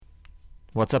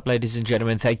What's up, ladies and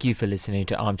gentlemen? Thank you for listening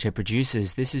to Armchair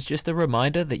Producers. This is just a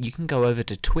reminder that you can go over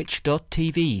to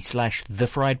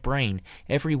twitch.tv/thefriedbrain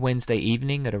every Wednesday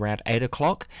evening at around 8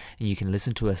 o'clock, and you can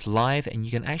listen to us live, and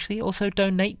you can actually also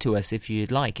donate to us if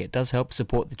you'd like. It does help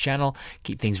support the channel,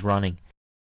 keep things running.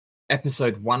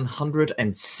 Episode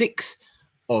 106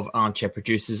 of Armchair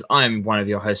Producers. I'm one of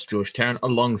your hosts, George Tarrant,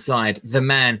 alongside the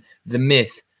man, the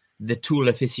myth, the tool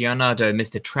aficionado,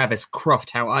 Mr. Travis Croft.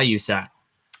 How are you, sir?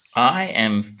 I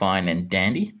am fine and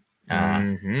dandy.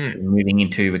 Moving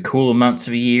into the cooler months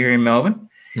of the year in Melbourne.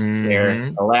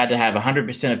 We're allowed to have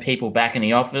 100% of people back in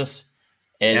the office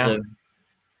as of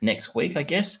next week, I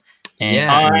guess. And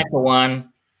I, for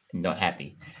one, am not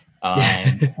happy.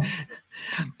 I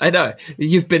know.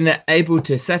 You've been able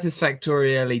to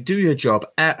satisfactorily do your job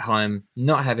at home,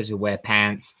 not having to wear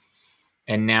pants,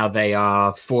 and now they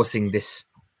are forcing this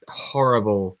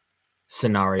horrible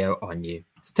scenario on you.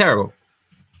 It's terrible.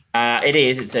 It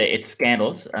is. It's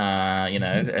scandalous. I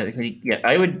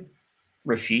would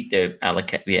refute the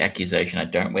accusation I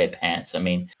don't wear pants. I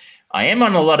mean, I am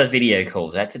on a lot of video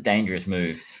calls. That's a dangerous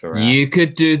move. You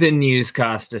could do the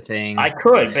newscaster thing. I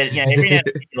could, but every now and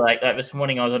then, like this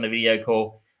morning, I was on a video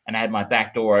call and I had my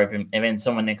back door open, and then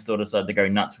someone next door decided to go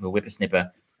nuts with a whippersnipper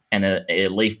and a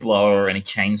leaf blower and a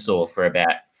chainsaw for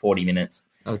about 40 minutes.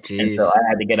 Oh, geez. And so I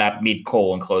had to get up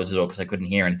mid-call and close the door because I couldn't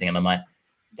hear anything. And I'm like,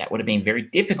 that would have been very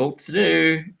difficult to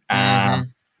do.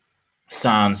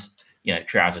 Sans,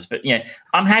 trousers. But,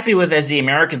 I'm happy with, as the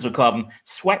Americans would call them,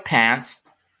 sweatpants.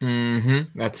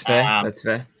 That's fair. That's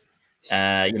fair.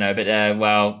 I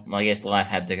guess life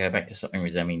had to go back to something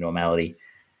resembling normality.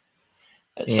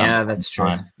 That's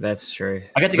true. That's true.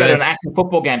 I got to go to an actual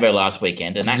football game last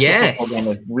weekend. An actual football game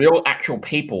with real actual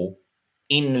people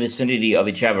in the vicinity of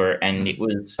each other, and it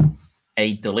was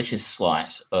a delicious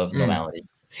slice of normality.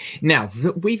 Now,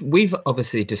 we've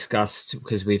obviously discussed,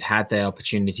 because we've had the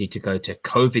opportunity to go to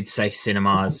COVID-safe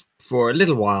cinemas for a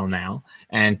little while now,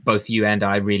 and both you and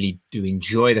I really do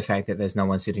enjoy the fact that there's no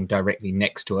one sitting directly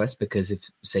next to us because of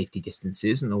safety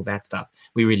distances and all that stuff.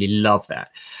 We really love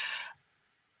that.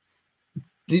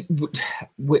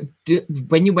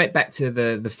 When you went back to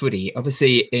the footy,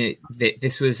 obviously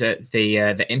this was at the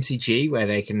MCG, where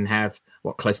they can have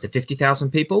close to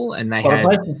 50,000 people, and they had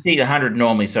close to seat 100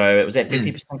 normally, so it was at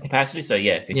 50% capacity. So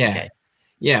 50K.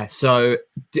 Yeah. So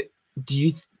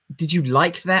did you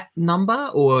like that number,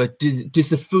 or does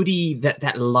the footy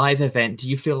that live event? Do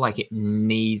you feel like it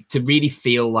needs to really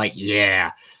feel like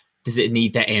does it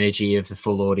need that energy of the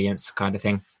full audience kind of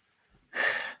thing?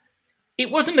 It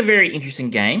wasn't a very interesting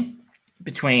game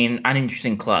between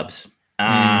uninteresting clubs.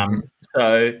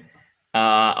 So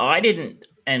I didn't,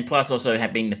 and plus also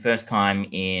had been the first time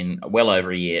in well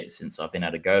over a year since I've been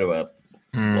able to go to a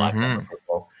live game of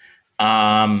football.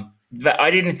 But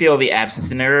I didn't feel the absence,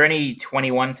 and there were only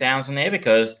 21,000 there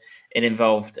because it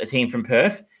involved a team from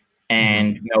Perth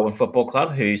and Melbourne Football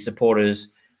Club, whose supporters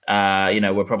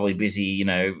were probably busy,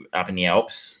 up in the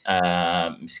Alps,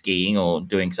 skiing or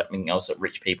doing something else that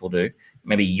rich people do,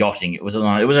 maybe yachting. It was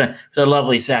a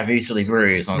lovely southeasterly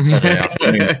breeze on Saturday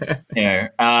afternoon,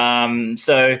 and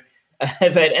they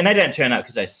don't turn up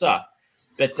because they suck.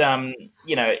 But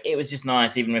it was just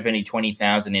nice, even with only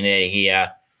 20,000 in there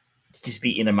here, to just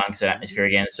be in amongst that atmosphere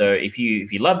again. So if you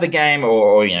love the game,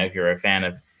 or if you're a fan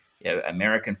of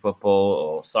American football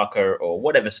or soccer or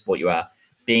whatever sport you are,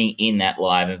 being in that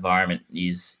live environment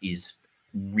is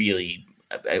really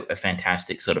a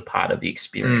fantastic sort of part of the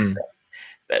experience.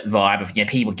 That vibe of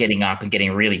people getting up and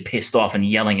getting really pissed off and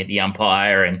yelling at the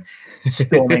umpire and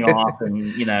storming off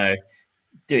and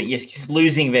just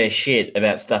losing their shit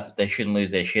about stuff that they shouldn't lose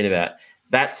their shit about.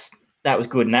 That was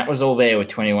good, and that was all there with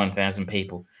 21,000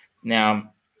 people.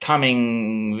 Now,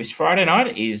 coming this Friday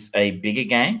night is a bigger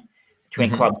game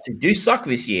between clubs who do suck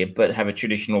this year but have a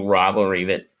traditional rivalry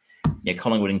that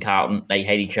Collingwood and Carlton, they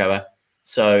hate each other.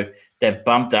 So they've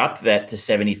bumped up that to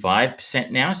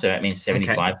 75% now. So that means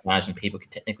 75,000 people can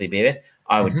technically be there.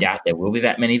 I would doubt there will be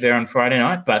that many there on Friday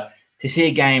night. But to see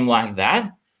a game like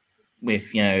that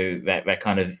with, that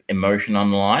kind of emotion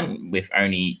on the line with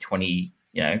only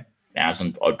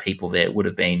 20,000 odd people there would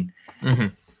have been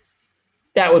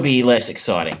that would be less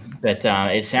exciting. But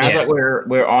it sounds like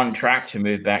we're on track to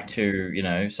move back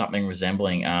to, something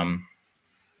resembling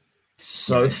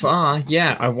so far,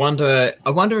 I wonder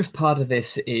if part of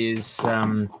this is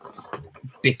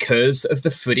because of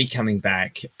the footy coming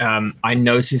back. I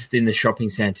noticed in the shopping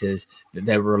centres that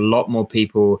there were a lot more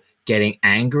people getting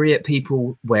angry at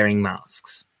people wearing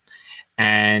masks.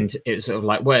 And it was sort of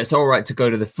like, well, it's all right to go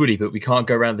to the footy, but we can't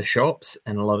go around the shops.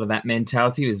 And a lot of that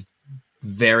mentality was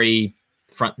very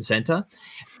front and center.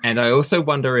 And I also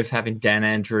wonder if having Dan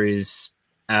Andrews,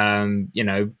 bed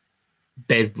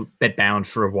bound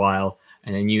for a while,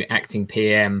 and a new acting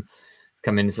PM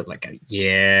come in and sort of like,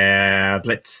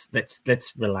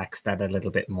 let's relax that a little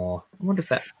bit more. I wonder if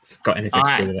that's got anything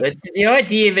to do with it. But the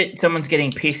idea that someone's getting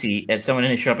pissy at someone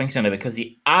in a shopping center because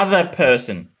the other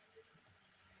person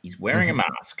is wearing a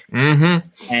mask,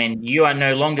 and you are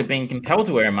no longer being compelled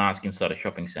to wear a mask inside a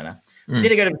shopping center. You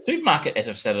did go to the supermarket as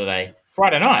of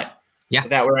Friday night,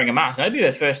 without wearing a mask. That'd be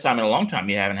the first time in a long time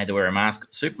you haven't had to wear a mask at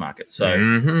the supermarket.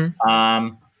 So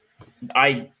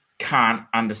I can't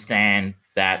understand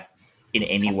that in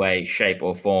any way, shape,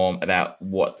 or form about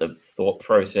what the thought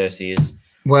process is.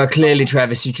 Well, clearly,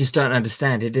 Travis, you just don't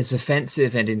understand. It is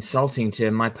offensive and insulting to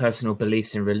my personal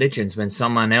beliefs and religions when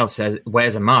someone else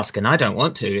wears a mask and I don't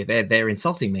want to. They're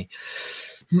insulting me.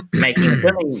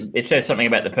 It says something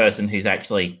about the person who's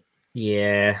actually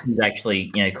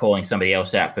calling somebody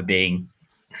else out for being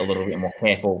a little bit more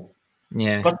careful.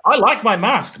 Yeah. But I like my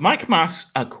masks. My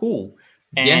masks are cool.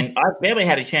 And I've barely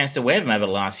had a chance to wear them over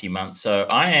the last few months. So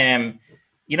I am,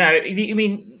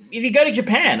 if you go to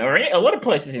Japan or a lot of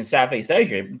places in Southeast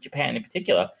Asia, Japan in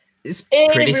particular, it's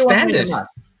pretty standard.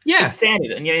 Yeah. It's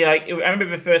standard. And I remember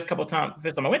the first time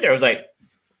I went there, I was like,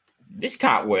 this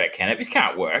can't work, can it? This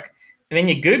can't work. And then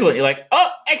you Google it, you're like,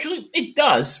 oh, actually, it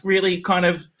does really kind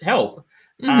of help.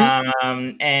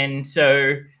 And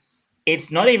so it's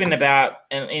not even about,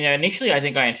 initially I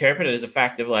think I interpreted it as a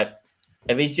fact of like,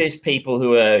 if it's just people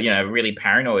who are, really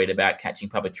paranoid about catching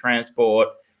public transport,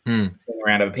 being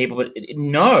around other people, but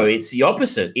no, it's the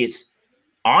opposite. It's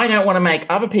I don't want to make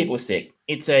other people sick.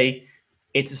 It's a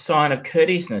sign of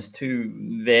courteousness to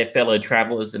their fellow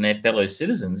travelers and their fellow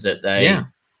citizens that they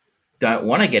don't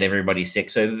want to get everybody sick,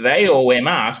 so they all wear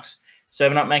masks so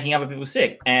they're not making other people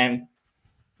sick. And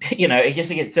I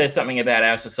guess it says something about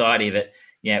our society that.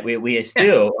 Yeah, we are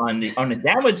still on the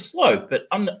downward slope, but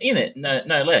in it no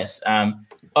less of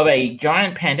a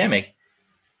giant pandemic,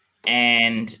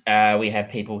 and we have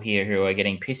people here who are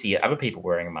getting pissy at other people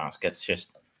wearing a mask. It's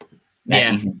just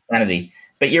insanity.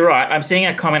 But you're right. I'm seeing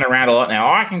a comment around a lot now.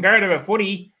 Oh, I can go to a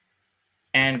footy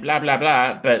and blah blah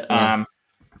blah, but I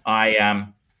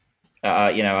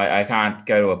can't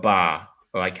go to a bar,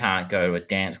 or I can't go to a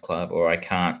dance club, or I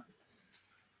can't.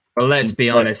 Well, let's be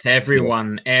honest.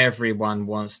 Everyone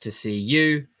wants to see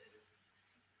you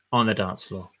on the dance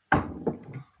floor.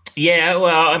 Yeah,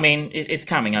 well, I mean, it's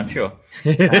coming, I'm sure.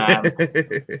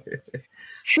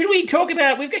 Should we talk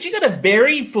about? We've actually got a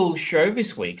very full show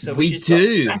this week, so we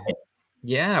do.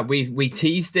 Yeah, we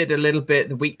teased it a little bit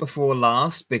the week before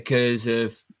last because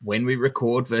of when we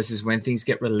record versus when things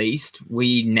get released.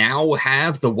 We now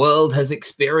have the world has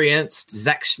experienced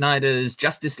Zack Snyder's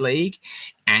Justice League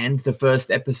and the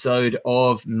first episode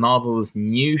of Marvel's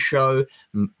new show,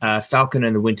 Falcon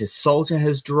and the Winter Soldier,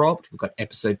 has dropped. We've got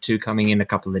episode 2 coming in a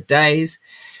couple of days.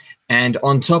 And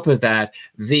on top of that,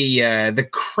 the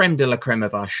creme de la creme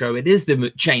of our show, it is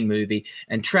the chain movie.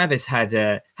 And Travis had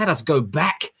us go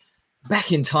back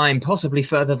in time, possibly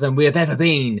further than we have ever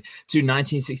been, to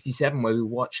 1967, where we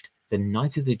watched The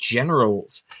Night of the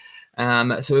Generals.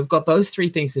 So we've got those 3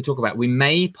 things to talk about. We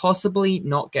may possibly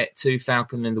not get to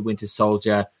Falcon and the Winter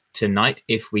Soldier tonight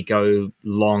if we go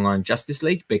long on Justice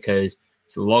League, because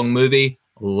it's a long movie,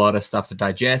 a lot of stuff to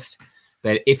digest.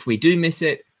 But if we do miss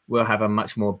it, we'll have a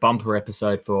much more bumper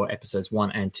episode for episodes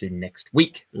 1 and 2 next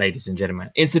week, ladies and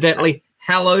gentlemen. Incidentally,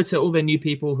 hello to all the new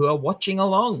people who are watching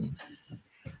along.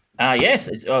 Yes,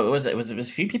 it was a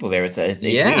few people there. It's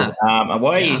weird. Why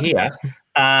are you here?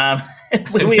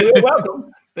 We're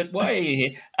welcome, but why are you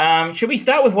here? Should we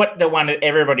start with the one that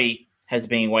everybody has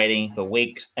been waiting for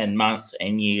weeks and months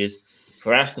and years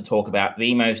for us to talk about,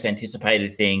 the most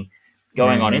anticipated thing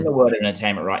going on in the world of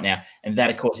entertainment right now, and that,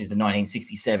 of course, is the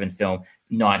 1967 film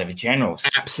Night of the Generals.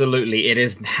 Absolutely, it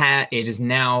is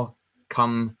now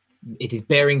come. It is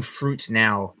bearing fruit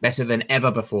now, better than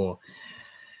ever before.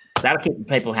 That'll keep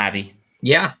people happy.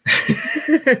 Yeah.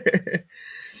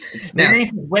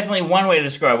 Experience is definitely one way to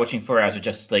describe watching 4 hours of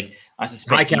Justice League. I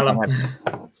suspect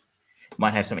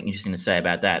might have something interesting to say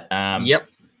about that. Yep.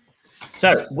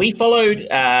 So we followed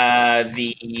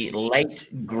the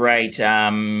late, great,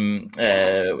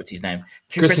 what's his name?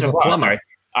 Christopher Plummer. Sorry.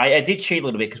 I did cheat a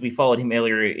little bit because we followed him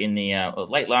earlier in the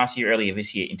late last year, earlier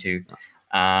this year into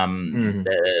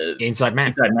the Inside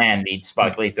Man, the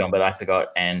Spike Lee film, but I forgot.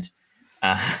 And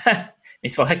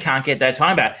it's like I can't get that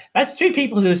time back. That's 2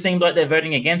 people who seem like they're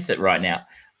voting against it right now.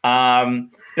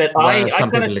 But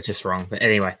some people are just wrong. But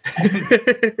anyway,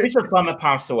 Christopher Plummer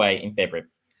passed away in February,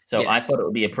 so yes. I thought it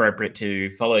would be appropriate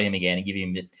to follow him again and give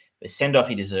him the send-off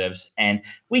he deserves. And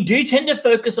we do tend to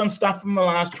focus on stuff from the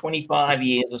last 25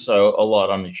 years or so a lot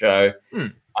on the show.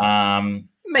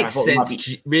 Makes sense,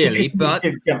 really, but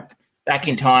to jump back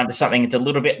in time to something that's a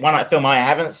little bit one film I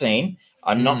haven't seen,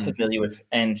 I'm not familiar with,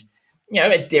 and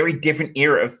a very different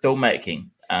era of filmmaking.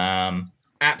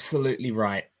 Absolutely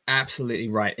right. Absolutely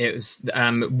right. It was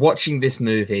watching this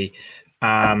movie.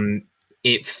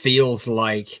 It feels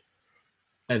like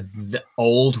the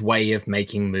old way of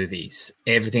making movies.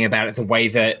 Everything about it, the way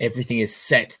that everything is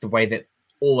set, the way that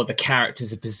all of the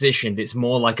characters are positioned. It's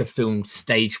more like a filmed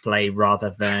stage play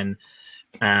rather than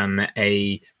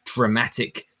a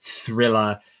dramatic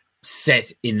thriller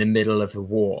set in the middle of a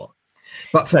war.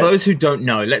 But for those who don't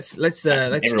know, let's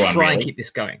try and keep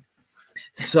this going.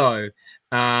 So,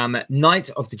 Night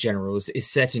of the Generals is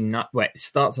set in it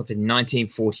starts off in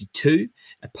 1942.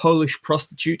 A Polish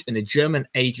prostitute and a German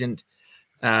agent,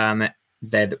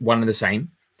 they're one and the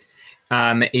same,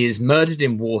 is murdered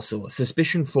in Warsaw.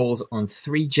 Suspicion falls on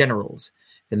 3 generals: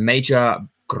 the Major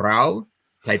Grau,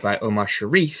 played by Omar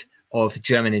Sharif, of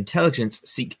German intelligence,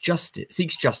 seeks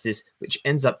justice, which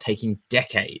ends up taking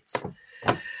decades.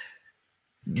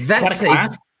 That's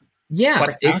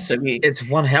it's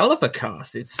one hell of a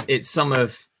cast. It's some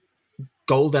of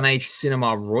golden age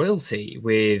cinema royalty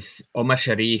with Omar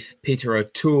Sharif, Peter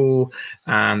O'Toole.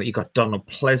 You've got Donald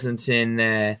Pleasant in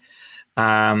there.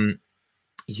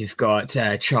 You've got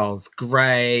Charles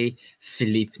Gray,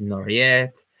 Philippe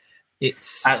Noriette.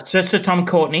 It's so Tom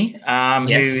Courtenay,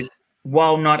 who,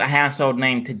 while not a household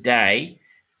name today,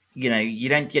 you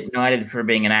don't get knighted for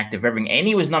being an actor for everything. And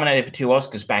he was nominated for 2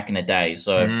 Oscars back in the day.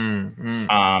 So,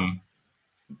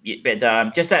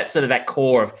 just that sort of that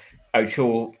core of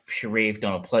O'Toole, Sharif,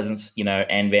 Donald Pleasance,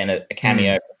 and then a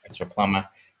cameo, Professor Plummer.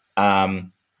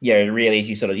 Really,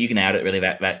 you can out it really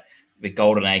that the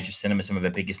golden age of cinema, some of the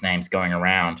biggest names going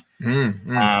around.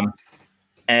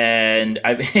 And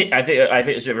I think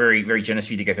it's a very, very generous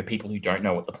of you to go for people who don't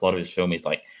know what the plot of this film is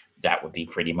like. That would be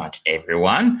pretty much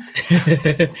everyone.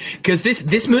 Because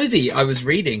this movie, I was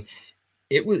reading,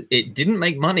 it didn't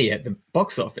make money at the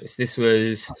box office. This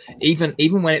was even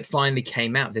when it finally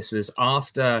came out. This was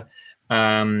after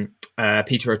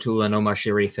Peter O'Toole and Omar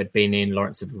Sharif had been in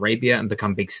Lawrence of Arabia and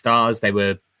become big stars. They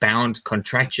were bound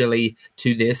contractually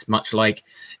to this, much like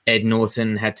Ed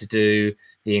Norton had to do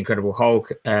the Incredible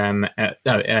Hulk, the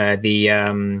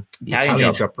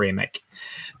Italian Job remake.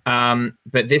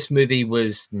 But this movie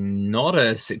was not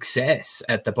a success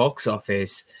at the box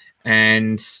office,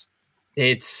 and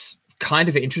it's kind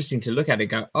of interesting to look at it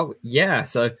and go, oh yeah,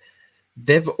 so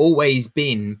they've always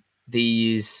been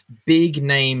these big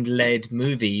name led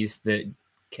movies that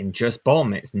can just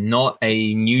bomb. It's not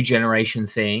a new generation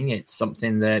thing. It's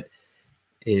something that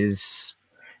is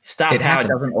star power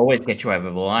doesn't always get you over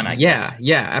the line, I guess.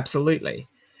 Yeah, absolutely.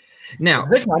 Now,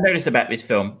 the first thing I noticed about this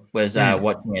film was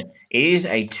watching it. It is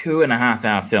a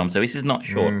 2.5-hour film, so this is not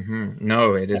short.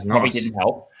 No, it is not. Probably didn't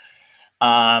help.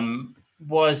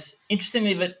 Was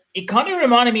interestingly that it kind of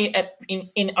reminded me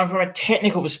from a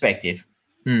technical perspective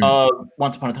of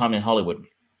Once Upon a Time in Hollywood,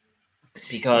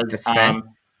 because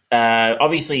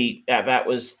obviously that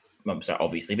was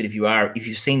obviously, but if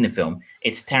you've seen the film,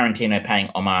 it's Tarantino paying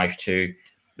homage to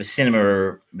the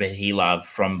cinema that he loved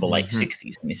from the late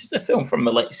 60s. And this is a film from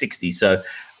the late 60s. So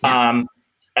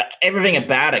everything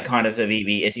about it kind of,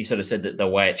 as you sort of said, the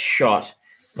way it's shot,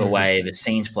 the way the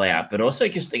scenes play out, but also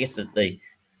just, I guess, the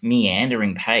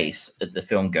meandering pace that the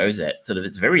film goes at. Sort of,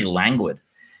 it's very languid.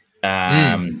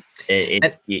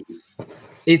 It's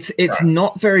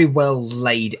not very well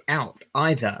laid out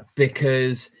either,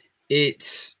 because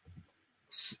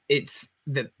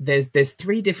there's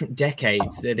 3 different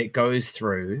decades that it goes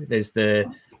through. There's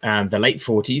the late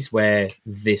 40s, where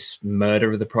this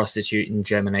murder of the prostitute and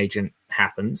German agent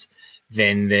happens.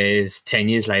 Then there's 10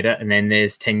 years later, and then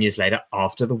there's 10 years later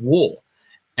after the war.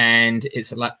 And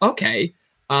it's like, okay,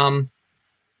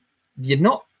 you're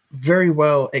not very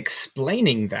well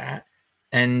explaining that,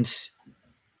 and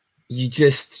you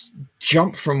just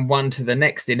jump from one to the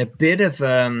next in a bit of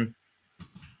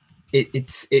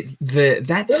it's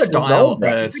that style of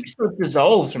it sort of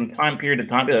dissolves from time period to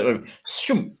time period.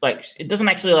 Like it doesn't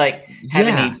actually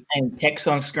have any text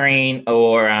on screen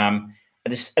or an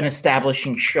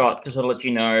establishing shot to sort of let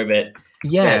you know that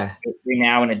we're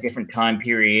now in a different time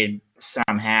period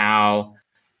somehow.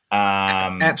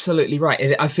 Absolutely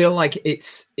right. I feel like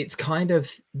it's kind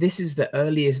of, this is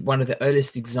one of the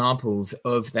earliest examples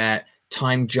of that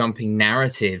time jumping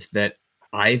narrative that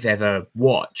I've ever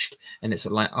watched. And it's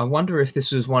like, I wonder if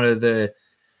this was one of the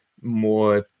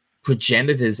more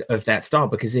progenitors of that style,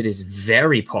 because it is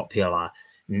very popular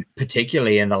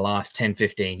particularly in the last 10,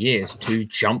 15 years, to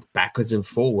jump backwards and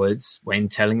forwards when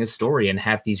telling a story and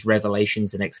have these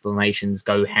revelations and explanations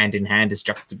go hand in hand as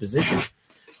juxtaposition.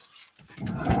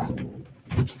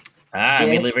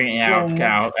 Delivering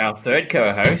our third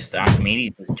co-host,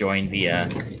 Archimedes, has joined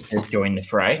the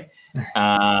fray.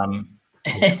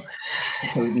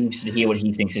 We'll be interested to hear what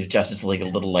he thinks of Justice League a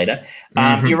little later.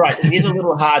 You're right; it is a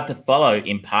little hard to follow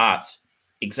in parts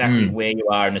exactly where you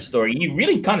are in the story. You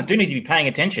really kind of do need to be paying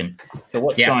attention to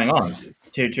what's going on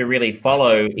to really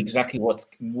follow exactly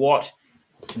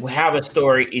how the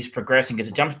story is progressing, because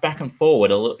it jumps back and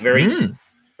forward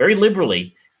very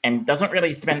liberally and doesn't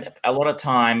really spend a lot of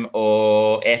time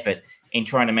or effort in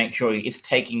trying to make sure it's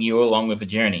taking you along with the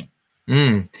journey.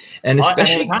 And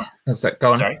especially, go on. Sorry,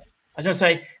 I was going to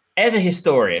say, as a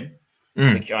historian,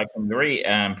 which I can very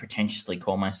pretentiously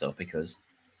call myself because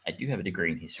I do have a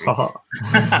degree in history, and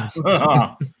as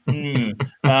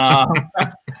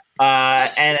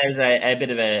a bit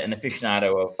of an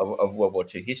aficionado of World War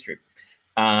II history,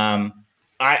 I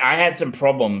had some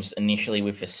problems initially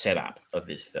with the setup of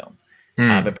this film,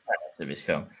 the premise of this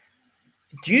film.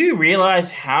 Do you realize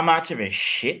how much of a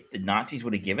shit the Nazis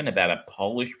would have given about a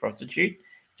Polish prostitute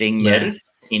being murdered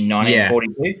in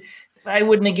 1942? They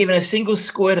wouldn't have given a single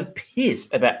squirt of piss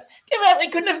about. They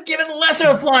couldn't have given less of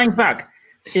a flying fuck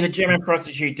if a German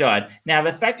prostitute died. Now,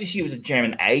 the fact that she was a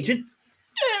German agent,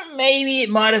 maybe it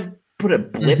might have put a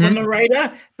blip on the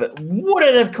radar, but would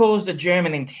it have caused a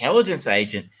German intelligence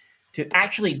agent to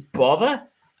actually bother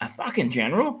a fucking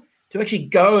general? To actually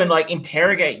go and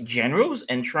interrogate generals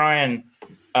and try and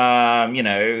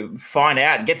find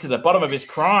out and get to the bottom of his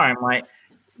crime?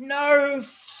 No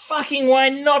fucking way,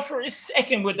 not for a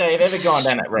second would they have ever gone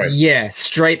down that road. Yeah,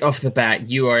 straight off the bat,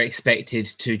 you are expected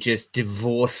to just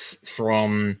divorce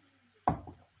from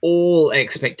all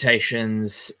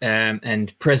expectations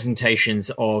and presentations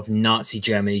of Nazi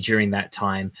Germany during that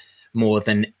time more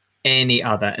than any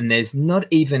other. And there's not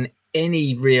even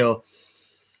any real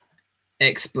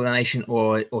explanation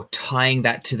or tying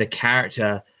that to the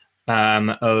character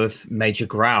of Major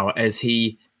Grau as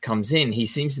he comes in. He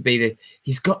seems to be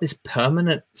he's got this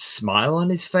permanent smile on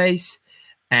his face,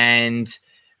 and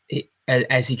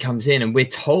as he comes in, and we're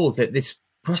told that this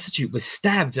prostitute was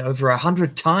stabbed over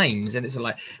 100 times, and it's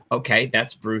like, okay,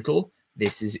 that's brutal.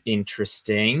 This is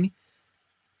interesting,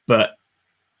 but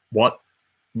what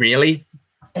really?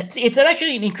 It's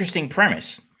actually an interesting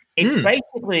premise. It's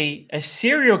basically a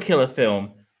serial killer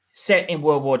film set in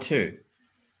World War II.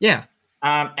 Yeah.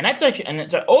 And that's actually, and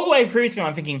so all the way through this film,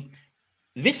 I'm thinking,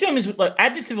 this film is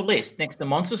add this to the list next to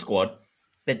Monster Squad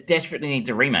that desperately needs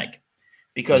a remake.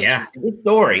 Because this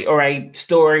story, or a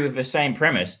story with the same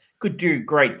premise, could do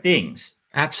great things.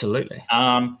 Absolutely.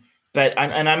 But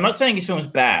I'm not saying this film is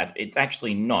bad. It's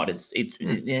actually not. It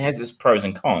has its pros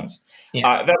and cons.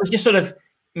 Yeah. That was just sort of,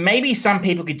 maybe some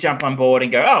people could jump on board and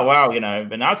go, oh, well,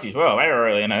 the Nazis, well, they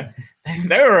were,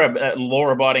 they were a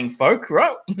law-abiding folk,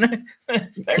 right? They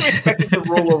respected the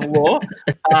rule of law.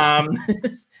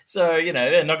 So,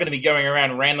 they're not going to be going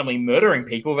around randomly murdering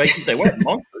people. They weren't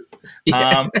monsters.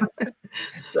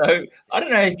 So I don't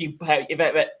know if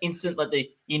that instant, the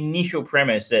initial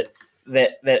premise that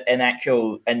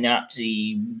a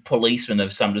Nazi policeman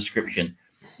of some description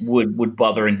would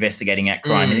bother investigating that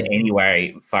crime in any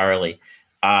way thoroughly.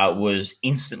 Was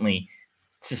instantly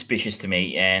suspicious to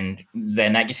me, and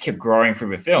then that just kept growing through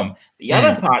the film. The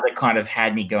other part that kind of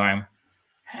had me going,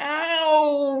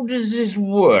 how does this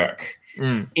work?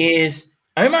 Is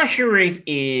Omar Sharif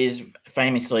is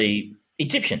famously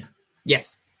Egyptian.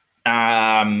 Yes.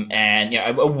 And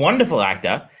a wonderful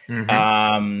actor,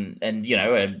 and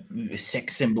a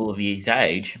sex symbol of his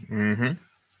age.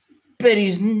 But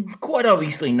he's quite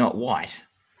obviously not white.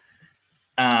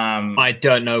 I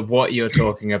don't know what you're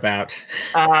talking about.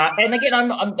 And again, I'm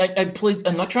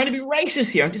not trying to be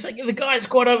racist here. I'm just the guy's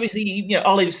quite obviously,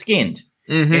 olive skinned.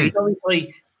 He's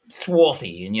obviously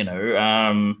swarthy, and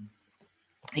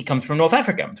he comes from North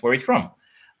Africa. That's where he's from.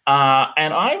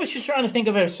 And I was just trying to think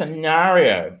of a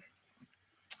scenario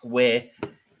where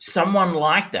someone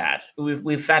like that,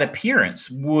 with that appearance,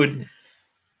 would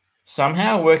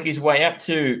somehow work his way up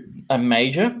to a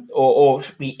major or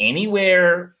be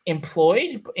anywhere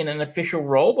employed in an official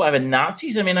role by the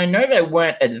Nazis. I mean, I know they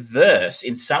weren't adverse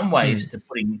in some ways to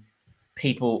putting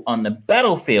people on the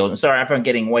battlefield. And sorry if I'm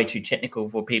getting way too technical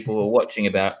for people who are watching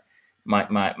about my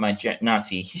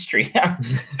Nazi history.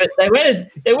 But they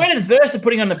weren't adverse to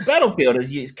putting on the battlefield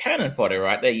as used cannon fodder,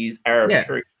 right? They used Arab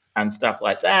troops and stuff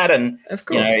like that. And, of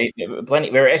course,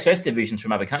 there were SS divisions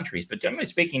from other countries. But generally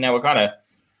speaking, they were kind of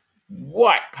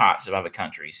white parts of other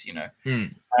countries,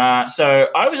 So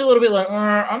I was a little bit like,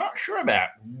 I'm not sure about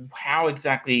how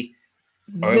exactly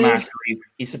Omar Sharif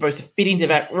is supposed to fit into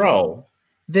that role.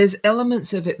 There's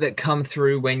elements of it that come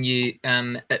through when you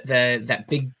at that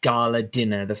big gala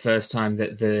dinner, the first time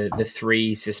that the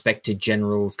three suspected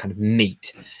generals kind of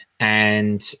meet,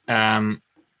 and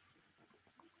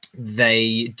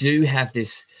they do have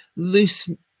this loose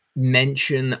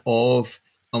mention of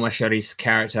Omar Sharif's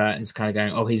character, and it's kind of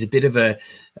going, oh, he's a bit of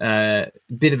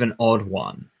an odd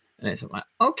one, and it's like,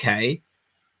 okay,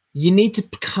 you need to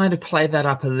kind of play that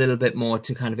up a little bit more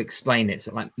to kind of explain it.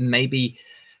 So like maybe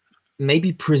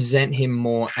present him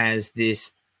more as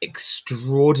this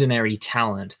extraordinary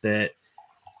talent that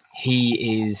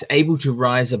he is able to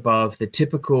rise above the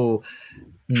typical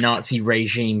Nazi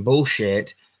regime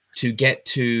bullshit to get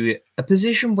to a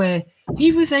position where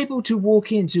he was able to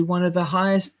walk into one of the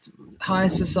highest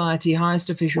society, highest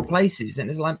official places. And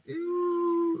it's like,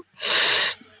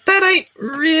 that ain't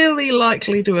really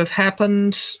likely to have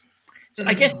happened. So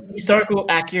I guess historical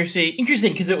accuracy,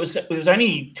 interesting, because it was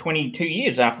only 22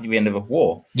 years after the end of the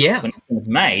war. Yeah. When it was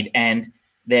made, and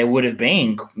there would have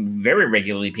been very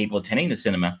regularly people attending the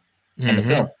cinema and the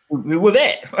film who were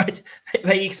there, right?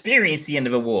 They experienced the end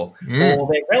of a war, or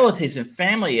their relatives and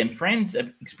family and friends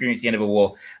have experienced the end of a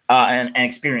war and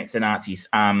experienced the Nazis.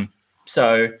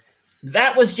 So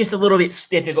that was just a little bit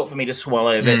difficult for me to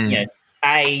swallow. But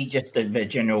just the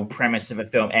general premise of a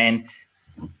film, and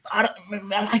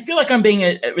I feel like I'm being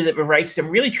a racist. I'm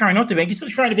really trying not to be. I'm just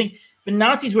trying to think. The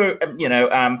Nazis were,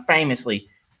 famously,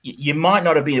 you might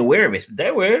not have been aware of this, but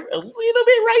they were a little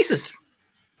bit racist.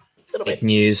 A little bit.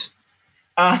 News.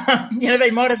 They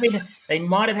might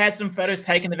have had some photos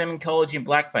taken of them in college in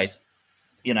blackface.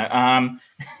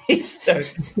 So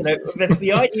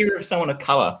the idea of someone of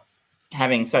color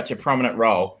having such a prominent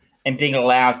role and being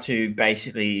allowed to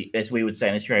basically, as we would say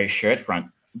in Australia, shirt front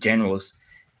generals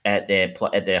at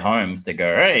their homes to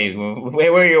go, hey,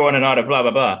 where were you on a night of blah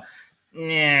blah blah?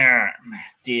 Yeah,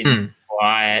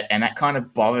 quiet, and that kind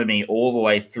of bothered me all the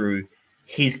way through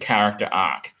his character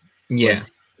arc. Yeah,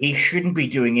 he shouldn't be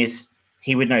doing this.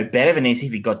 He would know better than this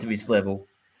if he got to this level,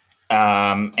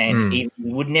 and he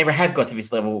would never have got to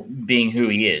this level, being who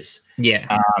he is. Yeah.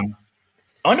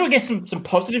 I want to get some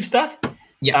positive stuff.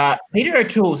 Yeah, Peter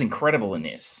O'Toole's incredible in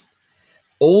this.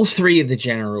 All three of the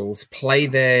generals play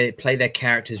their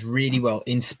characters really well,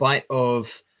 in spite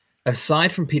of,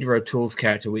 aside from Peter O'Toole's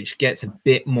character, which gets a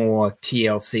bit more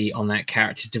TLC on that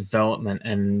character development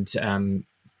and kind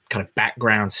of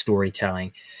background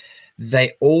storytelling.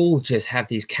 They all just have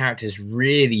these characters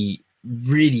really,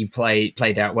 really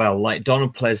played out well. Like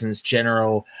Donald Pleasant's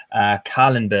General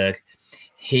Kahlenberg,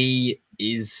 he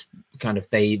is kind of,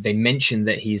 they mention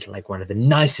that he's like one of the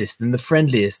nicest and the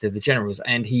friendliest of the generals,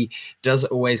 and he does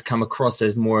always come across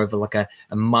as more of a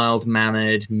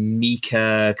mild-mannered,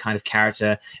 meeker kind of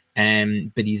character,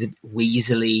 but he's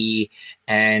weaselly,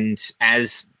 and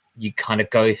as you kind of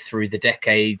go through the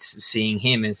decades seeing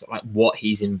him as like what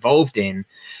he's involved in,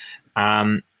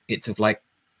 it's of like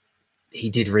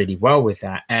he did really well with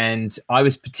that. And I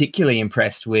was particularly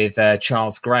impressed with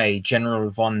Charles Gray, General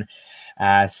von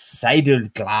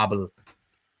Seidelglabel.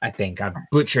 I think I'm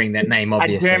butchering that name,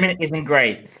 obviously. German isn't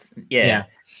great. Yeah.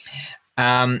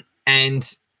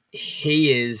 And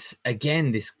he is,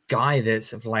 again, this guy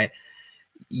that's sort of like,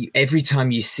 every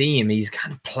time you see him, he's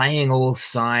kind of playing all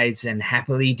sides and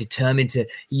happily determined to,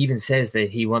 he even says that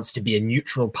he wants to be a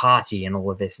neutral party and all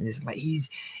of this. And it's like,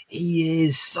 he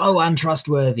is so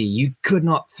untrustworthy. You could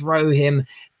not throw him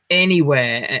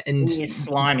anywhere. And he is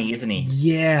slimy, isn't he?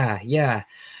 Yeah.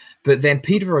 But then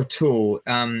Peter O'Toole,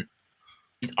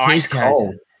 he's ice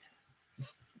cold.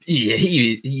 Yeah,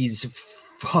 he's a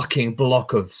fucking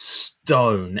block of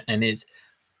stone, and it's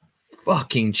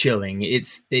fucking chilling.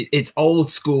 It's old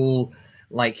school.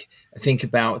 Like, think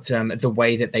about the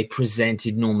way that they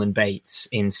presented Norman Bates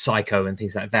in Psycho and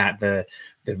things like that. The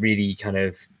really kind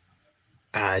of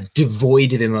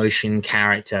devoid of emotion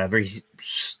character, very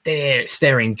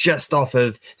staring just off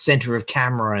of center of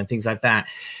camera and things like that.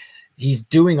 He's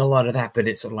doing a lot of that, but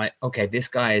it's sort of like, okay, this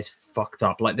guy is fucked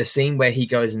up. Like the scene where he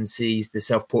goes and sees the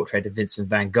self-portrait of Vincent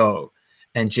van Gogh,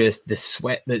 and just the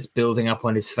sweat that's building up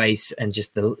on his face and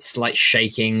just the slight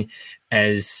shaking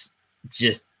as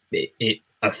just it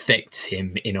affects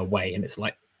him in a way. And it's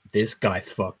like, this guy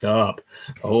fucked up.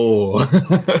 Oh,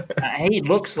 he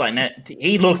looks like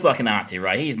a Nazi,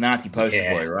 right? He's Nazi poster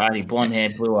boy, right? He blonde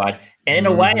hair, blue eyed. And in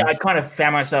a way, I kind of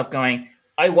found myself going,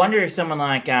 I wonder if someone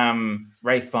like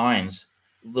Ralph Fiennes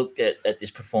looked at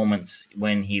this performance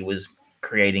when he was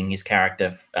creating his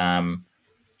character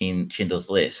in Schindler's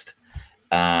List,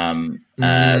 Very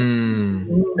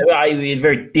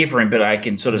different, but I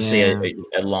can sort of see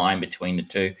a line between the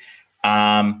two.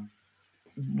 The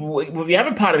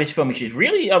other part of this film, which is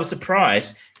really, I was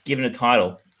surprised, given the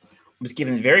title, was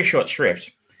given very short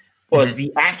shrift, was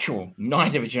the actual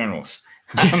Night of the Generals.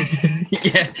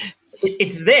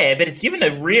 It's there, but it's given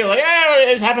a real, like,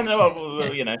 it's happened,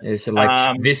 you know. It's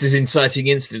like, this is inciting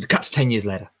incident. Cut to 10 years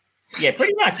later. Yeah,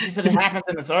 pretty much. It sort of happens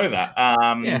and it's over.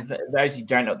 Those who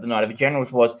don't know what the Night of the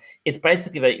Generals was, it's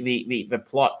basically the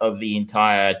plot of the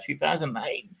entire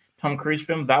 2008 Tom Cruise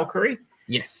film Valkyrie.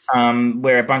 Yes.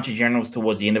 Where a bunch of generals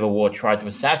towards the end of a war tried to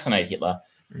assassinate Hitler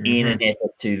in an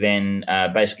effort to then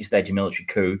basically stage a military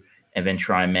coup and then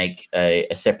try and make a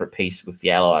separate peace with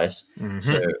the Allies.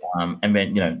 So, and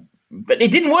then, you know, but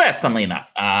it didn't work, funnily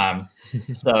enough.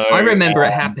 So I remember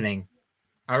it happening.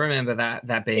 I remember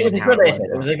that being. It was a good effort.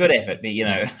 It was a good effort, but you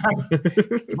know,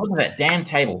 look at that damn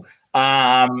table.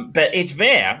 But it's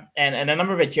there, and a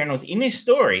number of the generals in this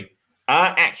story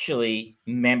are actually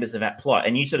members of that plot.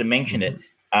 And you sort of mentioned it in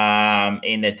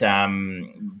that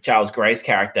Charles Gray's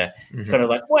character, kind of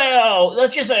like, well,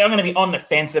 let's just say I'm going to be on the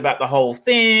fence about the whole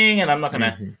thing, and I'm not going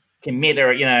to commit,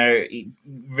 or you know,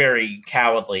 very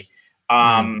cowardly.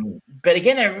 But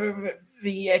again,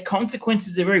 the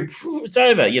consequences are very. It's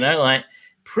over, you know, like.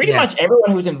 Pretty much everyone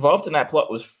who was involved in that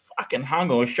plot was fucking hung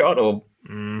or shot or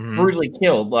brutally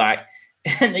killed. Like,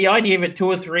 and the idea that 2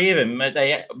 or 3 of them,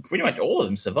 they pretty much all of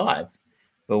them survived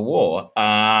the war.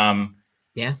 In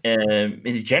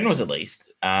the generals, at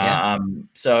least.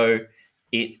 So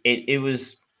it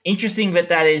was interesting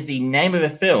that is the name of the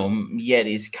film, yet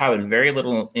is covered very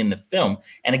little in the film.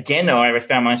 And again, though, I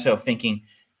found myself thinking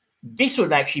this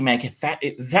would actually make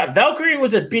Valkyrie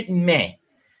was a bit meh.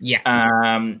 Yeah.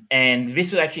 And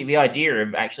this was actually the idea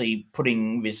of actually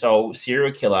putting this whole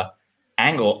serial killer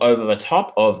angle over the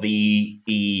top of the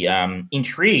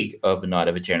intrigue of the Night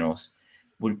of the Generals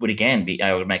would again be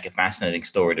able to make a fascinating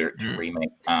story to remake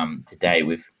today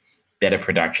with better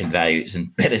production values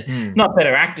and better, not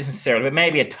better actors necessarily, but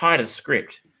maybe a tighter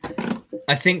script.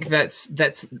 I think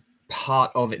that's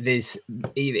part of it. There's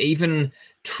even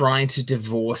trying to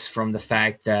divorce from the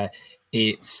fact that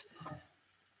it's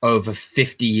over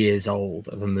 50 years old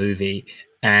of a movie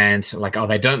and like, oh,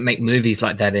 they don't make movies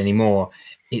like that anymore.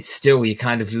 It's still, you're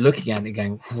kind of looking at it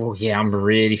going, oh yeah, I'm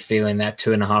really feeling that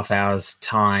 2.5 hours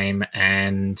time.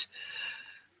 And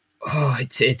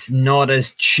it's not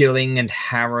as chilling and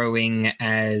harrowing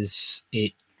as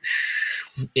it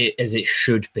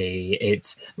should be.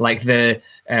 It's like the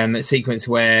sequence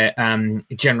where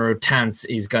General Tanz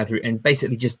is going through and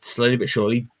basically just slowly but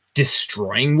surely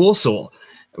destroying Warsaw,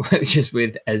 just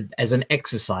with as an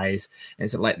exercise.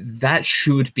 And so like that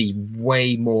should be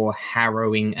way more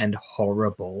harrowing and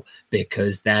horrible,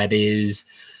 because that is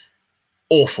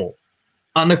awful,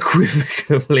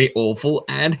 unequivocally awful,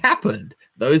 and happened.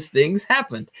 Those things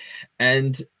happened,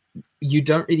 and you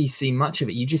don't really see much of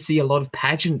it. You just see a lot of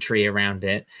pageantry around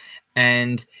it,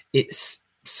 and it's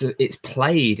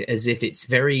played as if it's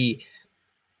very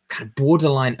kind of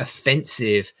borderline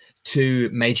offensive to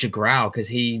Major Grau, because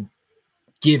he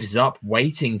gives up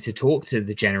waiting to talk to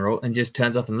the general and just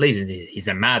turns off and leaves. And he's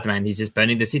a madman. He's just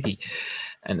burning the city.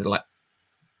 And it's like,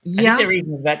 yeah. I think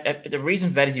the reason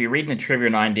for that is, if you're reading the trivia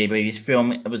on IMDb, this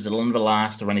film was one of the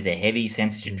last to run into heavy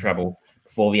censorship trouble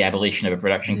before the abolition of a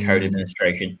production code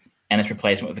administration and its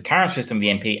replacement with the current system, the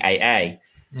MPAA.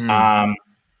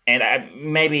 And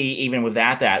maybe even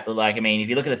without that, but like, I mean, if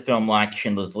you look at a film like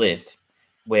Schindler's List,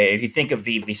 where if you think of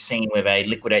the scene where they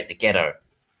liquidate the ghetto,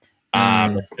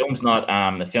 the film's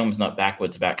not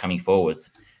backwards about coming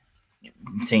forwards,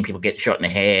 seeing people get shot in the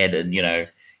head and, you know,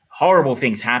 horrible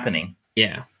things happening.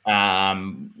 Yeah.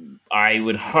 I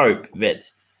would hope that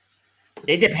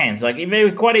it depends. Like, they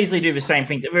would quite easily do the same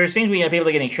thing. There seems to be people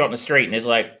are getting shot in the street, and it's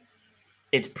like,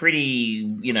 it's pretty,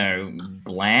 you know,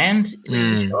 bland.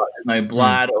 There's no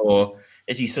blood, or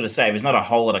as you sort of say, there's not a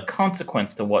whole lot of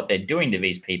consequence to what they're doing to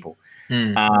these people.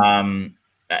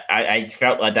 I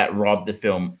felt like that robbed the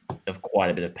film of quite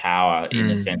a bit of power in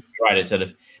a sense, right? It's sort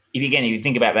of, if you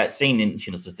think about that scene in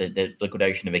the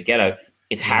liquidation of a ghetto,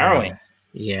 it's harrowing.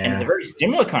 Yeah. And it's a very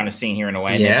similar kind of scene here in a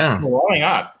way. And it's blowing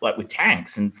up like with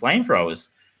tanks and flamethrowers,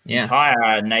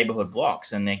 entire neighborhood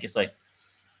blocks. And they're just like,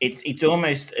 it's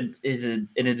almost an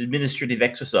administrative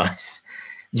exercise,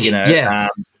 you know? Yeah.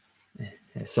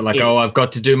 So like, I've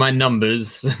got to do my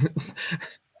numbers.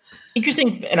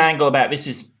 Interesting an angle about this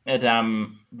is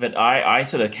that I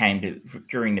sort of came to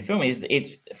during the film is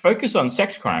it's focused on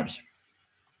sex crimes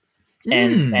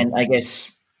and I guess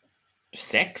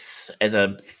sex as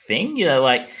a thing, you know,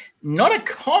 like not a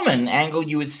common angle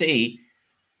you would see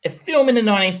a film in the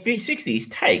 1960s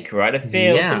take, right?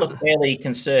 Still a fairly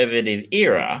conservative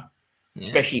era,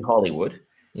 especially Hollywood.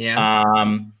 Yeah.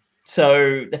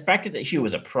 So the fact that she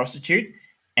was a prostitute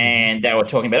and they were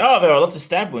talking about, there are lots of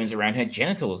stab wounds around her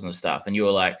genitals and stuff, and you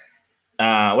were like,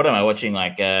 what am I watching?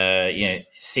 Like,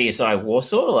 CSI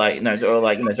Warsaw, Law and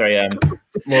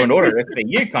Order for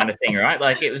you kind of thing, right?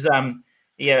 Like it was, have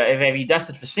you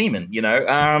dusted for semen?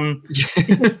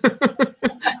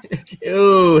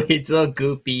 Oh, it's all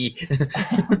goopy.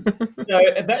 So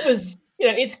that was,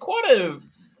 it's quite I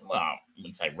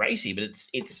wouldn't say racy, but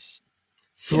it's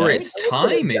for its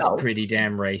time, it's pretty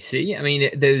damn racy. I mean,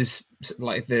 there's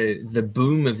like the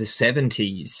boom of the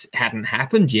 70s hadn't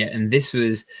happened yet, and this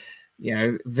was,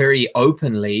 very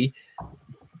openly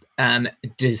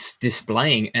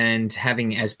displaying and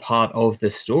having as part of the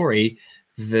story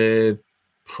the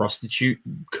prostitute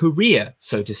career,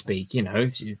 so to speak.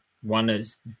 One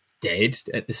is dead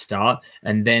at the start,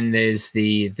 and then there's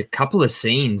the couple of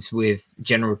scenes with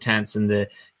General Tantz and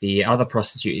the other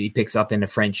prostitute he picks up in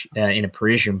a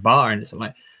Parisian bar, and it's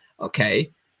like,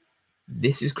 okay,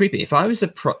 this is creepy. If I was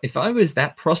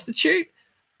that prostitute,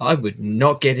 I would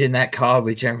not get in that car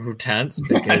with General Tantz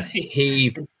because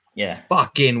he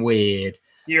fucking weird.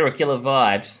 Serial killer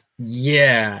vibes.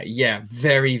 Yeah,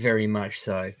 very, very much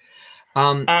so.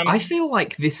 I feel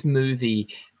like this movie,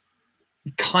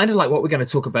 kind of like what we're going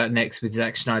to talk about next with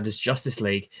Zack Snyder's Justice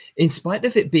League, in spite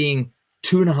of it being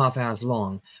 2.5 hours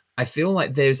long, I feel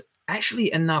like there's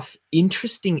actually enough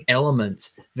interesting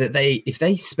elements that if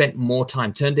they spent more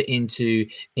time, turned it into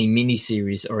a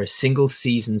miniseries or a single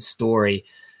season story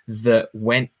that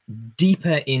went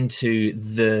deeper into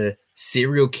the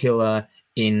serial killer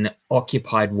in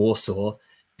occupied Warsaw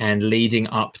and leading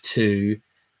up to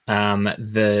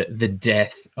the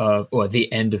death of, or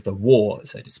the end of the war,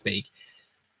 so to speak.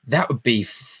 That would be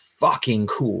fucking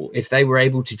cool if they were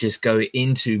able to just go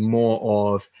into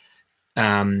more of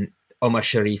Omar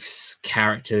Sharif's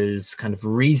character's kind of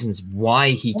reasons why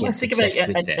he gets obsessed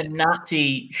with it. A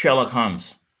Nazi Sherlock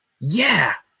Holmes.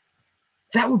 Yeah,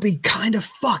 that would be kind of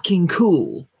fucking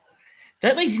cool.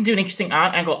 That leads into an interesting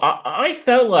art angle. I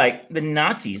felt like a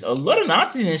lot of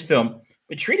Nazis in this film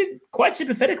were treated quite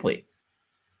sympathetically.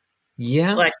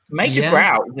 Yeah. Like Major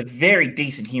Grau is a very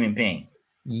decent human being.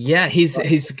 Yeah,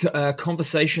 his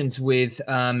conversations with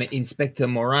Inspector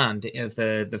Morand of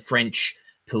the French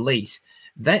police,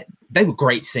 they were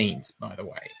great scenes, by the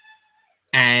way.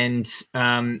 And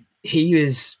he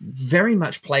is very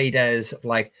much played as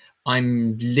like,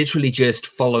 I'm literally just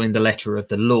following the letter of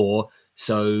the law,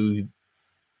 so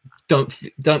don't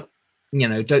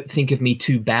think of me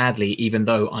too badly, even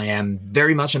though I am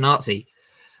very much a Nazi.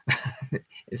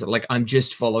 It's like I'm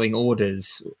just following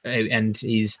orders, and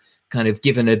he's kind of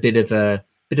given a bit of a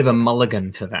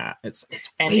mulligan for that. It's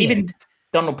and weird. Even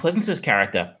Donald Pleasence's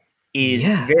character is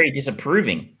very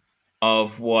disapproving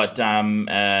of what Peter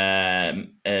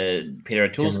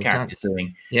O'Toole's character is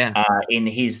doing. Yeah, in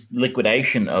his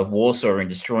liquidation of Warsaw and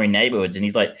destroying neighborhoods, and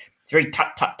he's like, it's very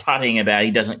tutting about.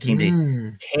 He doesn't seem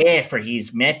to care for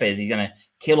his methods. He's going to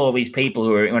kill all these people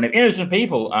who are innocent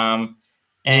people.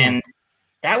 And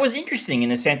that was interesting in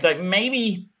the sense, like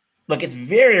maybe. Look, it's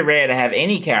very rare to have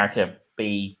any character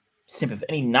be sympathetic,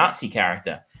 any Nazi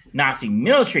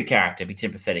military character be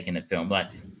sympathetic in the film. Like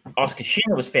Oscar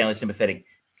Schindler was fairly sympathetic.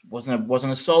 Wasn't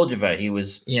a soldier though. He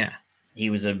was a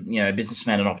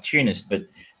businessman and opportunist. But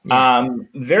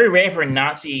very rare for a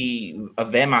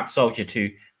Wehrmacht soldier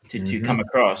to come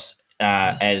across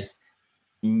as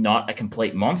not a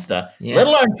complete monster. Let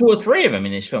alone 2 or 3 of them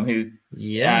in this film who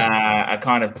are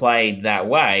kind of played that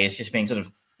way. It's just being sort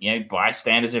of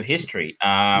bystanders of history.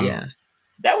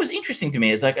 That was interesting to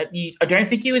me. It's like I don't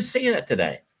think you would see that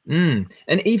today. And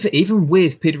even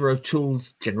with Peter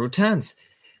O'Toole's General Tantz,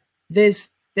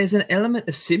 there's an element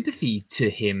of sympathy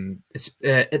to him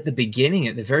at the beginning,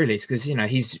 at the very least, because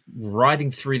he's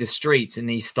riding through the streets and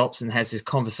he stops and has this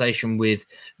conversation with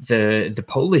the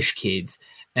Polish kids,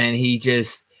 and he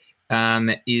just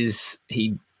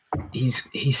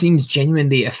he seems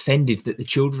genuinely offended that the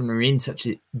children are in such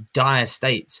dire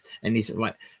states, and he's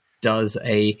like does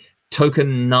a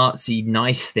token Nazi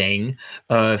nice thing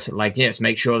of like, yes,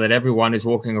 make sure that everyone is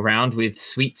walking around with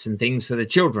sweets and things for the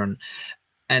children.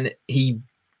 And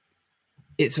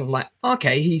it's sort of like,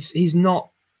 okay, he's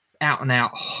not out and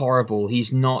out horrible.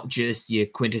 He's not just your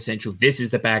quintessential, this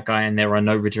is the bad guy and there are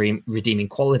no redeeming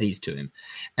qualities to him.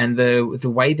 And the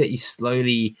way that you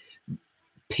slowly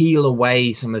peel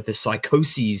away some of the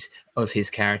psychoses of his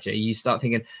character, you start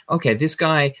thinking, okay, this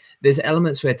guy, there's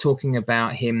elements where talking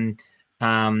about him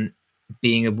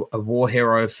being a war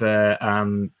hero for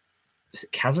was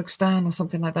it Kazakhstan or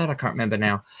something like that? I can't remember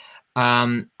now.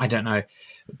 I don't know,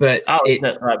 but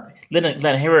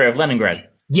the hero of Leningrad.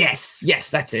 Yes,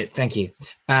 that's it. Thank you.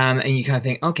 And you kind of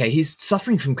think, okay, he's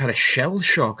suffering from kind of shell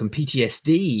shock and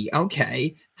PTSD.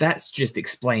 Okay, that's just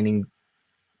explaining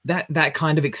that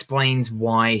kind of explains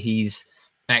why he's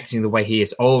acting the way he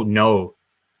is. Oh no,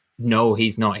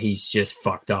 he's not. He's just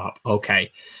fucked up.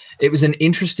 Okay. It was an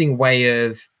interesting way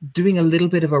of doing a little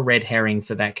bit of a red herring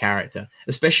for that character,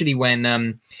 especially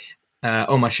when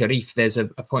Omar Sharif, there's a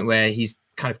point where he's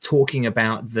kind of talking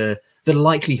about the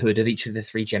likelihood of each of the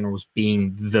three generals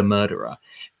being the murderer.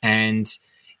 And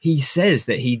he says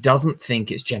that he doesn't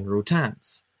think it's General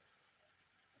Tanz.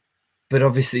 But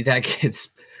obviously that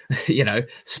gets,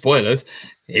 spoilers,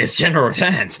 it's General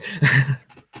Tanz.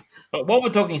 But while we're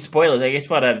talking spoilers, I guess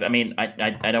I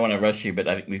don't want to rush you,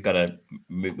 but we've got a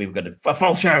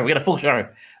full show. We got a full show.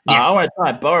 Yes. I want to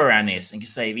tie a bow around this and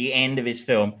just say the end of this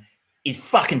film is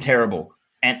fucking terrible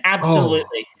and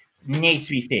absolutely needs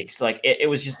to be fixed. Like it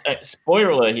was just a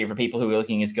spoiler alert here for people who are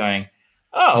looking is going,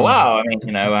 oh wow. I mean,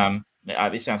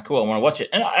 this sounds cool. I want to watch it,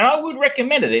 and I would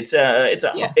recommend it.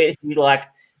 If you like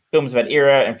films about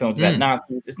era and films about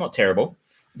Nazis, it's not terrible.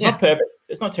 It's not perfect.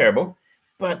 It's not terrible,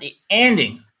 but the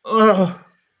ending. Oh.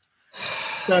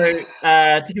 So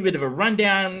to give a bit of a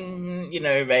rundown,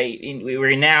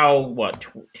 we're now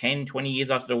 10, 20 years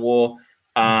after the war.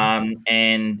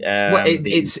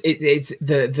 It's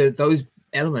those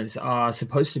elements are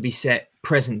supposed to be set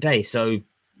present day, so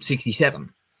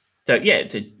 67. So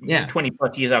 20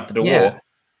 plus years after the war.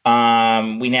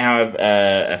 We now have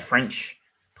a French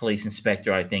police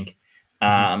inspector, I think,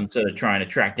 sort of trying to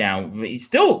track down. He's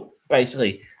still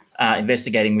basically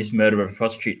investigating this murder of a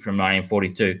prostitute from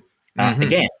 1942.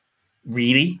 Again,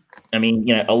 really? I mean,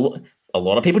 a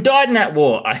lot of people died in that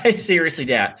war. I seriously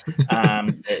doubt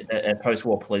a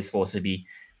post-war police force would be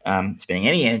spending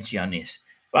any energy on this.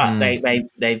 But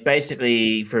they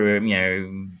basically, for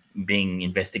being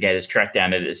investigators, tracked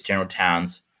down it as General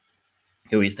Towns,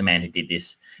 who is the man who did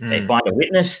this. They find a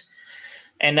witness,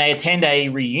 and they attend a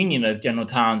reunion of General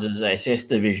Towns' SS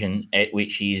division at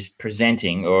which he's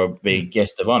presenting or the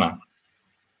guest of honor.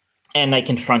 And they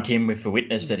confront him with the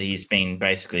witness that he's been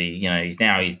basically, he's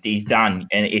done.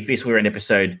 And if this were an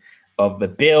episode of The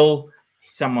Bill,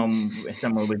 someone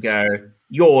would go,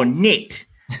 "You're nicked."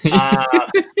 There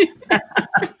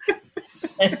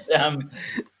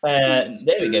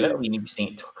we go. That'll be an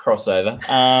interesting crossover.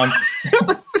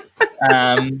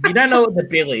 You don't know what The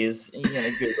Bill is,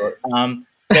 Google it.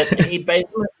 But he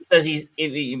basically says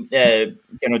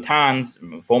General Towns,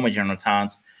 former General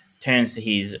Towns, turns to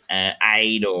his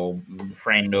aide or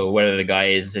friend or whatever the guy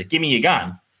is, says, "Give me your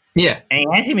gun." Yeah. And he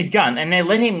hands him his gun, and they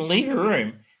let him leave the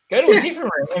room, go to a different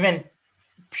room, and then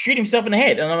shoot himself in the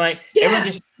head. And I'm like, everyone's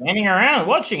just standing around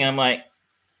watching. And I'm like,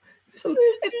 would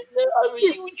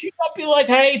you not be like,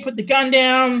 "Hey, put the gun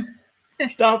down,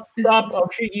 stop, I'll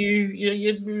shoot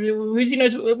you." Who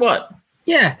knows what?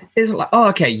 Yeah, it's like, oh,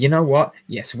 okay, you know what?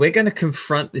 Yes, we're going to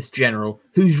confront this general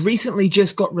who's recently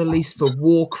just got released for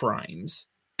war crimes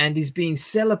and is being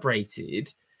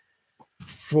celebrated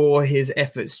for his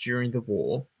efforts during the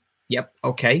war. Yep.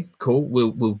 Okay. Cool.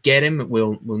 We'll get him.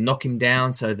 We'll knock him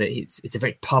down so that it's a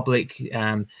very public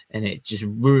and it just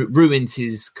ruins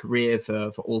his career for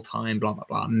all time. Blah blah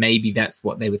blah. Maybe that's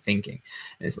what they were thinking.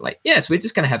 And it's like, yes, we're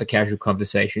just going to have a casual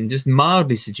conversation. Just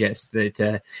mildly suggest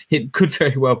that it could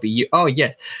very well be you. Oh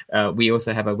yes. We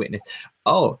also have a witness.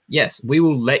 Oh yes. We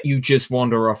will let you just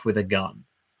wander off with a gun.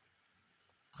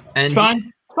 And it's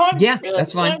fine. Yeah,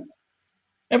 that's fine.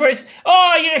 Everybody's,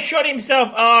 shot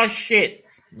himself. Oh shit.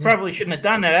 Probably shouldn't have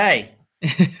done that, eh?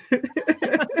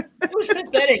 It was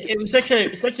pathetic. It was such a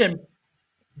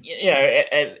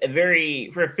very,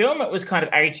 for a film, it was kind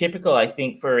of atypical, I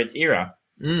think, for its era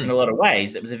in a lot of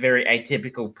ways. It was a very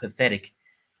atypical, pathetic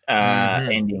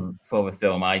ending for the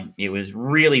film. It was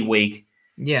really weak.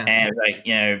 Yeah. And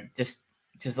just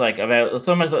like it's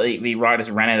almost like the writers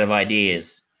ran out of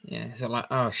ideas. Yeah. So like,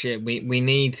 oh shit, he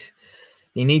needs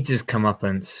his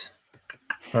comeuppance.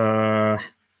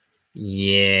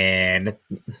 Yeah,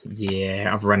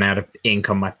 I've run out of ink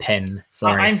on my pen.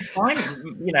 Sorry. I'm fine,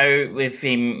 with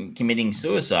him committing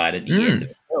suicide at the end of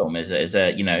the film as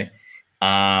a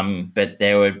but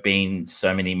there would have been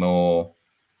so many more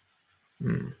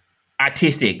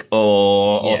artistic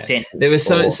or authentic. There were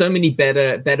so many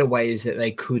better ways that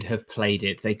they could have played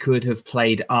it. They could have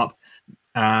played up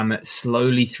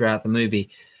slowly throughout the movie.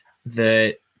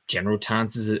 The General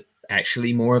Tance is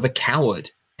actually more of a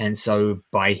coward. And so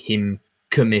by him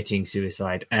committing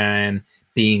suicide,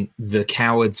 being the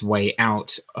coward's way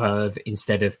out of,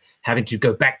 instead of having to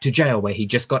go back to jail where he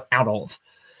just got out of,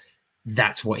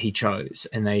 that's what he chose,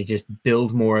 and they just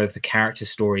build more of the character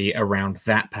story around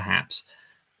that, perhaps.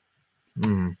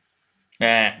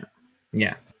 Yeah.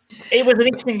 It was an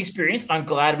interesting experience. I'm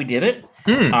glad we did it.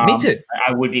 Me too.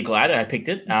 I would be glad I picked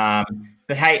it.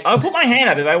 But hey, I'll put my hand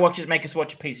up if I make us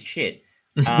watch a piece of shit.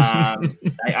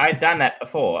 I've done that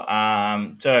before.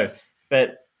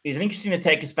 But it's interesting to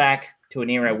take us back to an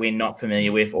era we're not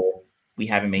familiar with, or we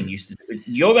haven't been used to.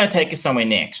 You're going to take us somewhere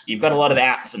next. You've got a lot of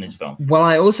outs in this film. Well,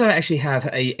 I also actually have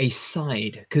a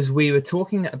side, because we were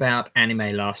talking about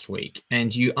anime last week,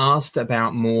 and you asked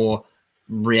about more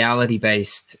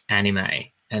reality-based anime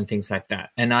and things like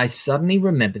that. And I suddenly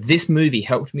remembered, this movie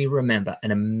helped me remember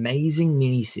an amazing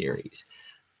miniseries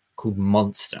called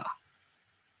Monster.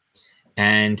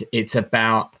 And it's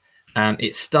about,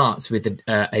 it starts with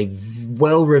a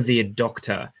well-revered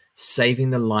doctor saving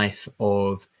the life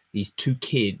of these two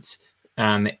kids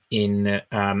in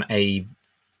a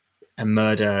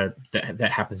murder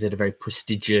that happens at a very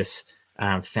prestigious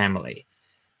family.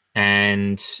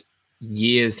 And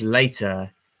years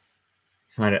later,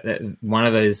 find out that one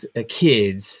of those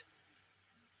kids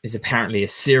is apparently a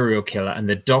serial killer, and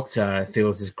the doctor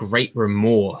feels this great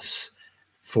remorse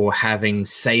for having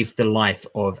saved the life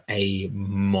of a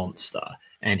monster.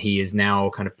 And he is now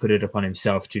kind of put it upon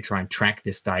himself to try and track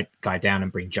this guy down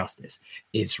and bring justice.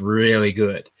 It's really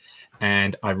good.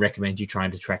 And I recommend you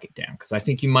trying to track it down, because I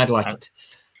think you might like it.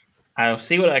 I'll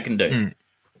see what I can do.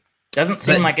 Doesn't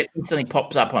seem like it instantly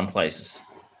pops up on places.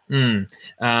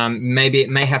 Maybe it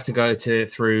may have to go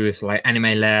through like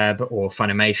Anime Lab or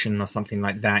Funimation or something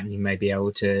like that, and you may be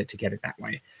able to get it that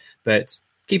way. But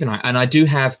keep an eye. And I do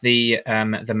have the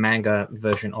manga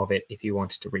version of it if you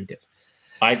wanted to read it.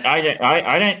 I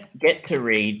don't get to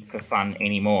read for fun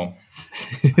anymore.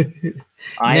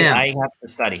 I have to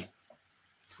study.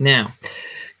 Now,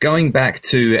 going back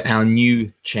to our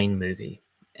new Chain movie,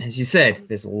 as you said,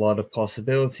 there's a lot of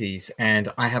possibilities, and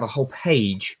I have a whole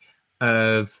page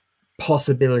of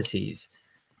possibilities.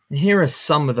 And here are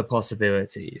some of the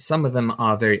possibilities. Some of them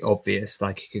are very obvious,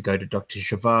 like you could go to Dr.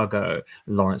 Zhivago,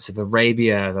 Lawrence of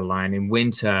Arabia, The Lion in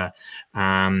Winter,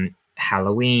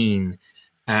 Halloween,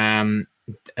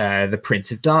 The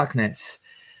Prince of Darkness.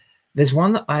 There's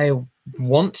one that I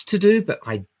want to do, but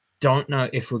I don't know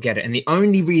if we'll get it. And the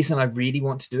only reason I really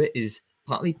want to do it is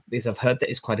partly because I've heard that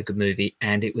it's quite a good movie,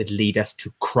 and it would lead us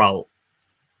to Krull.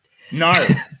 No.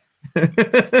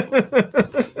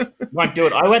 Won't do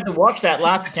it. I went to watch that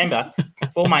last September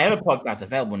for my other podcast,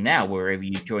 available now wherever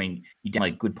you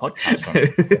download good podcasts from.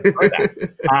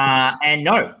 And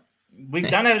no, we've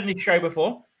done it in this show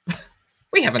before.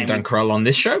 We haven't done Krull on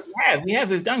this show. Yeah, we have.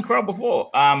 We've done Krull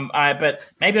before. But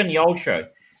maybe on the old show. It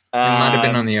might have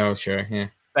been on the old show, yeah.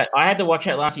 But I had to watch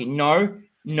that last year.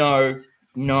 No.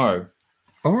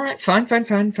 All right, fine. No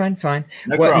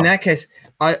well, Krull. In that case,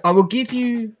 I will give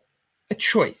you a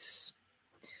choice.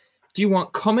 Do you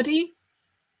want comedy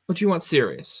or do you want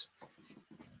serious?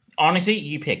 Honestly,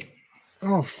 you pick.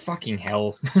 Oh, fucking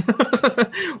hell.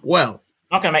 Well.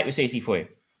 Not going to make this easy for you.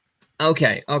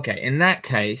 Okay. In that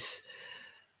case,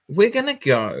 we're going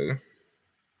to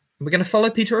follow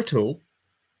Peter O'Toole,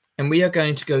 and we are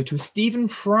going to go to a Stephen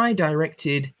Fry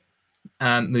directed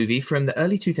movie from the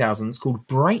early 2000s called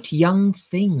Bright Young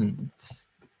Things.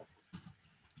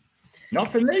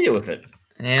 Not familiar with it.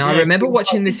 Now, I remember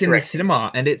watching this in the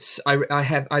cinema, and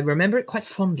I remember it quite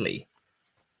fondly.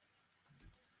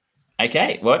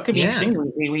 Okay, well, it could be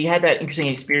interesting. We had that interesting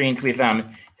experience with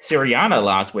Syriana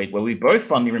last week, where we both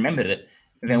fondly remembered it,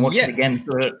 and then watched it again.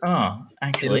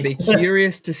 Actually, it'll be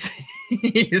curious to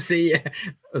see. I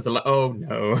was like, oh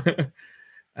no.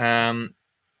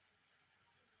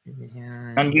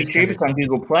 On YouTube, it's on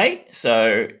Google Play,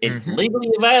 so it's legally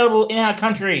available in our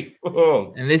country.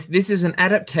 Whoa. And this is an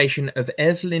adaptation of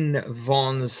Evelyn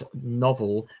Vaughan's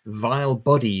novel Vile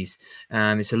Bodies.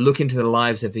 It's a look into the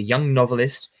lives of a young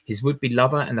novelist, his would-be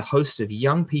lover, and the host of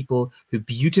young people who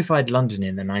beautified London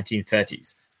in the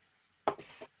 1930s.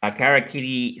 Cara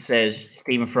Kitty says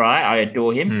Stephen Fry. I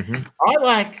adore him. I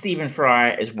like Stephen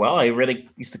Fry as well. I really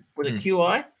used to. Was it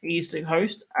QI? He used to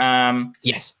host.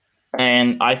 Yes.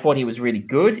 And I thought he was really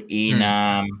good in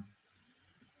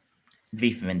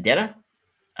V for Vendetta.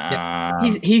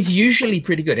 He's usually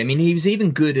pretty good. I mean, he was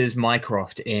even good as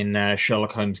Mycroft in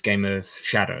Sherlock Holmes' Game of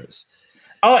Shadows.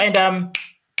 Oh, and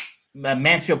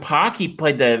Mansfield Park, he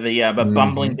played the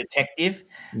bumbling detective.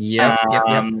 Yep.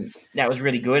 That was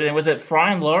really good. And was it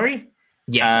Fry and Laurie?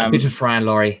 Yes, a bit of Fry and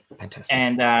Laurie. Fantastic.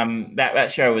 And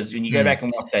that show was, when you go back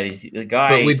and watch that, is the guy.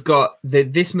 But we've got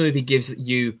this movie gives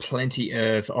you plenty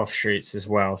of offshoots as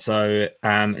well. So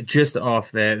just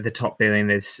off the top billing,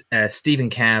 there's Stephen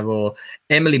Campbell,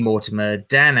 Emily Mortimer,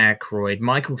 Dan Aykroyd,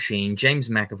 Michael Sheen, James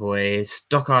McAvoy,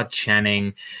 Stockard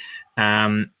Channing,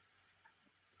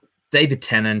 David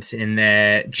Tennant in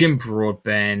there, Jim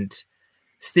Broadbent,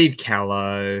 Steve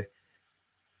Callow.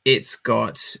 It's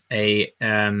got a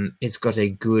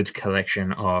good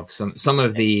collection of some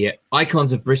of the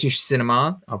icons of British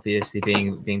cinema. Obviously,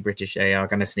 being British, they are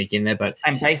going to sneak in there. But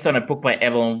and based on a book by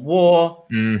Evelyn Waugh,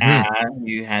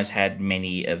 who has had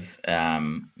many of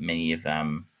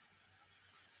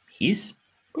his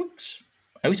books.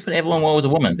 I always thought Evelyn Waugh was a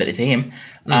woman, but it's him.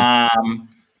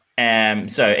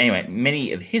 So anyway,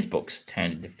 many of his books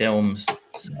turned into films.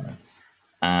 So.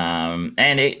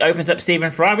 And it opens up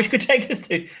Stephen Fry, which could take us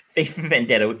to Thief and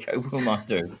Vendetta, which I will not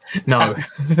do. No.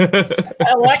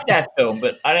 I like that film,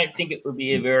 but I don't think it would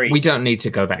be a very... We don't need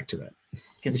to go back to that.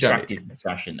 Constructive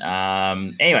discussion.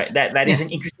 Anyway, that is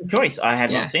an interesting choice. I have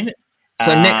not seen it.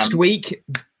 So next week,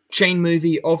 Chain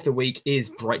Movie of the Week is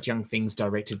Bright Young Things,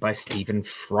 directed by Stephen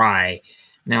Fry.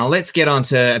 Now, let's get on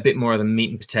to a bit more of the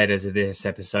meat and potatoes of this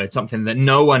episode, something that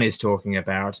no one is talking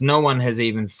about. No one has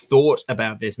even thought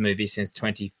about this movie since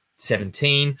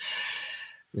 2017.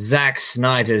 Zack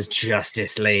Snyder's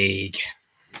Justice League.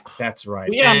 That's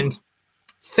right. Yeah. And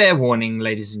fair warning,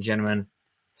 ladies and gentlemen,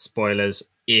 spoilers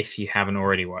if you haven't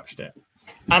already watched it.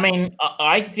 I mean,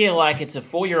 I feel like it's a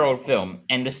 4-year-old film,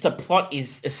 and the plot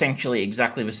is essentially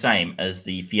exactly the same as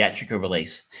the theatrical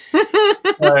release.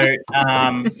 So,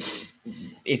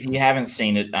 if you haven't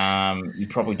seen it, you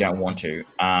probably don't want to.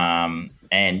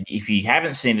 And if you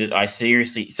haven't seen it, I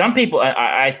think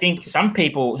some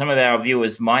of our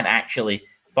viewers might actually,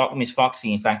 Miss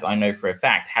Foxy, in fact, I know for a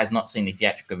fact, has not seen the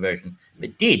theatrical version,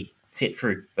 but did sit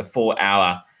through the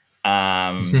 4-hour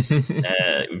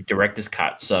director's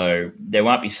cut. So there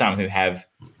might be some who have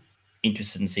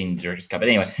interested in seeing the director's cut. But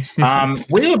anyway,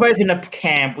 we were both in the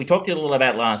camp. We talked a little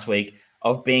about last week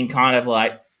of being kind of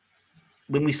like,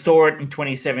 when we saw it in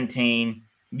 2017,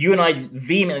 you and I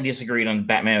vehemently disagreed on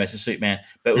Batman vs Superman,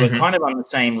 but we were kind of on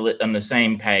the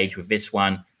same page with this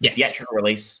one. Yes. Theatrical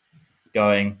release,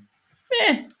 going,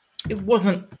 it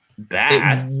wasn't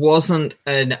bad. It wasn't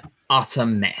an utter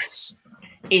mess.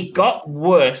 It got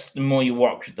worse the more you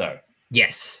watched it, though.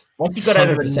 Yes. Once you got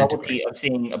over the novelty of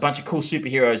seeing a bunch of cool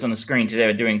superheroes on the screen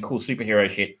today doing cool superhero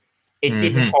shit, it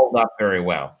didn't hold up very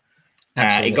well.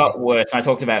 It got worse. I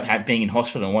talked about being in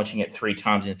hospital and watching it 3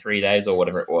 times in 3 days or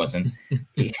whatever it was, and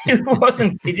it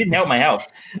didn't help my health.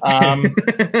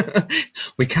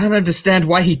 We can't understand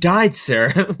why he died,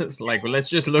 sir. It's like, well, let's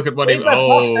just look at what he. It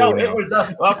was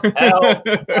the fuck hell.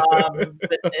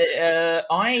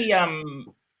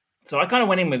 So I kind of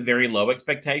went in with very low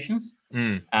expectations.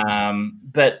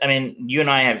 But I mean, you and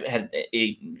I have had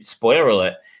a spoiler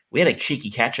alert. We had a cheeky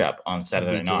catch up on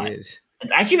Saturday night.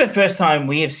 It's actually the first time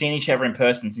we have seen each other in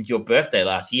person since your birthday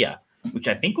last year, which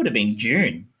I think would have been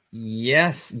June.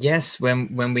 Yes,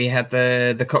 when we had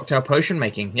the cocktail potion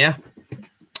making. Yeah,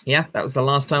 that was the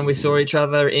last time we saw each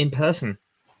other in person.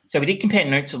 So we did compare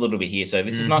notes a little bit here. So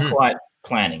this is not quite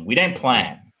planning. We don't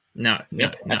plan. No.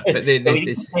 But we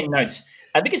did compare notes.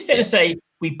 I think it's fair to say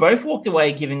we both walked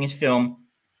away giving this film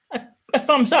a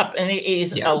thumbs up, and it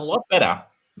is a lot better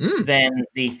than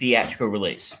the theatrical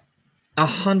release.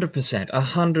 100%,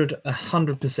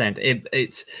 100%.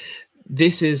 It's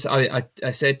this is. I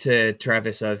said to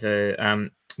Travis over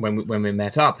when we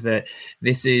met up that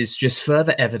this is just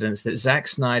further evidence that Zack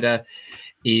Snyder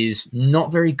is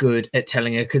not very good at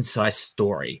telling a concise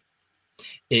story.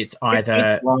 It's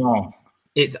either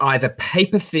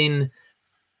paper thin,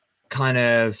 kind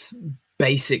of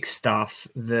basic stuff.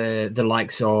 The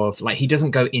likes of, like, he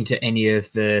doesn't go into any of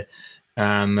the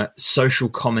social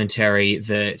commentary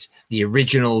that the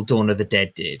original Dawn of the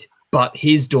Dead did, but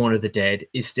his Dawn of the Dead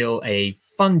is still a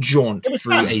fun jaunt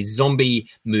through a zombie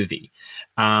movie.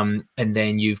 And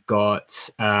then you've got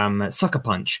Sucker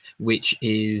Punch, which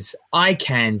is eye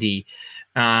candy,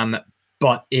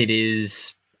 but it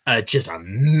is just a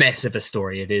mess of a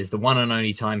story. It is the one and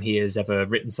only time he has ever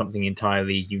written something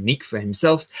entirely unique for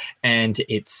himself, and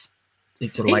it's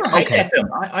sort of like, okay, film.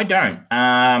 I don't.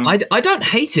 I don't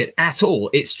hate it at all.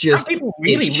 It's just some people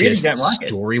really don't like it.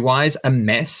 Story-wise, a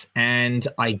mess, and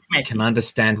I can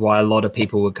understand why a lot of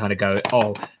people would kind of go,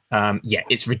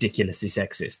 it's ridiculously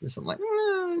sexist. And so I'm like,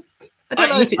 I don't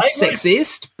know if it's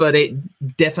sexist, but it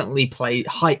definitely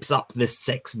hypes up the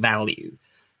sex value.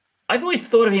 I've always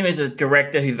thought of him as a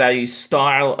director who values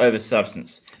style over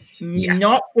substance.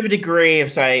 Not to the degree of,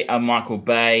 say, a Michael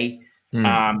Bay,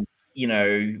 You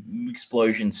know,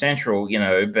 Explosion Central, you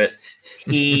know, but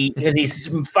he's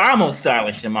far more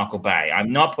stylish than Michael Bay.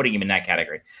 I'm not putting him in that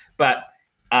category, but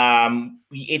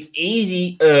it's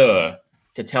easier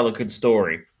to tell a good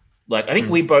story. Like, I think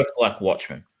we both like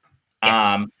Watchmen.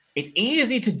 Yes. It's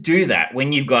easy to do that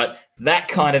when you've got that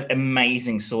kind of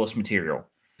amazing source material.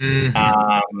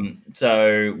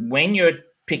 So when you're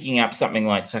picking up something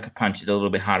like Sucker Punch, is a little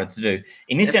bit harder to do.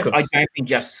 In this sense, I don't think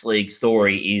Justice League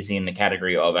story is in the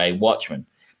category of a Watchmen.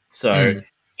 So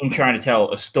in trying to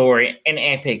tell a story, an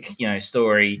epic, you know,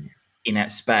 story in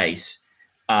that space,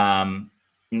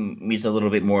 is a little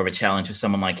bit more of a challenge for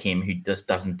someone like him who just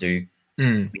doesn't do.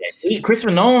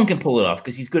 Christopher Nolan can pull it off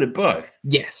because he's good at both.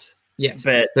 Yes.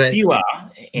 But few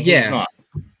are, and he's not.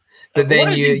 But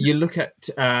then you look at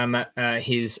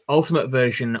his ultimate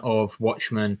version of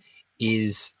Watchmen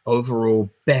is overall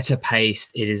better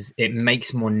paced. It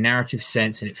makes more narrative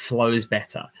sense and it flows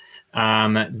better.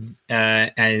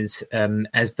 As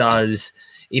does,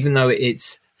 even though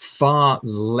it's far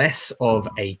less of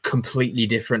a completely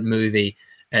different movie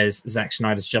as Zack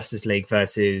Snyder's Justice League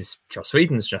versus Joss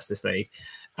Whedon's Justice League,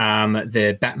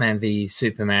 the Batman v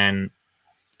Superman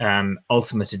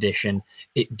Ultimate Edition,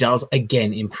 it does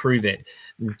again improve it.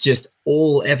 Just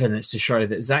all evidence to show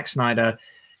that Zack Snyder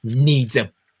needs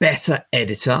a better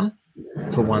editor,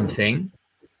 for one thing,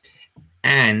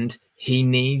 and he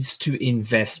needs to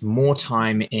invest more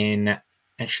time in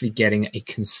actually getting a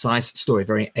concise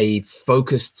story, a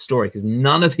focused story, because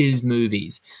none of his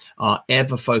movies are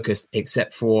ever focused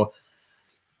except for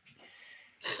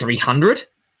 300.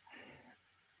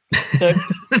 So,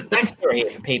 backstory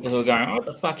here for people who are going, what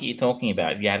the fuck are you talking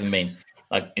about? If you haven't been,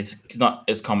 like, it's not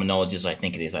as common knowledge as I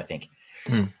think it is, I think.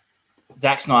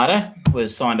 Zack Snyder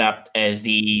was signed up as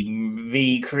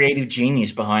the creative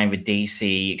genius behind the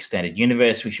DC Extended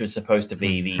Universe, which was supposed to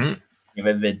be the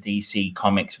DC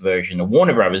Comics version, the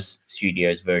Warner Brothers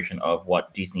Studios version of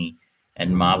what Disney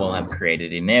and Marvel have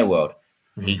created in their world.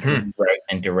 He wrote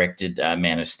and directed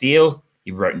Man of Steel.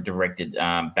 He wrote and directed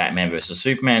Batman versus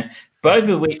Superman, both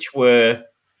of which were,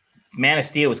 Man of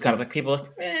Steel was kind of like, people are like,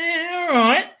 all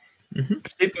right.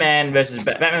 Superman versus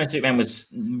Batman and Superman was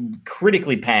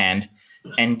critically panned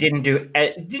and didn't do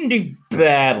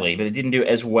badly, but it didn't do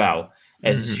as well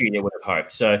as the studio would have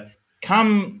hoped. So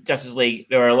come Justice League,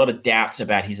 there are a lot of doubts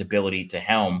about his ability to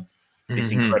helm this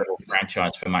incredible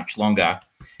franchise for much longer.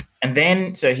 And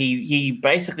then, so he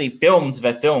basically filmed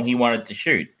the film he wanted to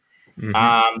shoot.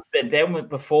 But then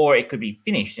before it could be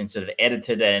finished and sort of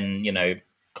edited and, you know,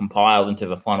 compiled into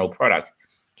the final product,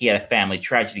 he had a family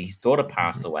tragedy. His daughter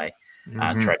passed away.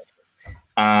 Tragedy.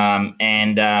 And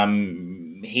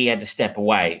he had to step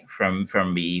away from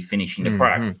the finishing the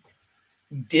product.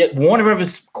 Warner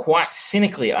Brothers, quite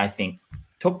cynically, I think,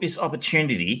 took this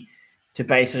opportunity to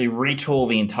basically retool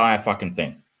the entire fucking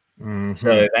thing.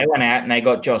 So they went out and they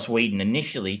got Joss Whedon.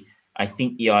 Initially, I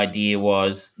think the idea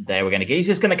was they were going to get, he's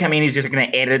just going to come in, he's just going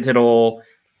to edit it all,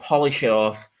 polish it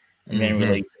off, and then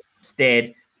release it.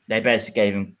 Instead, they basically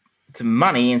gave him some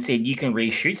money and said, you can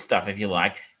reshoot stuff if you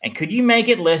like, and could you make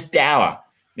it less dour?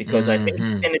 Because I think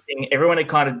anything, everyone had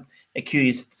kind of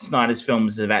accused Snyder's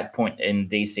films at that point in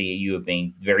DCU of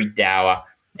being very dour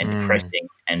and depressing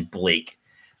and bleak.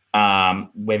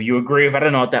 Whether you agree with it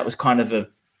or not, that was kind of a,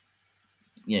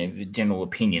 you know, the general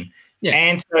opinion. Yeah.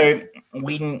 And so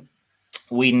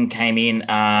Whedon came in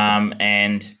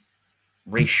and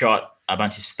reshot a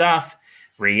bunch of stuff,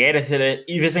 re-edited it.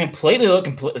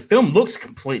 The film looks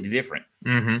completely different.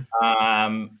 And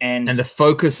the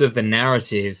focus of the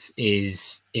narrative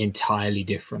is entirely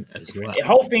different as well. The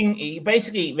whole thing,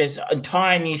 basically, there's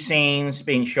entire new scenes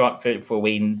being shot for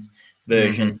Whedon's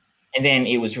version, and then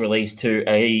it was released to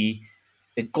a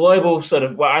global sort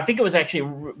of, well, I think it was actually,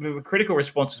 the critical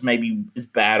response was maybe as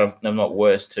bad, if not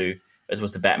worse, as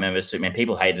was the Batman vs. Superman.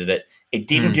 People hated it. It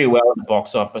didn't do well at the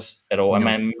box office at all. No.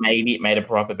 I mean, maybe it made a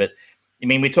profit, but I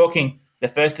mean, we're talking the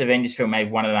first Avengers film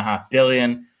made $1.5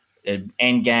 billion,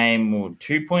 Endgame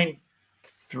 2.3,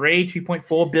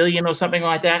 2.4 billion or something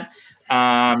like that.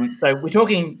 So we're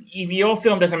talking, if your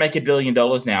film doesn't make $1 billion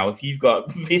now, if you've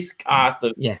got this cast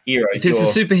of heroes, if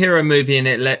it's a superhero movie and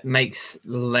it makes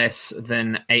less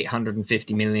than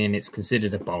 850 million, it's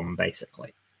considered a bomb,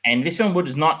 basically. And this film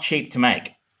was not cheap to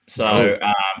make. So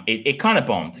it kind of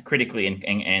bombed critically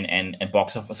and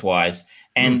box office wise.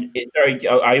 And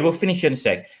I will finish in a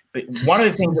sec. But one of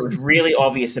the things that was really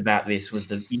obvious about this was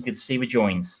that you could see the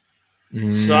joins.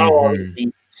 So obviously,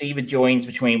 you could see the joins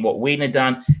between what Whedon had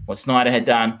done, what Snyder had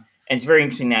done. And it's very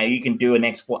interesting now. You can do an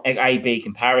A/B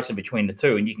comparison between the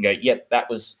two, and you can go, yep, that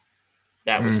was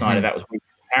Snyder, that was Whedon.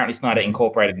 Apparently, Snyder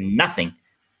incorporated nothing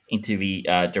into the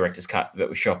director's cut that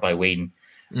was shot by Whedon.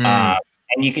 And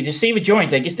you could just see the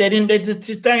joints. I guess they don't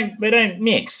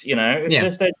mix.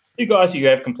 There's the two guys who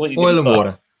have completely oil different and style.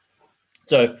 water.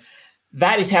 So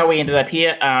that is how we ended up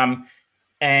here.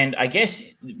 And I guess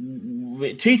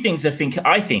two things I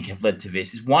think have led to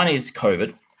this is one is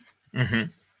COVID.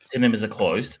 Cinemas are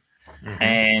closed,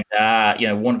 and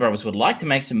Warner Brothers would like to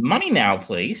make some money now,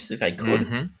 please, if they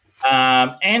could.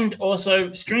 And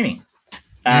also streaming.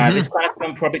 This kind of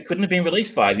film probably couldn't have been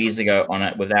released 5 years ago on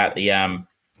it without the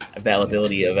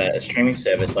availability of a streaming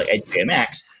service like HBO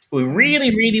Max, who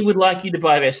really, really would like you to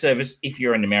buy their service if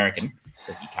you're an American,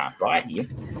 because you can't buy it here.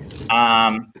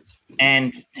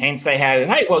 And hence they have,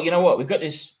 hey, well, you know what? We've got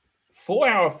this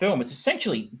 4-hour film. It's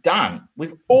essentially done.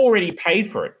 We've already paid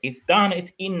for it. It's done.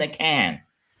 It's in the can.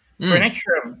 For an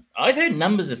extra, I've heard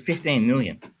numbers of 15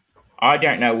 million. I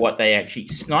don't know what they actually,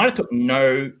 Snyder took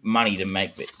no money to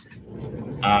make this.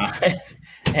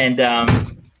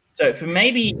 So for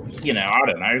maybe, I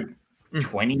don't know,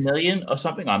 20 million or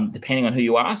something, depending on who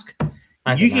you ask,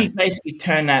 you can basically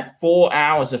turn that 4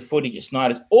 hours of footage that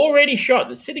Snyder's already shot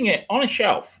that's sitting there on a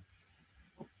shelf.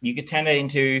 You could turn that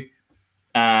into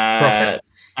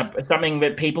something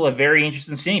that people are very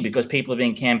interested in seeing because people have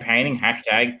been campaigning,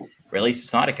 #release the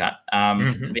Snyder Cut.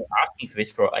 Been asking for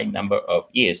this for a number of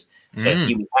years. So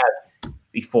here we have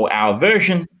the 4-hour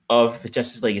version of the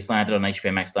Justice League has landed on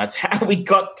HBO Max. That's how we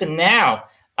got to now.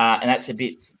 And that's a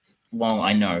bit long,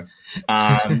 I know.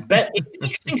 But it's an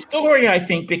interesting story, I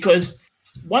think, because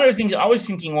one of the things I was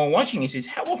thinking while watching this is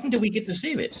how often do we get to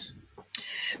see this?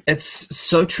 It's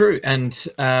so true. And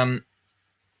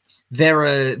there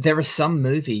are some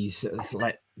movies,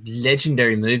 like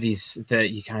legendary movies, that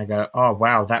you kind of go, oh,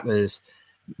 wow, that was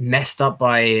messed up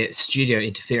by studio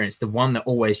interference. The one that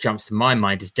always jumps to my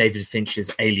mind is David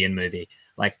Fincher's Alien movie.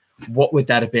 Like, what would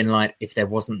that have been like if there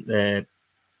wasn't the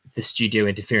studio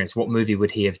interference? What movie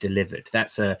would he have delivered?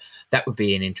 That would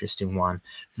be an interesting one.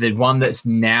 The one that's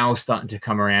now starting to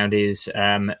come around is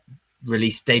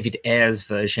release David Ayer's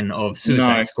version of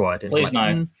Suicide Squad. It's please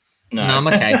like, no, I'm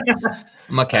okay.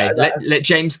 I'm okay. Let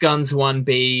James Gunn's one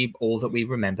be all that we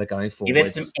remember going forward. Give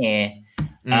it some air.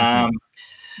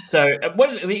 So, I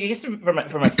guess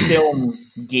from a film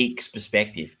geek's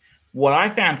perspective, what I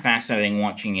found fascinating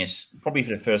watching is probably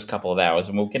for the first couple of hours,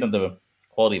 and we'll get into the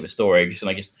quality of the story, and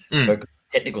I just focus on the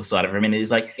technical side of it. I mean, it's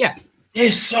like,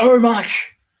 there's so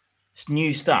much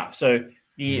new stuff. So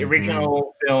the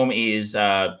original film is 2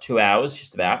 hours,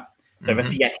 just about. So a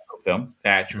theatrical film,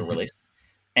 theatrical release.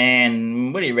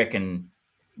 And what do you reckon?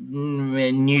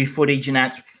 New footage in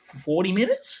that 40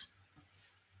 minutes?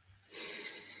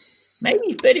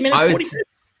 Maybe 30 minutes, 40 minutes.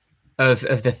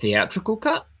 Of the theatrical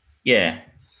cut? Yeah.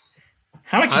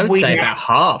 How much I would say about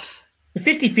half.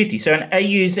 50-50. So I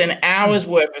use an hour's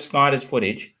worth of Snyder's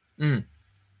footage in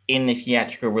the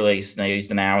theatrical release, and I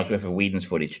used an hour's worth of Whedon's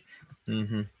footage.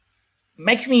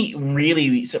 Makes me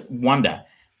really wonder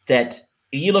that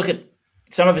you look at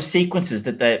some of the sequences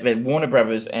that Warner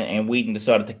Brothers and Whedon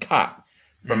decided to cut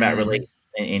from that release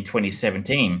in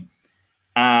 2017.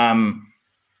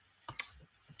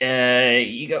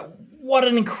 You go, what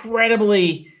an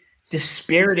incredibly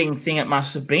dispiriting thing it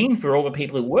must have been for all the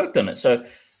people who worked on it. So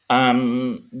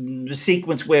the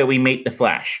sequence where we meet the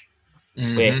Flash,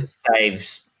 where he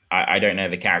saves, I don't know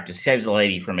the character, saves a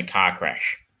lady from a car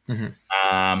crash.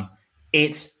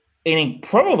 It's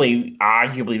probably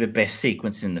arguably the best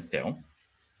sequence in the film,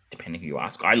 depending who you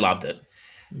ask. I loved it.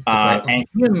 And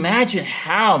can you imagine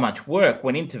how much work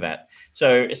went into that?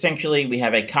 So essentially we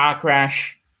have a car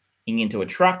crash into a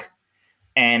truck,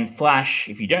 and Flash,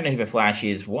 if you don't know who the Flash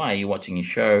is, why are you watching his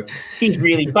show? He's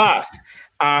really fast.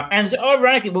 And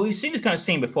ironically, well, we've seen this kind of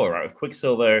scene before, right? With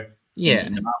Quicksilver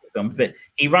in the Marvel films, but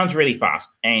he runs really fast,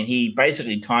 and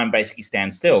time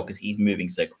stands still because he's moving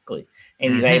so quickly.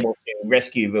 And he's able to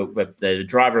rescue the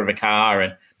driver of a car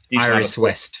and do Iris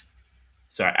West.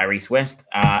 Sorry, Iris West.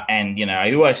 And,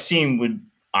 who I assume would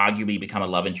arguably become a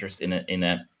love interest in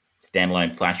a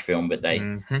standalone Flash film, but they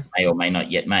may or may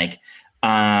not yet make.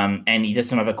 And he does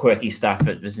some other quirky stuff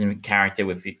that is in character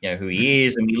with who he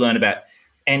is, and we learn about.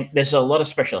 And there's a lot of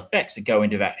special effects that go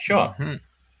into that shot,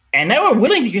 and they were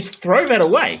willing to just throw that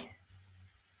away.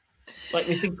 Like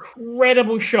this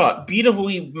incredible shot,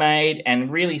 beautifully made,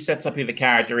 and really sets up who the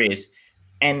character is.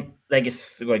 And they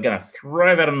just we're going to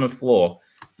throw that on the floor.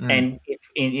 And if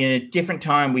in a different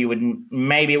time,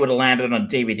 maybe it would have landed on a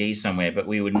DVD somewhere, but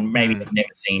we would maybe have never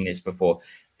seen this before.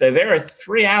 So there are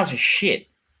 3 hours of shit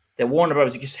that Warner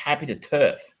Bros. Are just happy to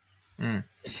turf. It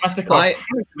must have cost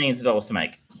hundreds of millions of dollars to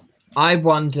make. I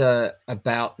wonder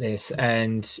about this,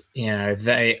 and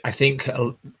I think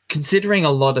considering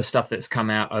a lot of stuff that's come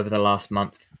out over the last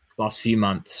few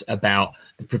months about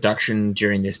the production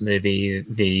during this movie,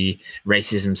 the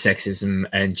racism, sexism,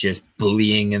 and just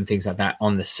bullying and things like that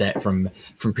on the set from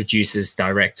producers,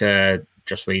 director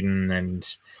Joss Whedon,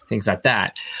 and things like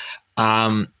that.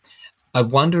 I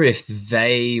wonder if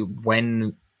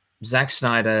when Zack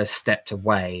Snyder stepped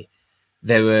away,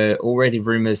 there were already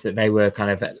rumors that they were kind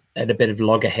of at a bit of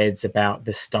loggerheads about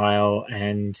the style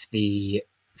and the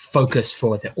focus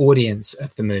for the audience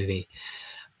of the movie.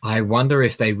 I wonder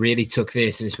if they really took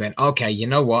this and just went, okay, you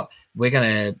know what? We're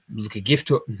going to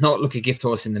not look a gift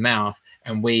horse in the mouth.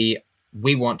 And we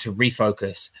want to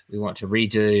refocus. We want to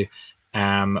redo.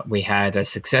 We had a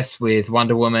success with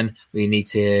Wonder Woman. We need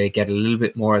to get a little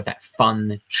bit more of that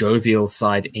fun, jovial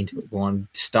side into it. We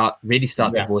want to start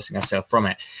divorcing ourselves from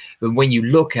it. But when you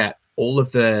look at all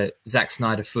of the Zack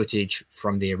Snyder footage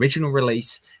from the original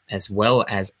release, as well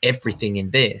as everything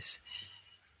in this,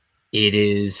 it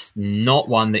is not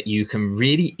one that you can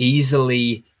really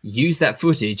easily use that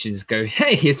footage and just go,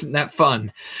 hey, isn't that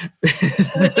fun?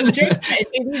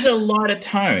 It is a lighter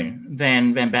tone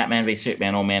than Batman v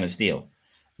Superman or Man of Steel.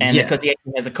 And because he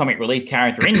actually has a comic relief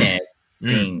character in there,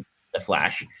 being the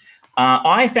Flash,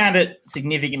 I found it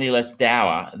significantly less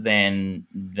dour than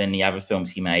the other films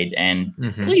he made, and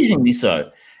pleasingly so.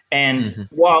 And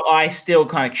while I still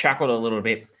kind of chuckled a little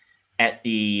bit at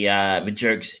the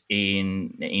jokes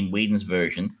in Whedon's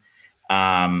version,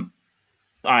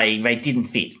 they didn't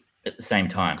fit at the same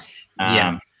time.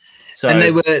 So, and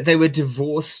they were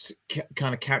divorced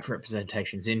kind of character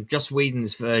representations. In Joss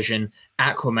Whedon's version,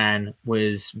 Aquaman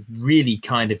was really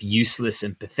kind of useless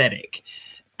and pathetic,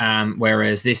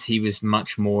 whereas this, he was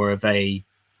much more of a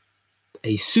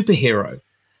superhero.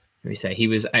 Let me say, he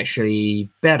was actually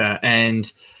better,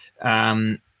 and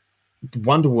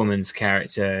Wonder Woman's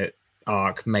character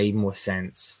arc made more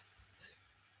sense.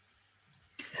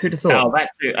 Who'd have thought? Oh,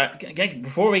 that too.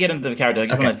 Before we get into the character, I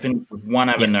just want to finish with one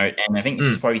other note, and I think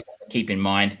this is probably something to keep in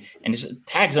mind, and this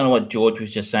tags on what George was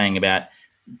just saying about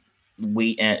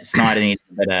Snyder needs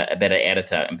a better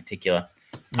editor in particular.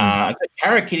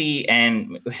 Cara Kitty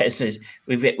and says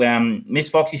Miss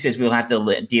Foxy says we'll have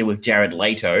to deal with Jared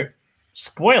Leto.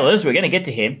 Spoilers, we're going to get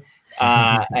to him.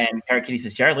 And Cara Kitty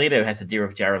says Jared Leto has to deal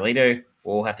with Jared Leto.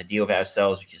 We'll have to deal with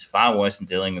ourselves, which is far worse than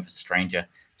dealing with a stranger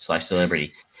 /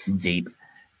 celebrity. Deep.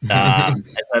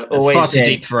 It's far too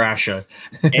deep for our show.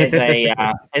 as I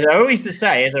always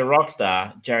say, as a rock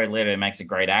star, Jared Leto makes a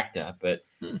great actor, but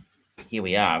here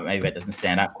we are. Maybe that doesn't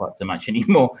stand up quite so much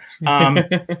anymore.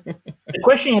 The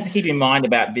question you have to keep in mind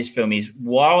about this film is,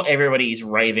 while everybody is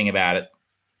raving about it,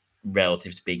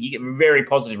 relative speaking, you get very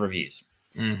positive reviews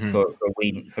for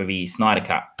the Snyder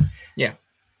Cut. Yeah,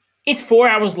 it's 4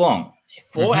 hours long.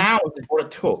 4 hours is what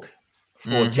it took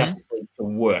for Justice League to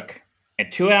work.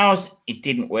 At 2 hours, it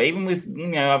didn't work. Even with,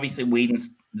 obviously Whedon's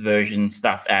version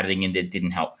stuff adding in, it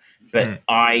didn't help. But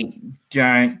I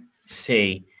don't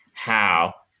see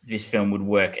how this film would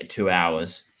work at 2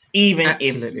 hours, even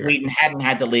if Whedon hadn't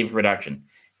had to leave production.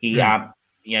 He, in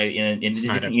a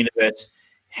different universe,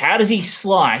 how does he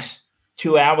slice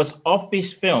 2 hours off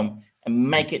this film and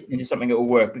make it into something that will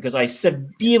work? Because I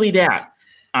severely doubt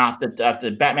after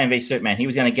Batman v Superman, he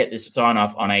was going to get this sign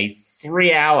off on a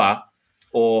 3 hour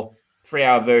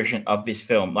version of this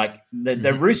film. Like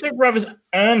the Russo brothers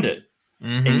earned it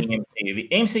in the MCU. The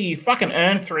MCU fucking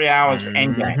earned 3 hours for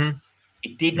Endgame.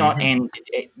 It did not end.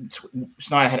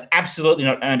 Snyder had absolutely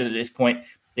not earned it at this point.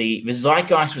 The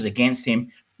zeitgeist was against him.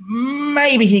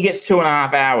 Maybe he gets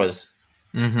 2.5 hours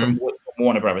from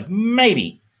Warner Brothers.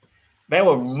 Maybe. They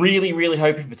were really, really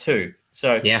hoping for 2.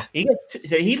 So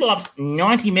he lops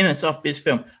 90 minutes off this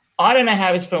film. I don't know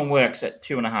how this film works at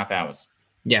 2.5 hours.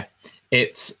 Yeah.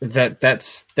 It's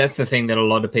that's the thing that a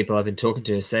lot of people I've been talking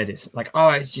to have said is like,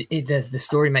 the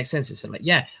story makes sense. It's like,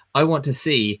 I want to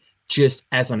see, just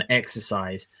as an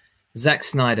exercise, Zack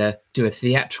Snyder do a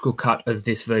theatrical cut of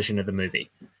this version of the movie,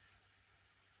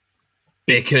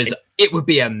 because it would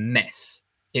be a mess.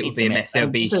 It would be a mess. There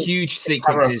would be huge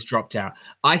sequences dropped out.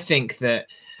 I think that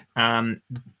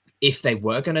if they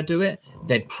were going to do it,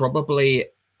 they'd probably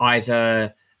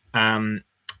either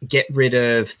get rid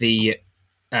of the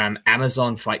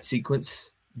Amazon fight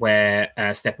sequence where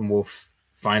Steppenwolf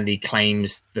finally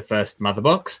claims the first Mother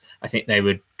Box. I think they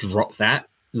would drop that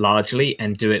largely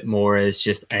and do it more as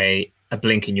just a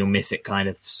blink and you'll miss it kind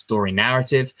of story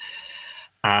narrative.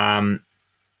 I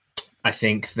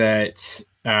think that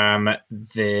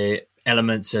the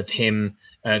elements of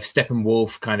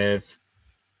Steppenwolf kind of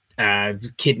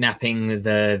kidnapping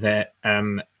the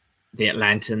the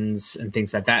Atlantans and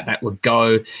things like that would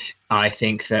go. I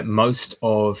think that most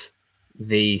of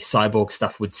the cyborg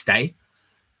stuff would stay,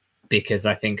 because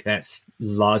I think that's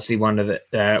largely one of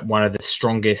the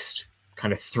strongest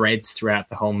kind of threads throughout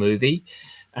the whole movie,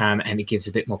 and it gives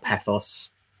a bit more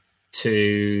pathos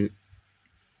to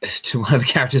one of the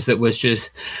characters that was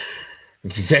just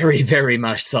very, very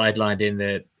much sidelined in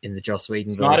the Joss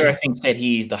Whedon Snyder, version. I think, said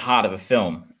he's the heart of a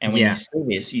film, and when you see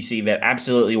this, you see that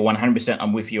absolutely 100%.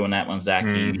 I'm with you on that one, Zach.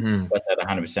 You got that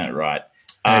 100% right.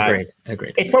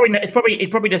 Agreed.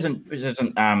 It probably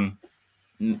doesn't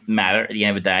matter at the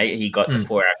end of the day. He got the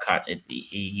 4-hour cut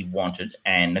he wanted,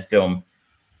 and the film.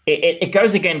 It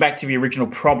goes again back to the original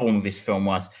problem with this film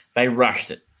was they rushed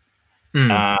it,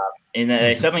 and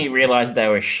they suddenly realized they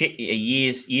were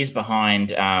years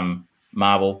behind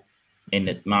Marvel, in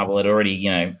that Marvel had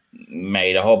already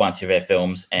made a whole bunch of their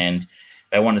films, and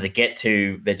they wanted to get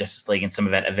to the Justice League and some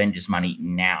of that Avengers money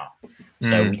now.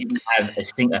 So we didn't have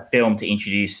a film to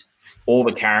introduce all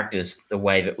the characters the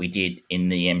way that we did in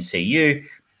the MCU,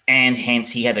 and hence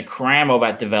he had to cram all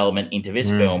that development into this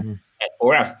film at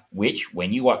 4 hours, which,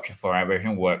 when you watch the 4-hour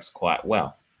version, works quite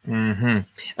well. I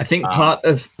think part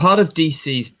of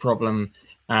DC's problem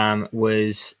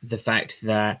was the fact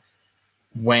that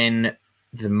when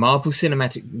the Marvel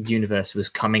Cinematic Universe was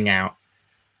coming out,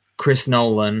 Chris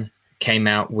Nolan came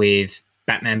out with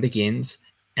Batman Begins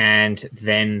and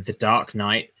then The Dark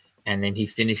Knight, and then he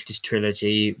finished his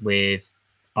trilogy with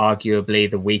arguably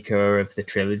the weaker of the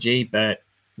trilogy, but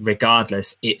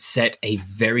regardless, it set a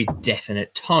very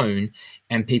definite tone,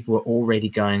 and people were already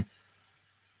going,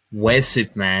 where's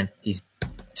Superman?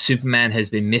 Superman has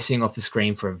been missing off the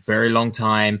screen for a very long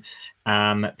time.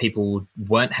 People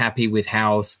weren't happy with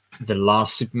how the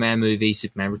last Superman movie,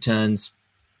 Superman Returns,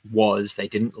 was. They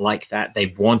didn't like that. They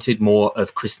wanted more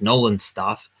of Chris Nolan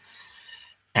stuff.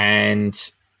 And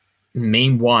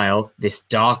meanwhile, this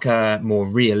darker, more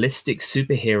realistic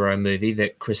superhero movie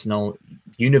that Chris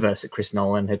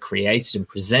Nolan had created and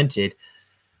presented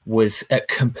was at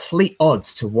complete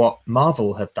odds to what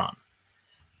Marvel have done.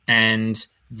 And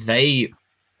they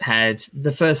had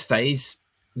the first phase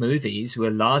movies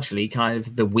were largely kind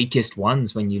of the weakest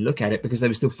ones when you look at it, because they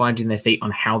were still finding their feet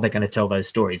on how they're going to tell those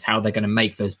stories, how they're going to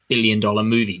make those billion-dollar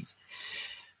movies.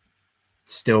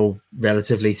 Still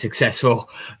relatively successful,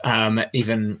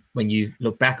 even when you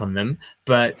look back on them.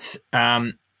 But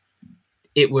DC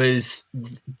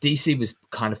was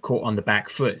kind of caught on the back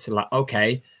foot. So like,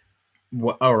 okay,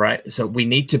 all right, so we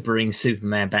need to bring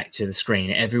Superman back to the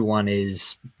screen. Everyone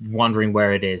is wondering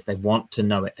where it is. They want to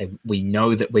know it. We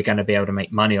know that we're going to be able to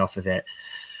make money off of it.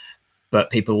 But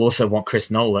people also want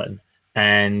Chris Nolan.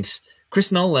 And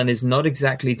Chris Nolan is not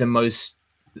exactly the most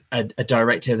a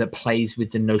director that plays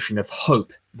with the notion of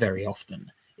hope very often.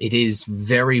 It is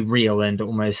very real and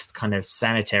almost kind of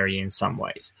sanitary in some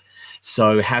ways.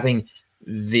 So having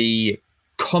the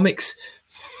comics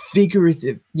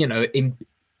figurative,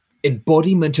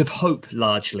 embodiment of hope,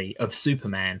 largely, of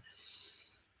Superman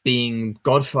being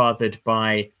godfathered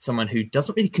by someone who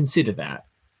doesn't really consider that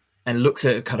and looks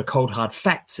at kind of cold hard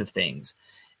facts of things,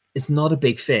 it's not a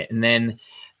big fit. And then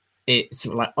it's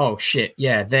like, oh shit,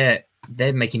 yeah,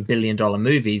 they're making billion-dollar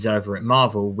movies over at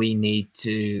Marvel. We need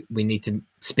to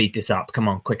speed this up. Come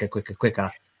on, quicker.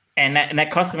 And that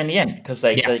costs them in the end, because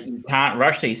you can't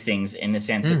rush these things in the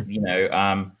sense of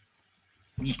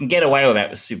you can get away with that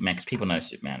with Superman because people know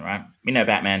Superman, right? We know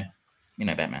Batman.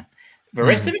 The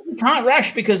rest of it you can't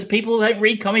rush because people don't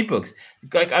read comic books.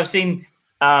 Like I've seen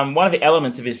one of the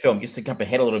elements of his film, just to jump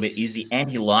ahead a little bit, is the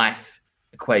anti-life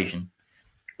equation,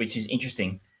 which is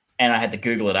interesting. And I had to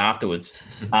Google it afterwards.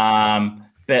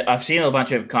 But I've seen a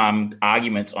bunch of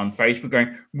arguments on Facebook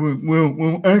going,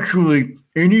 well, actually,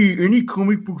 any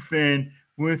comic book fan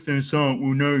worth their salt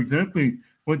will know exactly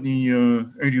what the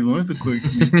anti-life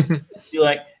equation is. You're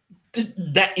like,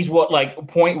 that is what, like,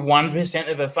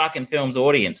 0.1% of a fucking film's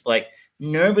audience. Like,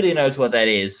 nobody knows what that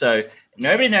is. So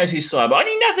nobody knows who's Cyborg. I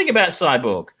knew nothing about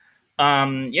Cyborg.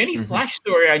 The only Flash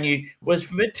story I knew was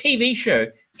from a TV show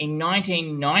in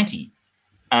 1990.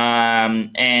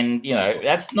 And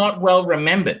that's not well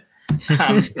remembered.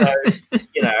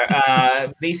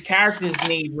 These characters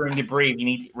need room to breathe. You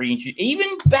need to reintroduce even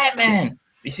Batman.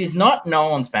 This is not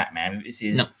Nolan's Batman. This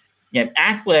is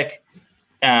Affleck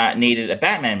needed a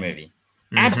Batman movie.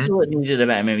 Absolutely needed a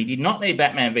Batman movie. He did not need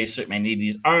Batman v Superman. He needed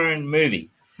his own movie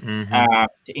to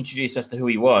introduce us to who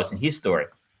he was and his story.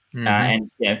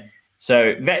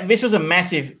 So this was a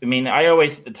massive. I mean, at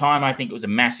the time I think it was a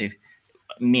massive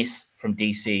miss from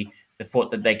DC, the thought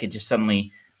that they could just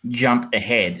suddenly jump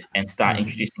ahead and start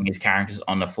introducing his characters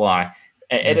on the fly.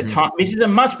 At a time, this is a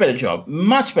much better job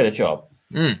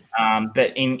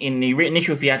But in the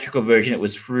initial theatrical version, it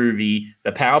was through the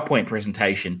PowerPoint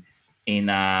presentation in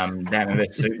Batman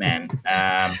vs Superman.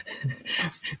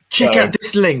 Check out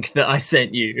this link that I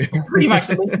sent you. Pretty much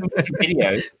a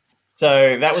video.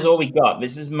 So that was all we got.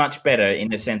 This is much better in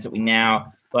the sense that we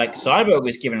now, like, Cyborg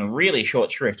was given a really short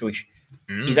shrift, which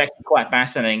is actually quite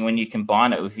fascinating when you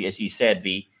combine it with, as you said,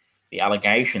 the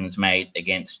allegations made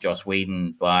against Joss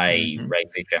Whedon by Ray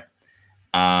Fisher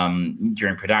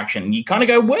during production. You kind of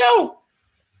go, well,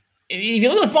 if you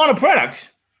look at the final product,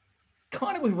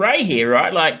 kind of with Ray here,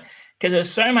 right? Like, because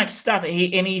there's so much stuff. He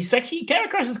came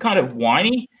across as kind of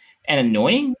whiny and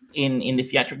annoying in the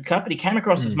theatrical cut, but he came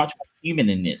across as much more human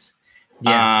in this. In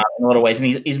a lot of ways,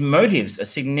 and his motives are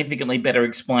significantly better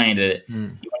explained. You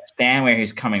understand where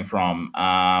he's coming from.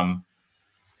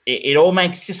 It all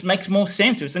makes more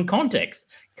sense. It's in context.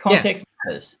 Context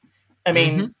matters. I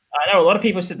mean, I know a lot of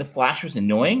people said the Flash was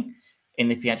annoying in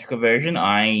the theatrical version.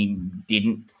 I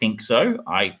didn't think so.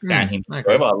 I found him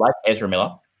enjoyable. I like Ezra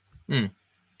Miller. I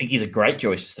think he's a great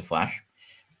choice as the Flash.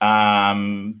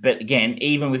 But again,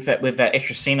 even with that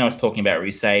extra scene I was talking about, where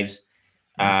he saves.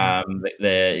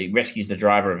 He rescues the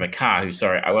driver of a car who,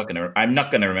 sorry, I'm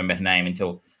not going to remember her name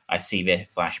until I see their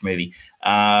Flash movie.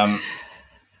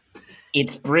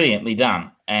 It's brilliantly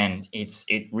done, and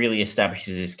it really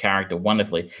establishes his character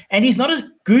wonderfully. And he's not as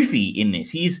goofy in this.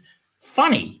 He's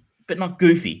funny, but not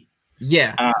goofy.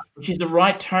 Yeah, which is the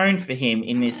right tone for him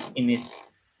in this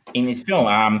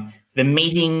film. The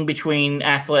meeting between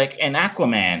Affleck and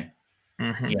Aquaman.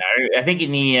 You know, I think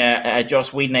in the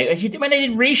Joss Whedon, when they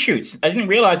did reshoots, I didn't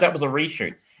realize that was a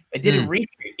reshoot. They did a reshoot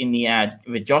in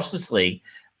the Justice League,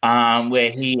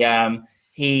 where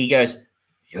he goes,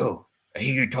 "Yo, I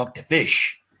hear you talk to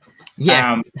fish."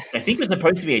 Yeah, I think it was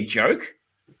supposed to be a joke,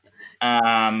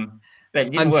 but it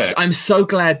didn't work. I'm so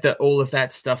glad that all of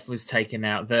that stuff was taken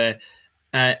out.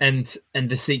 And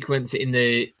the sequence in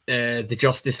the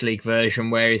Justice League version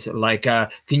where he's like,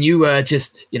 "Can you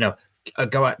just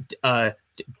go out?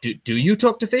 Do you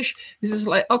talk to fish?" This is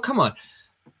like, oh, come on.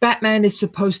 Batman is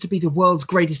supposed to be the world's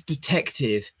greatest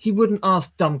detective. He wouldn't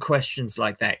ask dumb questions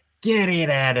like that. Get it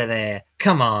out of there.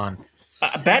 Come on.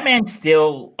 Batman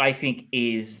still, I think,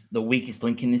 is the weakest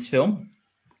link in this film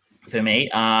for me.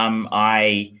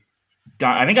 I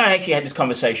think I actually had this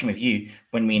conversation with you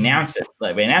when we announced it.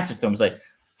 Like, we announced the film. It's like,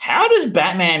 how does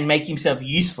Batman make himself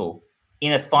useful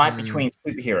in a fight between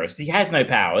superheroes? He has no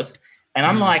powers, and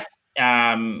unlike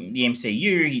the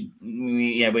MCU,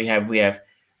 we have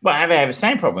the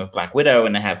same problem with Black Widow,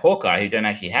 and they have Hawkeye, who don't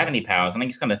actually have any powers. I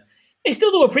think they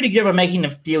still do a pretty good job of making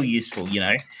them feel useful,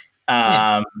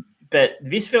 But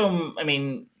this film, I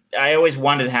mean, I always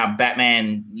wondered how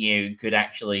Batman, could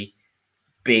actually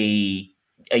be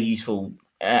a useful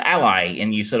ally,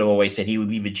 and you sort of always said he would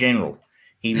be the general.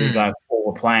 He would go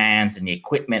for plans and the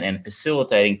equipment and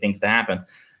facilitating things to happen.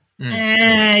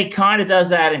 He kind of does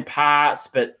that in parts,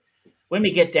 but when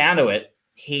we get down to it,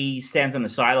 he stands on the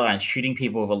sidelines shooting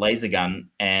people with a laser gun,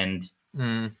 and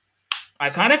I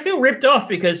kind of feel ripped off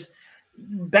because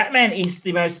Batman is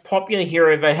the most popular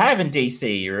hero they have in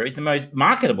DC, or it's the most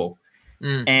marketable,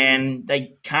 and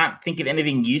they can't think of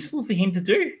anything useful for him to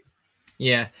do.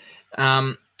 Yeah.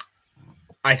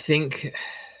 I think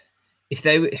if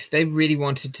they really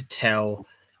wanted to tell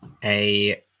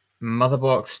a Mother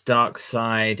Box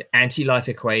Darkseid anti-life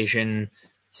equation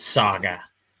saga,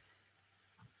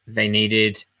 they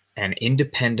needed an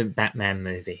independent Batman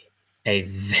movie.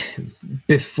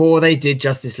 Before they did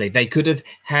Justice League, they could have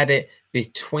had it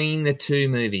between the two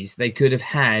movies. They could have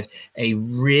had a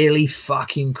really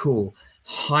fucking cool,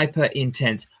 hyper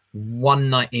intense one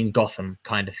night in Gotham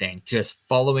kind of thing, just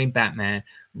following Batman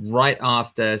right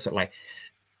after, sort of like,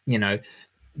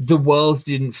 the world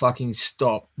didn't fucking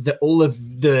stop. All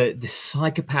of the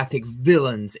psychopathic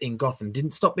villains in Gotham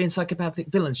didn't stop being psychopathic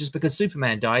villains just because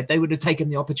Superman died. They would have taken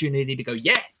the opportunity to go,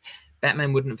 yes.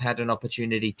 Batman wouldn't have had an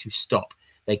opportunity to stop.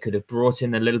 They could have brought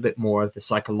in a little bit more of the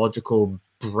psychological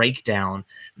breakdown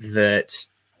that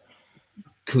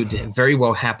could very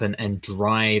well happen and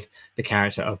drive the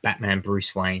character of Batman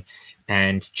Bruce Wayne,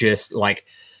 and just like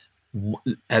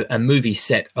a movie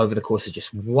set over the course of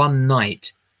just one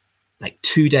night, like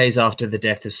 2 days after the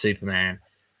death of Superman,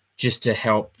 just to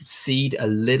help seed a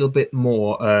little bit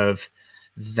more of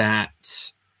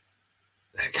that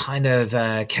kind of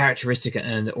characteristic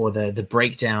or the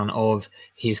breakdown of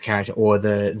his character, or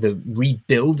the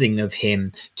rebuilding of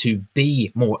him to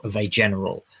be more of a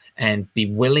general and be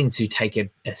willing to take a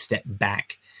step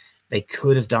back. They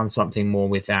could have done something more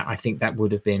with that. I think that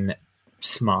would have been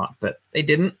smart, but they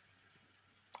didn't.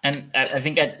 And I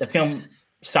think the film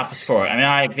suffers for it. I mean,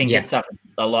 I think it suffers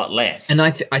a lot less. And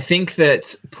I think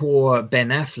that poor Ben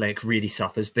Affleck really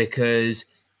suffers because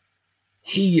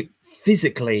he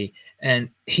physically, and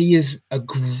he is a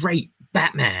great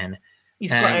Batman.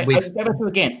 He's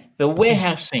again, the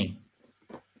warehouse scene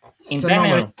in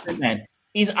Batman vs Superman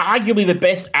is arguably the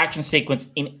best action sequence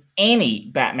in any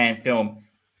Batman film,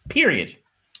 period.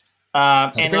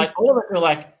 And like all of us were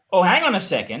like, oh, hang on a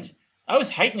second. I was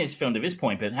hating this film to this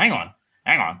point, but hang on.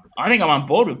 I think I'm on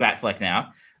board with Batfleck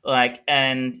now. Like,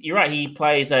 and you're right, he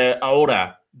plays an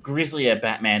older, grislier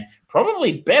Batman,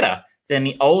 probably better than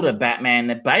the older Batman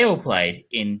that Bale played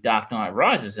in Dark Knight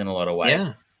Rises in a lot of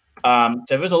ways. Yeah.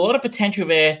 So there's a lot of potential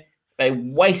there. They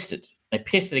wasted. They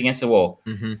pissed it against the wall.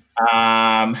 Mm-hmm.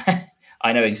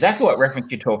 I know exactly what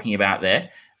reference you're talking about there,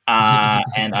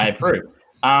 and I approve.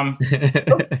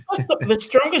 The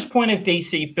strongest point of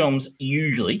DC films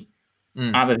usually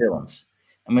are the villains.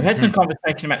 And we've had some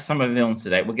conversation about some of the villains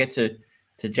today. We'll get to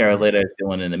Jared Leto's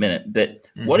villain in a minute. But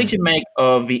what did you make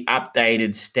of the updated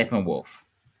Steppenwolf?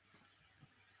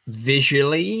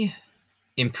 Visually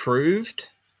improved,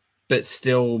 but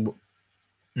still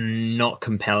not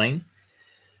compelling.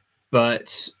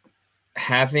 But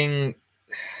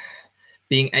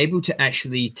being able to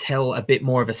actually tell a bit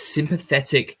more of a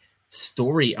sympathetic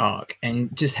story arc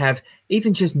and just have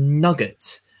even just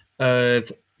nuggets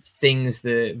of things,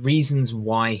 the reasons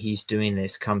why he's doing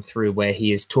this come through, where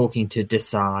he is talking to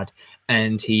Desaad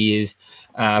and he is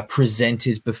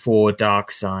presented before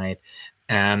Darkseid.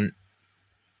 I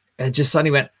just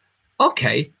suddenly went,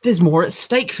 okay, there's more at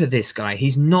stake for this guy.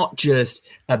 He's not just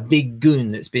a big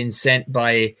goon that's been sent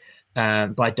by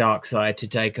Darkseid to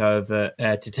take over,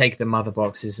 to take the mother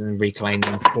boxes and reclaim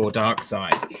them for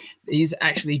Darkseid. He's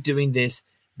actually doing this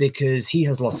because he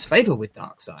has lost favor with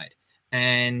Darkseid,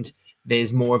 and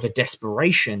there's more of a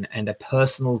desperation and a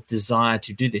personal desire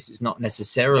to do this. It's not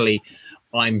necessarily,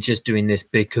 I'm just doing this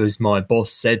because my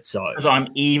boss said so. Because I'm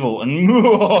evil and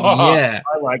I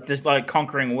like just like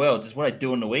conquering worlds. Is what I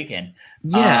do on the weekend.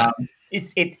 Yeah,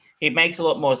 it makes a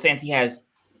lot more sense. He has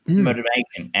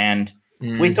motivation, and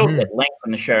we talked at length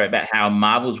on the show about how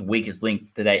Marvel's weakest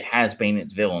link to date has been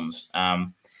its villains.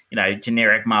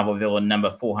 Generic Marvel villain number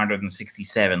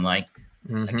 467, like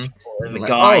the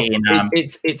guy in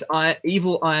it's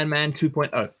Evil Iron Man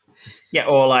 2.0. Yeah,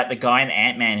 or like the guy in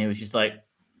Ant-Man who was just like,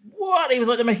 what? He was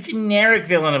like the most generic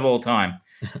villain of all time.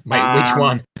 Wait, which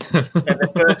one?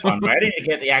 The first one, right? I didn't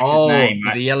get the actor's name.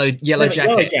 Right? The yellow jacket. Yellow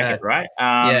jacket, right?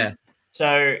 Yeah.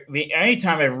 So the only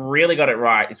time I've really got it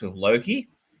right is with Loki,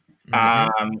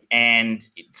 and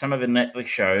some of the Netflix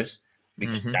shows, which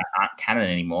aren't canon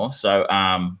anymore. So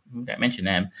don't mention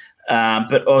them.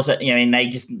 But also, they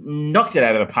just knocked it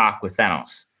out of the park with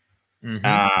Thanos,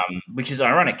 which is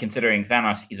ironic considering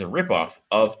Thanos is a ripoff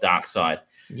of Darkseid.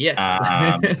 Yes.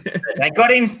 They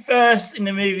got in first in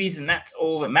the movies, and that's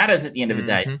all that matters at the end of the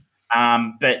day.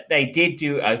 But they did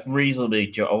do a reasonably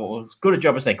as good a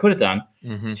job as they could have done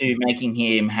to making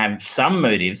him have some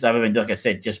motives other than, like I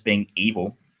said, just being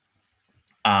evil.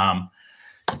 And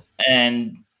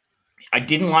I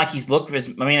didn't like his look.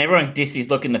 Everyone dissed his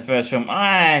look in the first film.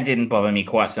 It didn't bother me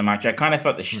quite so much. I kind of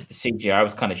felt the CGI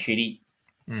was kind of shitty.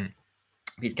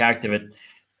 His character, but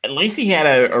at least he had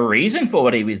a reason for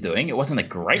what he was doing. It wasn't a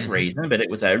great reason, but it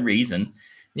was a reason.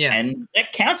 Yeah. And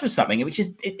that counts for something, which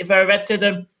is, if I had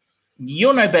said,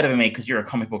 you'll know better than me because you're a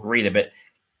comic book reader, but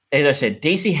as I said,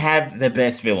 DC have the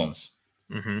best villains.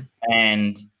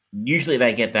 And usually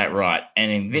they get that right.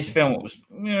 And in this film, it was,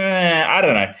 I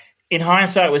don't know. In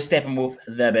hindsight, was Steppenwolf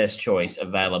the best choice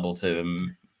available to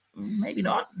him? Maybe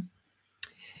not.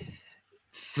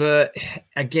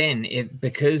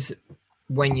 Because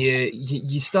when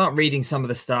you start reading some of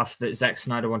the stuff that Zack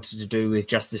Snyder wanted to do with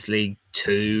Justice League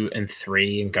 2 and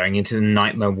 3 and going into the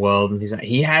Nightmare world and things like that,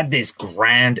 he had this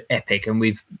grand epic, and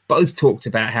we've both talked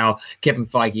about how Kevin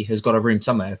Feige has got a room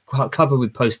somewhere covered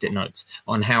with post-it notes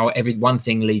on how one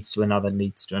thing leads to another.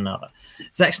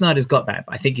 Zack Snyder's got that,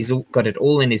 but I think he's got it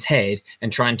all in his head,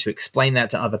 and trying to explain that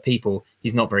to other people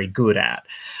he's not very good at.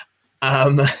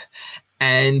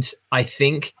 And I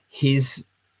think his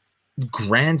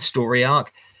grand story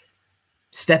arc,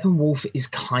 Steppenwolf, is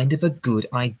kind of a good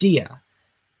idea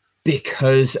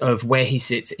because of where he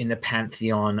sits in the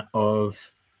pantheon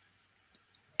of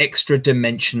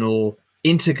extra-dimensional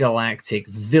intergalactic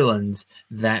villains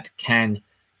that can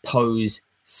pose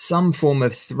some form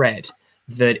of threat,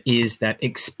 that is that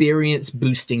experience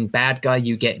boosting bad guy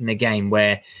you get in a game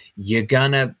where you're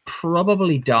gonna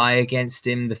probably die against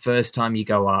him the first time you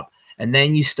go up, and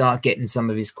then you start getting some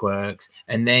of his quirks,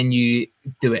 and then you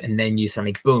do it, and then you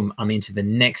suddenly, boom, I'm into the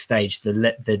next stage.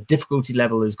 The difficulty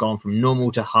level has gone from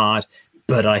normal to hard.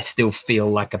 but I still feel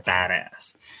like a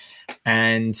badass.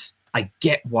 And I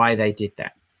get why they did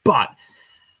that. But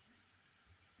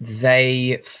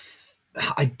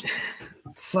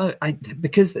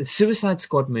because the Suicide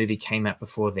Squad movie came out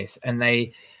before this, and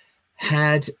they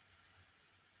had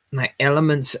like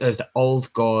elements of the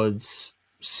old gods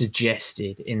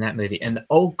suggested in that movie, and the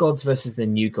old gods versus the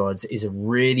new gods is a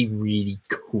really, really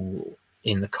cool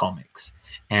in the comics.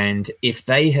 And if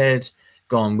they had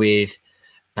gone with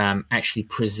actually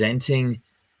presenting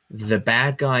the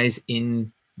bad guys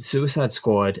in Suicide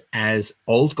Squad as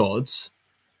old gods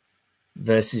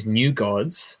versus new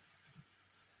gods,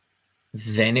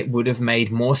 then it would have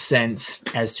made more sense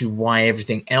as to why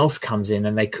everything else comes in,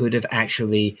 and they could have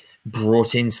actually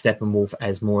brought in Steppenwolf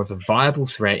as more of a viable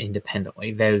threat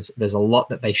independently. There's a lot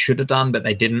that they should have done, but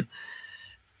they didn't.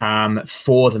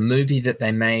 For the movie that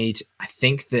they made, I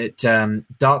think that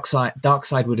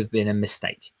Darkseid would have been a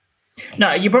mistake.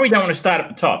 No, you probably don't want to start at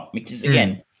the top, because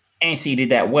again, Anstey did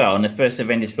that well, and the first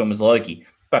Avengers film was Loki.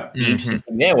 But the interesting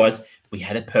thing there was we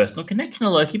had a personal connection to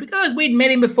Loki because we'd met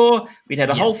him before. We'd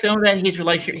had a whole film about his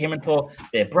relationship, him and Thor.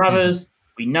 They're brothers.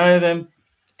 We know them.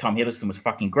 Tom Hiddleston was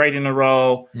fucking great in the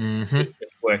role. It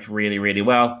worked really, really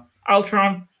well.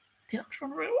 Ultron, it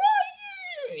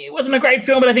wasn't a great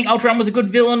film, but I think Ultron was a good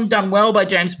villain, done well by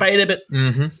James Spader. But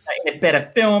in a better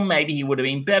film, maybe he would have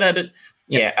been better. But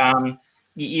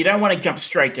you don't want to jump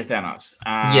straight to Thanos.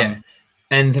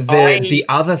 And the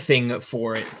other thing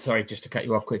for it, sorry, just to cut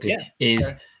you off quickly,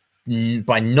 is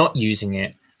by not using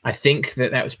it, I think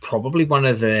that was probably one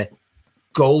of the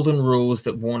golden rules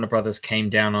that Warner Brothers came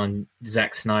down on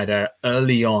Zack Snyder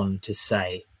early on to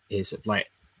say is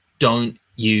like, don't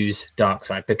use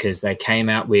Darkseid, because they came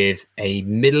out with a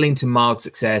middling to mild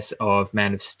success of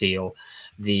Man of Steel,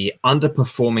 the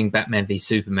underperforming Batman v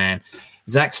Superman.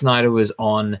 Zack Snyder was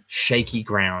on shaky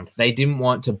ground. They didn't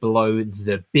want to blow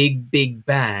the big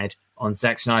bad on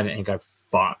Zack Snyder and go,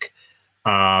 fuck,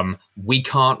 we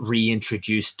can't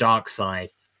reintroduce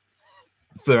Darkseid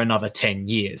for another 10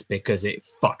 years because it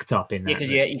fucked up in that. Because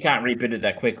you can't reboot it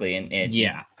that quickly and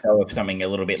go with something a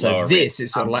little bit lower. So this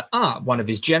is sort of like, one of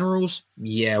his generals,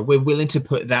 we're willing to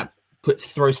throw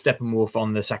Steppenwolf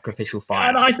on the sacrificial fire.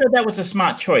 And I thought that was a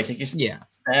smart choice. It just,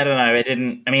 I don't know, it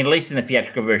didn't, I mean, at least in the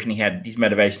theatrical version, he had, his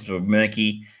motivations were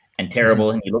murky and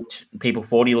terrible, and people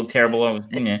thought he looked terrible.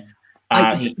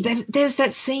 There's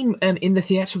that scene in the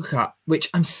theatrical cut, which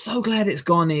I'm so glad it's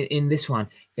gone in this one.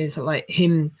 It's like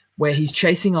him where he's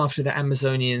chasing after the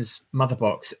Amazonian's mother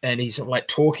box, and he's sort of like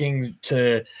talking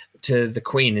to the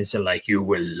Queen. It's like, you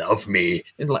will love me.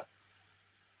 It's like,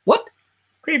 what?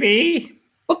 Creepy.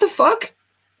 What the fuck?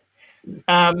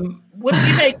 What do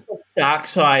you make of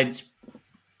Darkseid's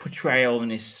portrayal in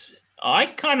this? I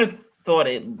kind of thought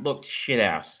it looked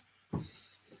shithouse.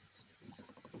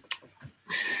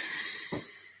 It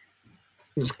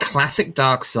was classic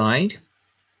Darkseid,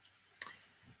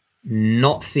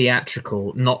 not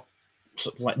theatrical, not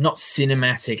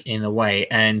cinematic in a way,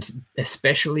 and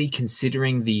especially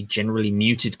considering the generally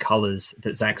muted colors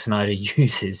that Zack Snyder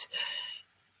uses,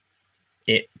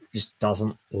 it just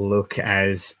doesn't look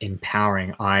as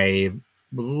empowering. I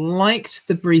liked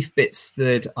the brief bits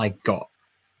that I got.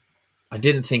 I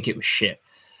didn't think it was shit.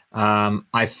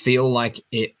 I feel like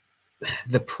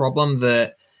the problem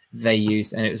that they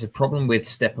used, and it was a problem with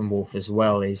Steppenwolf as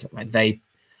well, is like the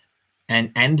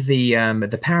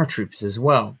paratroopers as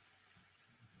well.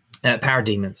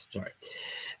 Parademons, sorry.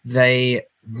 They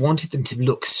wanted them to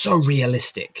look so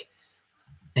realistic.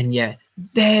 And yet,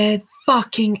 they're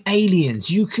fucking aliens.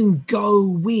 You can go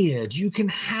weird. You can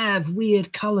have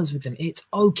weird colors with them. It's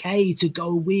okay to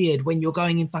go weird when you're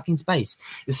going in fucking space.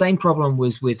 The same problem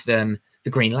was with the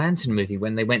Green Lantern movie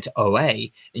when they went to OA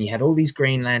and you had all these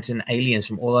Green Lantern aliens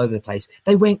from all over the place.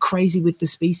 They went crazy with the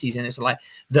species. And it's like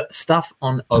the stuff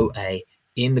on OA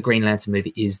in the Green Lantern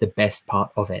movie is the best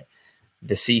part of it.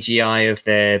 The CGI of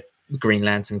their Green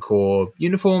Lantern Corps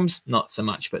uniforms, not so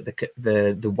much, but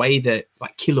the way that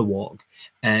like Kilowog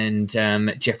and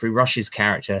Jeffrey Rush's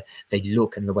character, they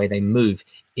look and the way they move,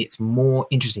 it's more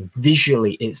interesting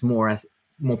visually. It's more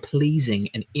pleasing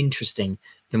and interesting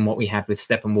than what we had with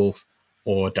Steppenwolf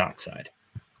or Darkseid.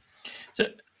 So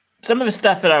some of the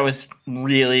stuff that I was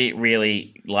really,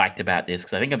 really liked about this,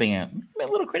 because I think I've been a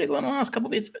little critical in the last couple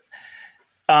of bits, but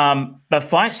the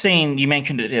fight scene, you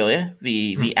mentioned it earlier,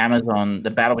 the Amazon,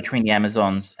 the battle between the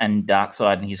Amazons and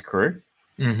Darkseid and his crew,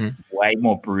 way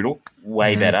more brutal,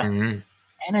 way better. And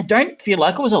I don't feel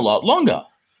like it was a lot longer.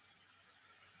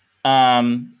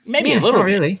 Maybe a little bit,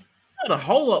 really, not a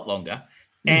whole lot longer.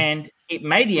 And it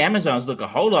made the Amazons look a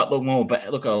lot more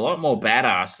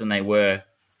badass than they were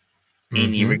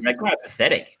in the original. They're quite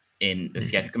pathetic. in the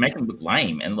theatrical, make them look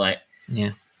lame, and like,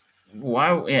 Yeah.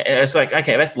 why? Yeah, it's like,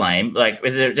 okay, that's lame. Like,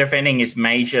 they're defending this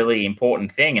majorly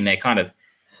important thing, and they kind of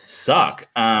suck.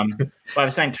 By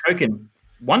the same token,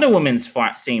 Wonder Woman's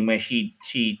fight scene where she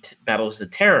battles the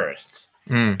terrorists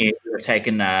who are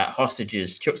taking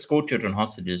hostages, school children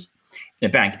hostages in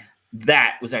a bank.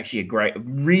 That was actually a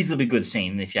reasonably good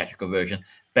scene in the theatrical version,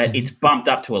 but it's bumped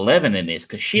up to 11 in this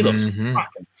because she looks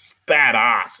fucking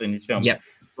badass in this film. Yep.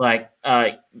 Like,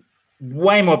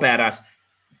 way more badass.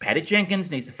 Patty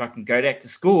Jenkins needs to fucking go back to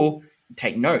school and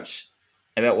take notes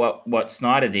about what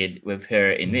Snyder did with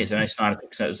her in this. I know Snyder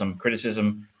took some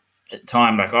criticism at the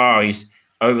time, like, oh, he's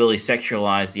overly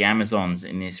sexualized the Amazons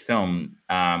in this film.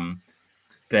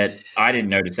 But I didn't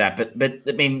notice that. But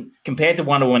I mean, compared to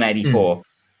Wonder Woman 84,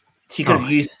 she could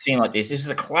have used a scene like this. This is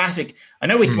a classic. I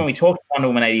know when we talked Wonder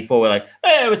Woman 84, we're like,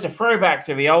 oh, it's a throwback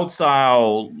to the old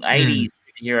style 80s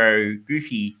hero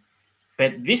goofy.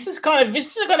 But this is kind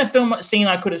of film scene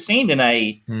I could have seen in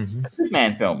a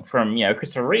Superman film from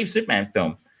Christopher Reeve Superman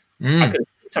film. I could have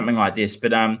seen something like this,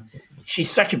 but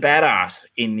she's such a badass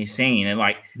in this scene, and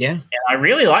and I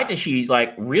really like that she's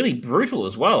like really brutal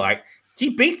as well. Like she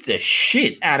beats the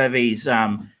shit out of these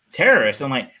terrorists, and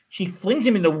like she flings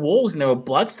him into walls, and there were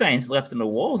bloodstains left in the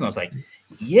walls, and I was like,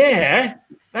 yeah,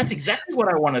 that's exactly what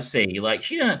I want to see. Like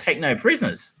she doesn't take no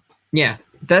prisoners. Yeah,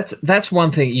 that's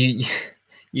one thing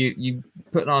you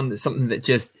put on something that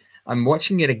just, I'm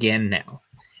watching it again now,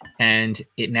 and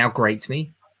it now grates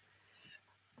me.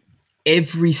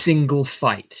 Every single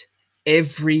fight,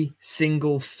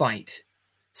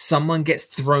 someone gets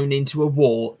thrown into a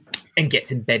wall and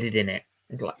gets embedded in it.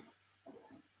 It's like,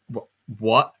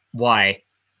 what? Why?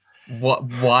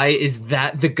 Why is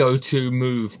that the go-to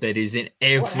move that is in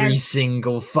every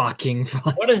single fucking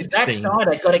fight? What has Zack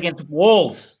Snyder got against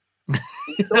walls?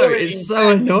 No, it's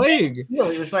so annoying. He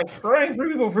was like throwing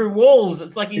people through walls.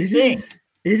 It's like his thing.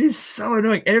 It is so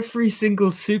annoying. Every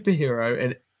single superhero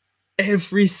and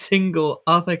every single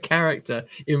other character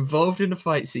involved in a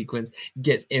fight sequence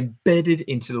gets embedded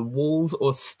into the walls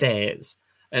or stairs.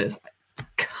 And it's like,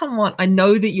 come on. I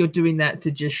know that you're doing that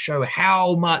to just show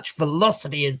how much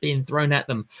velocity is being thrown at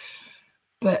them.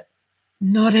 But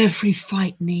not every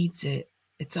fight needs it.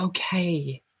 It's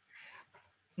okay.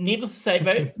 Needless to say,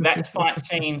 though, that fight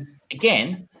scene,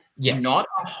 again, not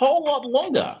a whole lot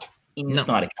longer in the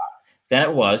Snyder Cut than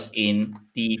it was in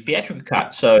the theatrical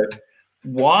cut. So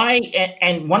why?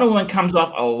 And Wonder Woman comes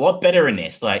off a lot better in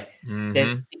this. Like,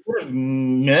 they would have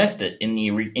nerfed it in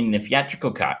the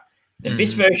theatrical cut. In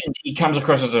this version, she comes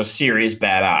across as a serious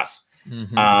badass.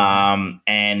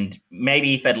 And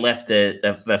maybe if they'd left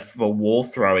the wall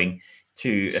throwing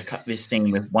to cut this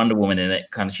scene with Wonder Woman in it,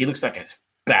 kind of, she looks like a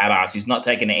badass who's not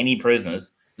taking any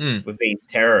prisoners with these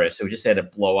terrorists who just had to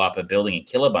blow up a building and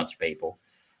kill a bunch of people.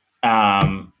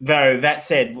 Though that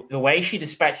said, the way she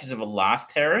dispatches of a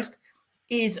last terrorist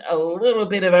is a little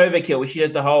bit of overkill, where she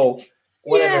does the whole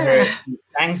her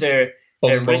bangs her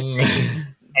wrist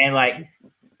and like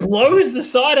blows the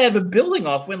side of a building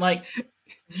off when like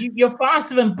you're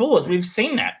faster than bullets. We've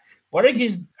seen that. Why don't you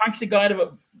just punch the guy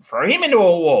throw him into a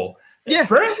wall? Yeah,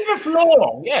 throw him to the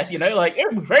floor. Yes, throw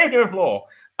him to the floor.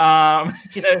 Throw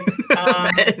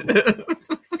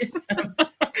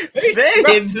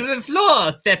him to the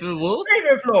floor, Steppenwolf. Throw him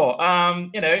to the floor.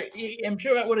 I'm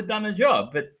sure that would have done the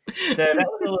job. But that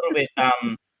was a little bit.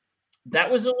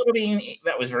 That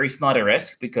was very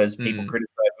Snyder-esque because people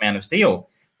criticized Man of Steel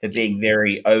for being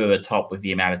very over the top with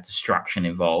the amount of destruction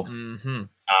involved in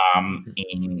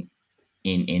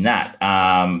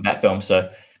that film.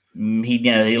 So.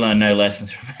 He learned no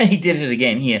lessons from it. He did it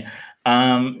again here.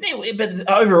 But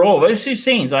overall, those two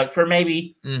scenes, like for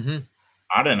maybe,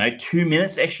 I don't know, 2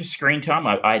 minutes extra screen time.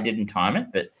 I didn't time it,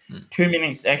 but 2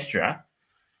 minutes extra,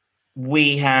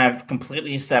 we have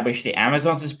completely established the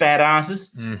Amazons as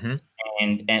badasses,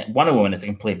 and Wonder Woman is a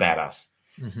complete badass.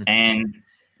 And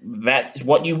that's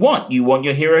what you want. You want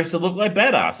your heroes to look like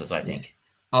badasses, I think.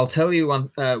 I'll tell you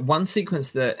one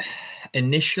sequence that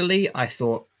initially I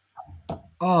thought,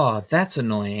 oh, that's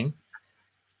annoying.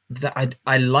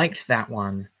 I liked that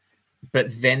one.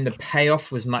 But then the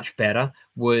payoff was much better,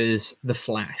 was the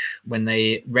Flash, when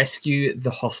they rescue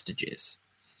the hostages.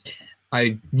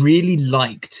 I really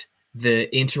liked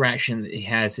the interaction that he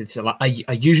has. It's like, I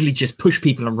usually just push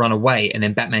people and run away, and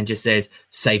then Batman just says,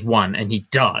 save one, and he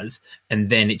does. And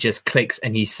then it just clicks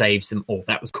and he saves them all.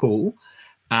 That was cool.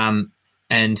 And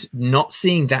not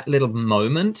seeing that little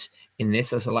moment in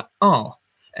this, I was like, oh.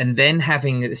 And then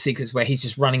having the sequence where he's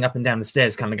just running up and down the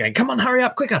stairs, kind of going, come on, hurry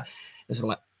up, quicker. It's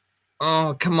like,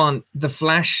 oh, come on. The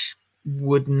Flash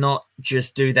would not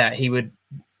just do that. He would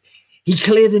He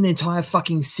cleared an entire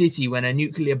fucking city when a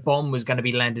nuclear bomb was going to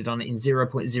be landed on it in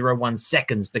 0.01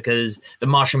 seconds because the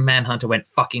Martian Manhunter went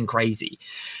fucking crazy.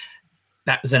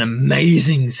 That was an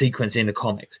amazing sequence in the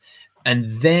comics.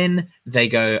 And then they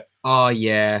go, oh,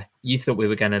 yeah, you thought we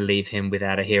were going to leave him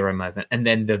without a hero moment. And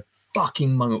then the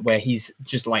fucking moment where he's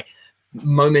just like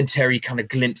momentary kind of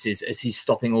glimpses as he's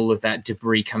stopping all of that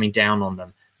debris coming down on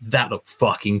them. That looked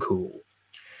fucking cool.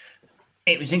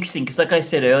 It was interesting because, like I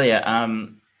said earlier,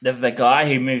 the guy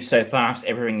who moves so fast,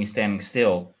 everything is standing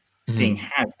still thing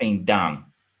has been done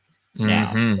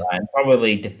now, and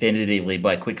probably definitively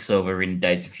by Quicksilver in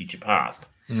Days of Future Past.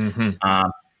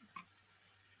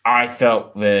 I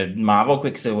felt the Marvel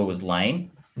Quicksilver was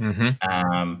lame,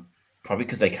 probably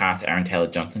because they cast Aaron Taylor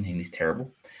Johnson, and he's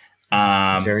terrible.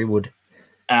 Very wood.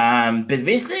 But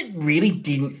this really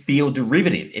didn't feel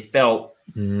derivative. It felt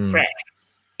fresh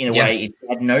in a way it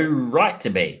had no right to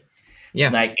be. Yeah,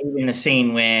 like even the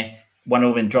scene where one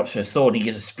woman drops her sword, he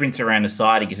gets a sprint around the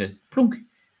side, he gets a plunk,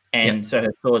 and so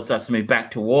her sword starts to move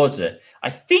back towards her. I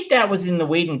think that was in the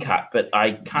Whedon cut, but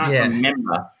I can't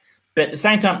remember. But at the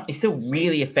same time, it's still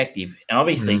really effective. And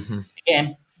obviously,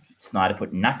 again, Snyder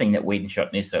put nothing that Whedon shot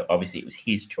in this, so obviously it was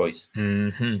his choice.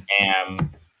 And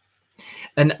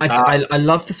I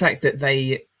love the fact that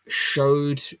they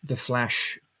showed the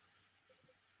Flash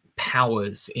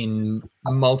powers in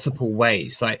multiple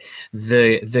ways, like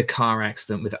the car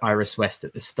accident with Iris West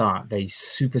at the start. They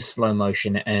super slow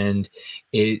motion, and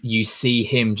you see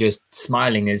him just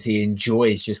smiling as he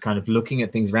enjoys just kind of looking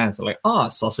at things around. So like,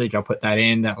 sausage, I'll put that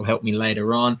in, that'll help me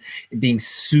later on. Being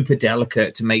super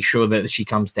delicate to make sure that she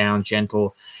comes down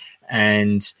gentle.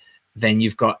 And then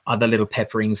you've got other little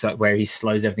pepperings like where he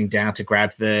slows everything down to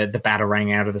grab the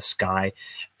Batarang out of the sky.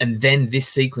 And then this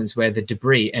sequence where the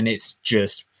debris, and it's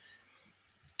just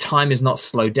time is not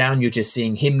slowed down. You're just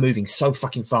seeing him moving so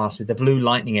fucking fast with the blue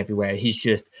lightning everywhere. He's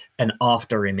just an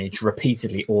after image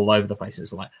repeatedly all over the place.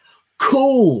 It's like,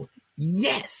 cool.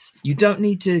 Yes. You don't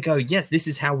need to go, yes, this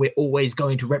is how we're always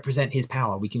going to represent his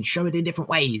power. We can show it in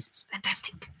different ways. It's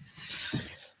fantastic.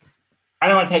 I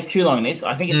don't want to take too long on this.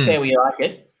 I think it's fair we like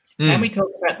it. Can we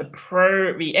talk about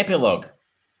the epilogue?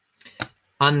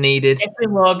 Unneeded. The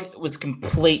epilogue was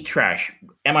complete trash.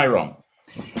 Am I wrong?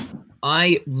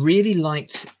 I really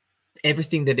liked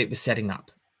everything that it was setting up.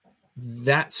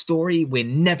 That story we're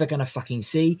never going to fucking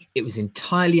see. It was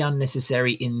entirely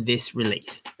unnecessary in this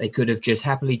release. They could have just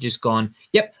happily just gone,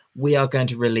 yep, we are going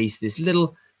to release this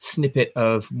little snippet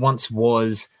of once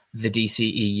was the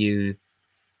DCEU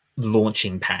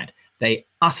launching pad. They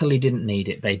utterly didn't need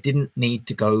it. They didn't need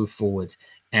to go forward.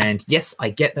 And yes, I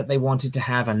get that they wanted to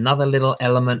have another little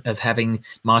element of having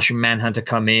Martian Manhunter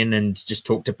come in and just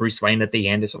talk to Bruce Wayne at the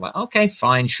end. It's like, okay,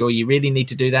 fine, sure, you really need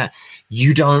to do that.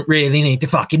 You don't really need to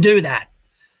fucking do that.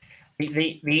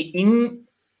 Martian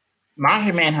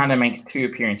Manhunter makes 2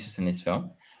 appearances in this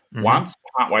film. Once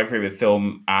partway through the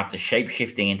film after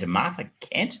shape-shifting into Martha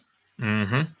Kent.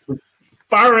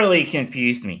 Thoroughly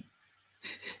confused me.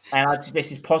 And I'd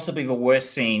suggest it's possibly the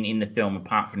worst scene in the film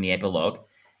apart from the epilogue,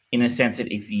 in the sense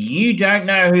that if you don't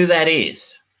know who that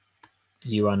is,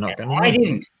 you are not going to know. I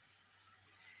didn't.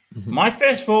 My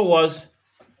first thought was,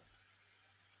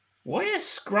 why are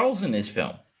Skrulls in this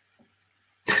film?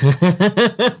 That's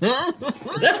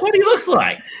what he looks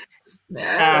like.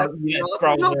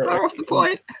 Skrulls not far off the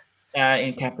point.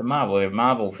 In Captain Marvel, a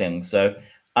Marvel thing. So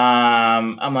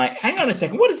I'm like, hang on a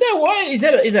second, what is that? Why is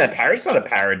that? Is that a parrot? It's not a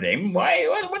paradigm. Why?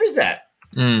 What is that?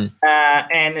 And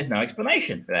there's no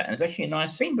explanation for that. And it's actually a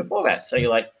nice scene before that. So you're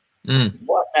like,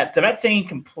 what? So that scene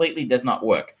completely does not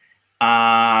work.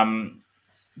 But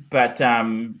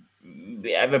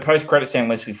the post-credit scene,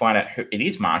 unless we find out who it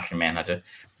is, Martian Manhunter.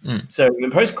 So the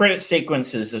post-credit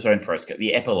sequences,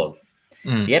 the epilogue.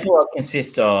 The epilogue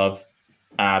consists of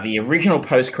the original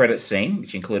post-credit scene,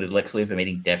 which included Lex Luthor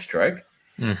meeting Deathstroke,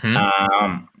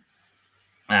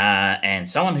 and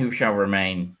someone who shall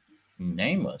remain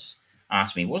nameless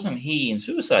asked me, wasn't he in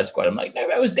Suicide Squad? I'm like, no,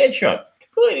 that was Deadshot.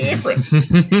 Completely different.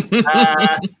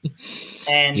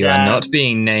 And you are not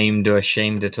being named or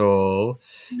shamed at all.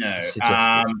 No.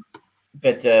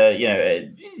 But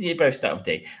you both start with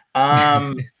D.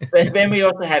 But then we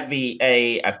also have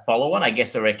a follow-on, I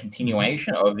guess, or a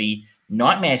continuation of the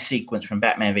nightmare sequence from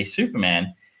Batman v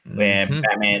Superman, where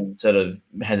Batman sort of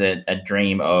has a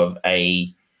dream of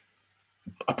a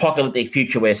apocalyptic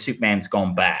future where Superman's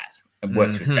gone bad and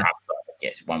works with Darkseid, I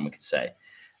guess one we could say.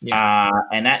 Yeah.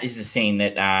 And that is the scene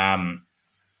that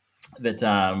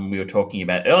we were talking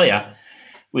about earlier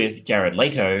with Jared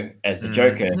Leto as the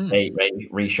Joker. They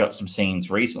reshot some scenes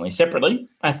recently separately.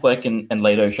 Affleck and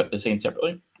Leto shot the scene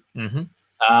separately.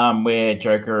 Where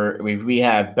Joker, we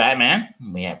have Batman,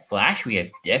 we have Flash, we have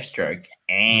Deathstroke,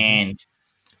 and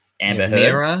Amber Heard.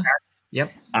 Mira.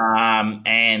 Yep.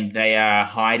 And they are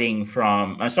hiding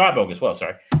from Cyborg as well.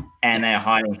 Sorry, and they are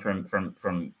hiding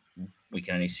from. We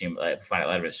can only assume find out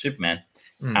later it's Superman.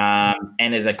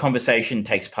 And there's a conversation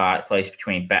takes place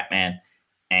between Batman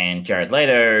and Jared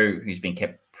Leto, who's been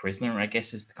kept prisoner, I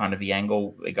guess is kind of the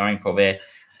angle they're going for there.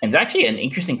 And it's actually an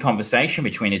interesting conversation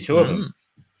between the two of them.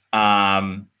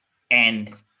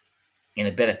 And in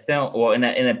a better film, or in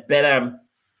a better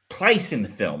place in the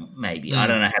film, maybe. I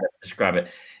don't know how to describe it.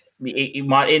 It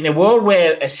might, in a world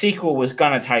where a sequel was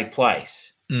going to take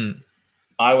place,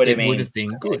 I would have been. It would have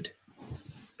been good.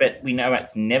 But we know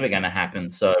that's never going to happen.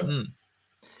 So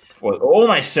we're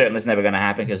almost certain it's never going to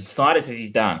happen because Snyder says he's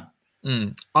done.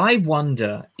 I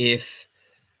wonder if,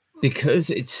 because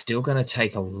it's still going to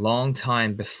take a long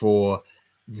time before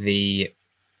the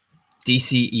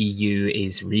DCEU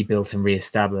is rebuilt and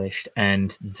reestablished,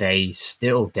 and they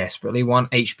still desperately want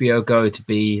HBO Go to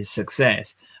be a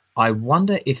success. I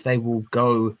wonder if they will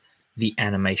go the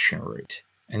animation route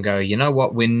and go, you know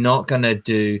what, we're not going to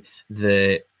do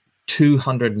the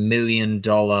 $200 million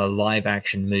live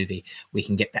action movie. We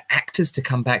can get the actors to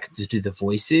come back to do the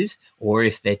voices, or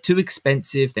if they're too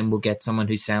expensive, then we'll get someone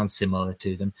who sounds similar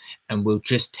to them, and we'll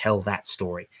just tell that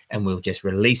story and we'll just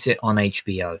release it on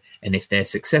HBO. And if they're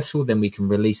successful, then we can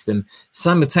release them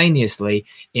simultaneously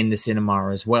in the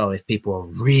cinema as well, if people are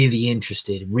really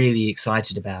interested, really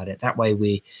excited about it. That way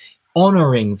we're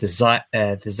honoring the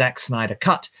Zack Snyder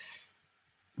cut,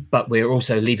 but we're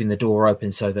also leaving the door open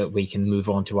so that we can move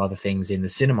on to other things in the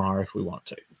cinema if we want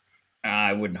to.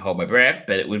 I wouldn't hold my breath,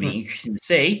 but it would be interesting to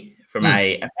see from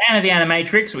a fan of the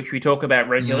Animatrix, which we talk about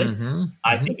regularly.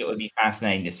 I think it would be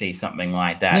fascinating to see something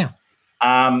like that.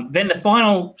 Then the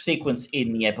final sequence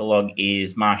in the epilogue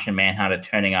is Martian Manhunter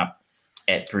turning up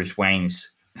at Bruce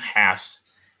Wayne's house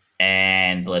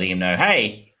and letting him know,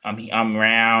 hey, I'm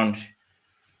around.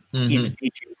 Here's a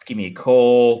digits. Give me a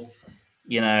call.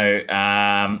 You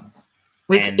know,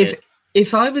 which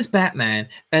if I was Batman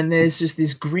and there's just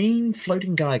this green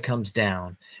floating guy comes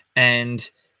down and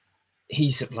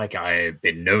he's like, I've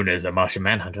been known as the Martian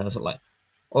Manhunter. I was like,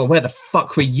 well, where the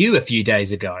fuck were you a few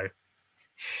days ago?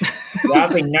 Well,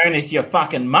 I've been known as your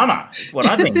fucking mama. Is what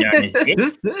I've been known as.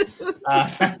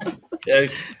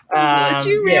 Did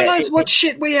you realize what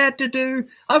shit we had to do?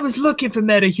 I was looking for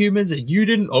metahumans and you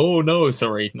didn't. Oh no,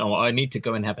 sorry. No, I need to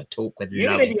go and have a talk with you.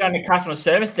 You're going to be on the customer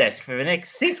service desk for the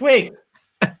next 6 weeks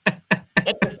at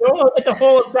the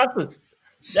Hall of Justice.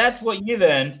 That's what you've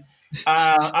earned.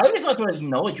 I always like to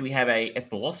acknowledge we have a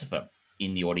philosopher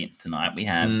in the audience tonight. We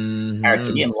have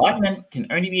the enlightenment can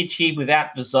only be achieved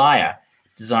without desire.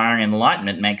 Desiring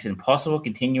enlightenment makes it impossible.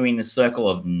 Continuing the circle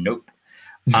of nope.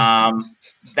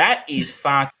 That is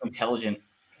far too intelligent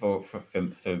for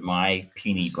my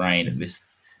puny brain at this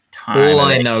time. All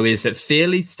I know is that fear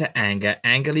leads to anger,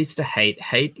 anger leads to hate,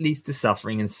 hate leads to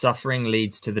suffering, and suffering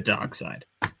leads to the dark side.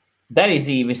 That is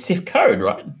the Sith code,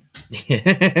 right?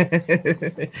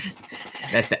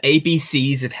 That's the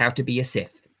ABCs of how to be a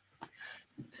Sith.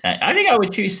 I think I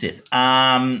would choose Sith.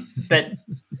 But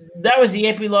that was the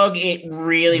epilogue. It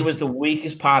really was the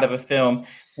weakest part of a film.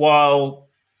 While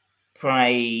from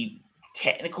a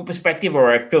technical perspective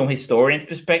or a film historian's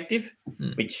perspective,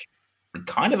 which we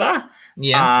kind of are,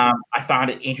 I found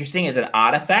it interesting as an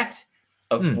artifact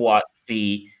of what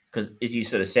because as you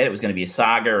sort of said, it was going to be a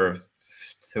saga of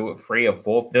 2 or 3 or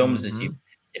 4 films,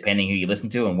 depending who you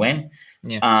listen to and when.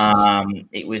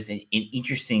 It was an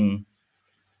interesting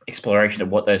exploration of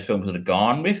what those films would have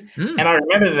gone with. And I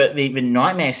remember that the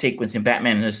nightmare sequence in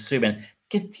Batman and Superman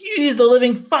confused the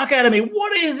living fuck out of me.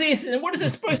 What is this? And what is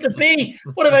it supposed to be?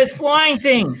 What are those flying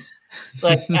things?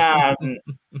 Like,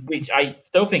 which I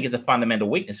still think is a fundamental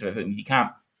weakness of it. You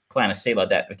can't plan a scene like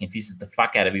that. It confuses the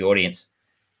fuck out of the audience.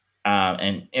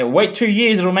 And wait 2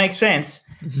 years, it'll make sense.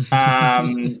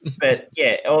 But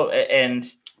yeah,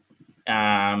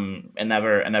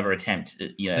 another attempt.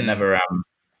 Another.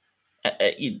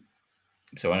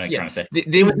 So what am I trying to say?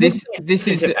 This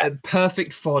is a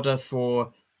perfect fodder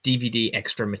for DVD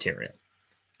extra material,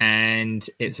 and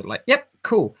it's like, yep,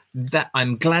 cool. That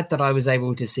I'm glad that I was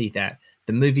able to see that.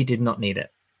 The movie did not need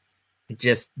it. It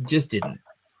just didn't.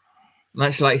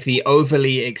 Much like the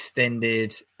overly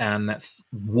extended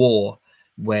war,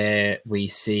 where we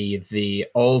see the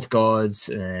old gods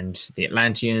and the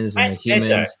Atlanteans and the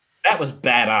humans. That was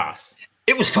badass.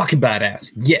 It was fucking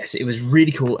badass. Yes, it was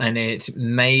really cool. And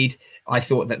I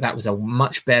thought that was a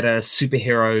much better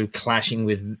superhero clashing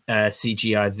with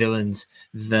CGI villains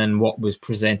than what was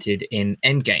presented in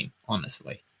Endgame,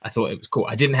 honestly. I thought it was cool.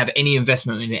 I didn't have any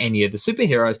investment in any of the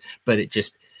superheroes, but it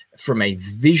just, from a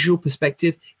visual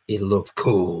perspective, it looked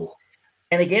cool.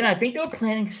 And again, I think they were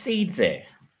planting seeds there.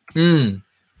 Mm.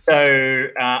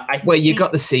 So you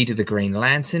got the seed of the Green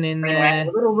Lantern in there.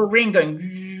 A little ring going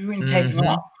and taking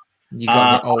off. You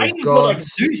got the old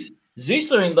gods. Like Zeus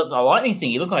doing the lightning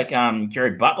thing. He looked like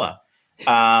Jared Butler.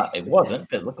 It wasn't,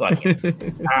 but it looked like him.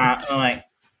 I'm like,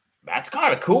 that's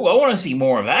kind of cool. I want to see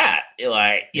more of that.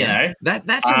 Like, you know,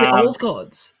 that's all the old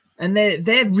gods, and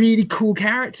they're really cool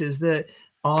characters that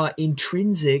are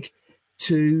intrinsic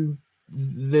to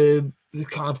the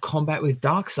kind of combat with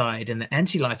Darkseid and the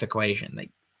anti-life equation. Like,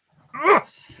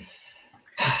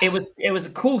 it was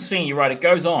a cool scene. You're right. It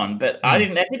goes on, but that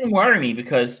didn't worry me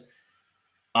because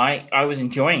I was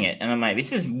enjoying it, and I'm like,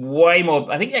 this is way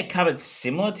more. I think they covered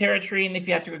similar territory in the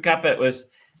theatrical cut, but it was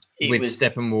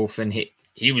Steppenwolf, and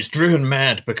he was driven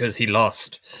mad because he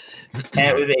lost. And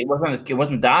it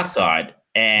wasn't Darkseid,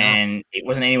 and it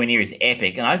wasn't anywhere near as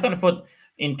epic. And I kind of thought,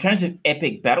 in terms of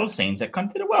epic battle scenes, that kind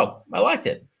of did it well. I liked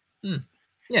it.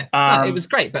 Yeah, it was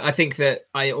great. But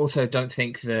I also don't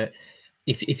think that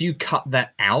if you cut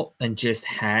that out and just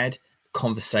had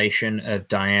conversation of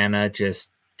Diana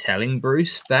just telling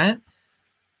Bruce that,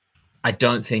 I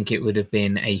don't think it would have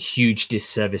been a huge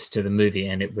disservice to the movie,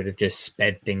 and it would have just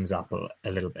sped things up a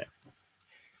little bit.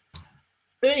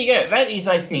 There you go. That is,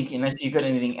 I think, unless you've got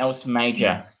anything else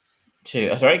major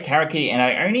Karakuri, and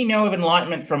I only know of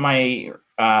enlightenment from my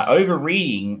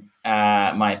over-reading.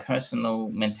 My personal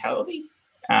mentality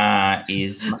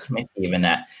is much messier than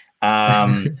that.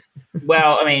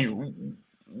 Well, I mean,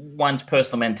 one's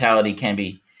personal mentality can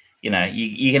be, you know,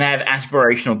 you can have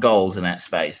aspirational goals in that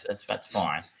space. That's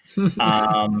fine.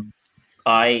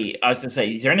 I was going to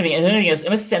say, is there anything else?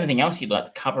 Unless there's anything else you'd like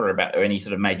to cover about, or any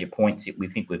sort of major points that we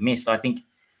think we've missed? I think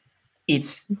it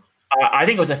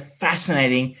was a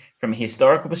fascinating, from a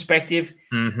historical perspective,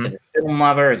 as a film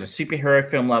lover, as a superhero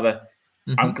film lover.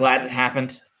 I'm glad it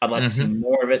happened. I'd like to see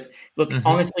more of it. Look,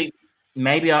 honestly,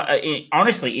 maybe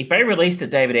if they released a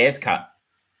David Ayers cut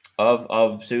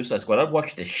of Suicide Squad, I'd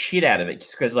watch the shit out of it,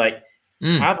 just because, like,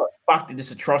 how the fuck did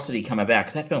this atrocity come about?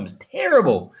 Because that film is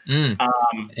terrible.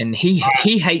 And he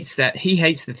hates that. He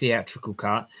hates the theatrical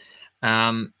cut.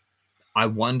 I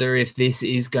wonder if this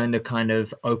is going to kind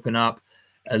of open up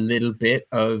a little bit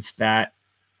of that.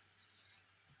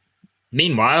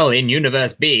 Meanwhile, in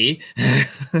Universe B, it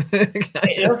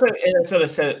sort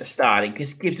of set at the start. It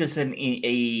just gives us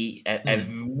a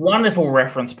wonderful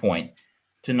reference point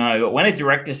to know when a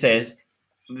director says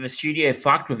the studio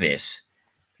fucked with this.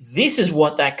 This is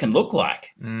what that can look like.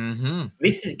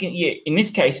 This is, in this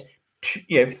case,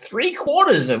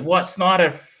 3/4 of what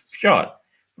Snyder shot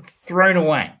thrown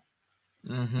away.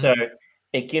 So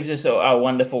it gives us a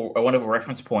wonderful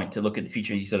reference point to look at the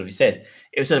future. You sort of said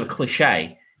it was sort of a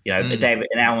cliche, an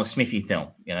Alan Smithy film.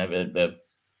 The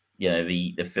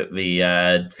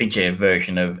Fincher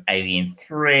version of Alien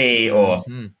 3 or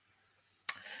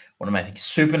what am I thinking?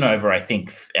 Supernova, I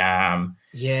think. A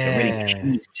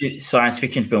really cute science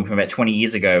fiction film from about 20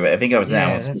 years ago. But I think it was an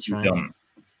Alan Smithy film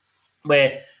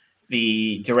where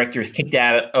the director is kicked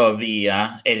out of the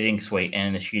editing suite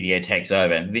and the studio takes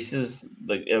over. And this is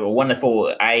a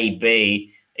wonderful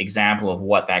A-B example of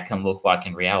what that can look like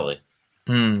in reality.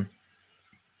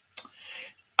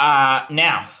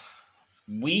 Now,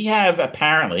 we have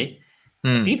apparently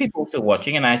a few people still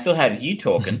watching, and I still have you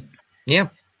talking. Yeah.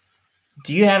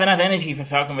 Do you have enough energy for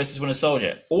Falcon versus Winter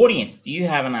Soldier? Audience, do you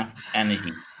have enough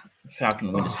energy for Falcon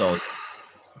and Winter Soldier?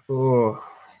 Oh,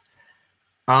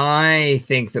 I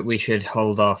think that we should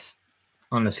hold off,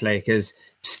 honestly, because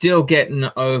still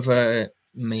getting over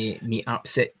me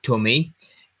upset tummy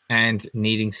and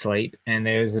needing sleep. And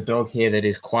there's a dog here that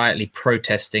is quietly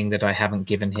protesting that I haven't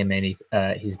given him any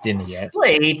his dinner yet.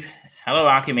 Sleep. Hello,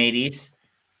 Archimedes.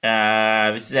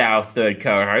 This is our third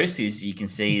co-host, who you can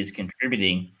see is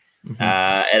contributing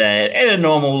at a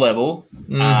normal level,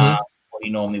 what he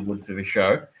normally would for the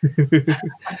show.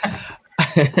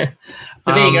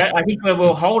 So there you go. I think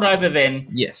we'll hold over then.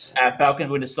 Yes. Falcon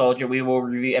Winter Soldier. We will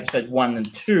review episodes 1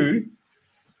 and 2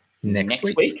 next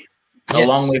week. Yes.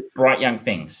 Along with Bright Young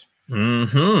Things.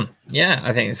 Yeah,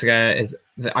 I think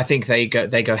I think they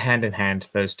go hand in hand,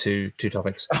 those two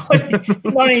topics.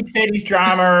 1930s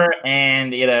drama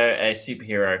and a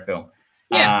superhero film.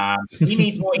 Yeah. He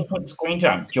needs more input and screen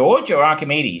time. George or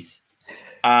Archimedes?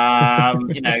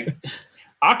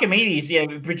 Archimedes,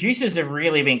 producers have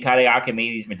really been cutting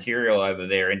Archimedes material over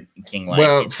there in King Lake.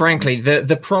 Well, frankly,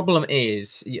 the problem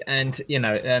is, and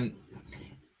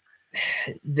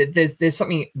there's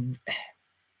something.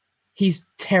 He's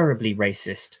terribly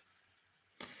racist.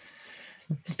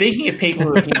 Speaking of people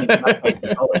who are giving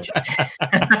knowledge,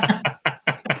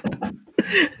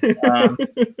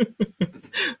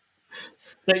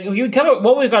 so you cover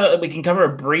what we've got. We can cover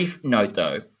a brief note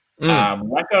though. We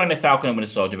won't go into Falcon and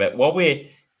Winter Soldier, but while we're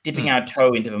dipping our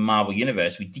toe into the Marvel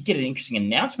universe, we did get an interesting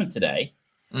announcement today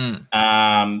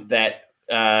that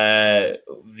the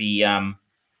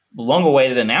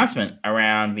long-awaited announcement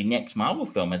around the next Marvel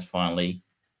film has finally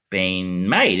been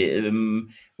made.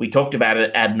 We talked about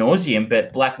it ad nauseum,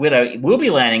 but Black Widow will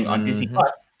be landing on Disney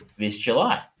Plus this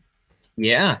July.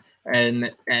 Yeah,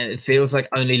 and it feels like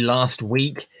only last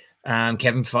week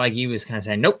Kevin Feige was kind of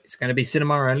saying, nope, it's going to be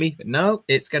cinema only. But no,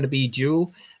 it's going to be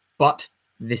dual. But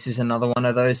this is another one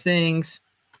of those things.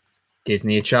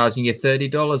 Disney are charging you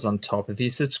 $30 on top of your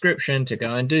subscription to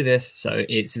go and do this. So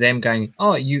it's them going,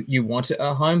 oh, you want it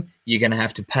at home? You're going to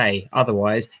have to pay.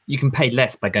 Otherwise, you can pay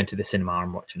less by going to the cinema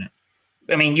and watching it.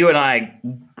 I mean, you and I,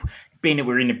 being that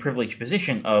we're in a privileged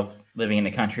position of living in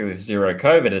a country with zero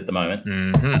COVID at the moment,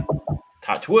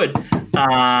 touch wood,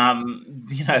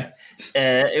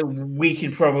 we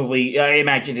can probably, I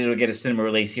imagine it'll get a cinema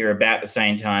release here about the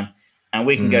same time, and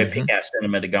we can go pick our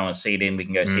cinema to go and see it in. We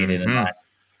can go see it in a nice,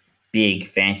 big,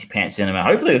 fancy pants cinema,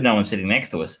 hopefully with no one sitting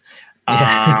next to us.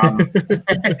 Queer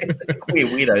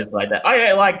weirdos like that. I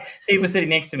don't like people sitting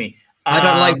next to me. I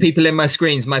don't like people in my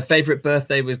screens. My favorite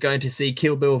birthday was going to see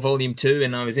Kill Bill Volume 2,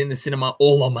 and I was in the cinema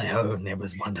all on my own. It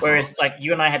was wonderful. Whereas, like,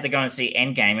 you and I had to go and see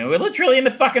Endgame, and we're literally in the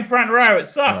fucking front row. It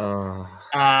sucks. Well,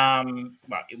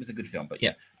 it was a good film, but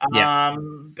yeah.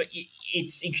 But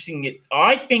it's interesting.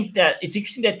 I think that it's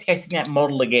interesting they're testing that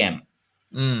model again.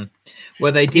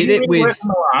 Well, they did it with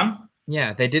Mulan.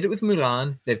 Yeah, they did it with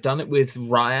Mulan. They've done it with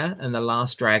Raya and the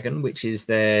Last Dragon, which is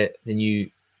the new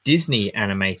Disney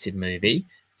animated movie.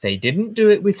 They didn't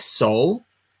do it with Soul,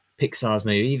 Pixar's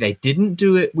movie. They didn't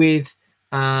do it with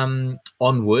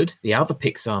Onward, the other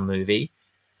Pixar movie.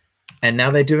 And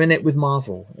now they're doing it with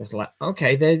Marvel. It's like,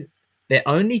 okay, they're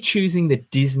only choosing the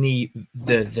Disney,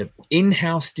 the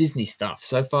in-house Disney stuff.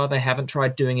 So far, they haven't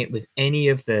tried doing it with any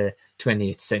of the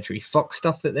 20th Century Fox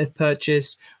stuff that they've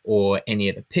purchased or any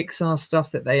of the Pixar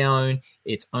stuff that they own.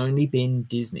 It's only been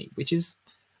Disney, which is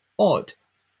odd.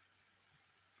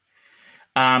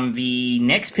 The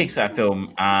next Pixar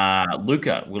film,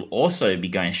 Luca, will also be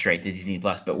going straight to Disney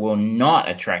Plus, but will not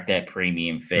attract that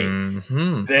premium fee.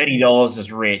 $30 is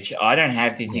rich. I don't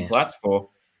have Disney Plus for,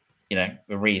 the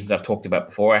reasons I've talked about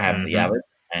before. I have the others,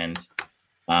 and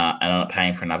I'm not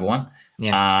paying for another one.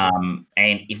 And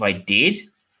if I did,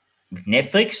 with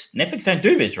Netflix don't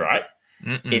do this, right?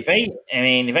 If they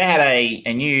had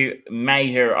a new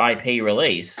major IP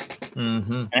release,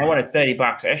 and I wanted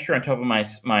 $30 extra on top of my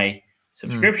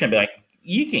subscription, be like,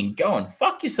 you can go and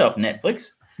fuck yourself,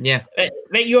 Netflix. Yeah.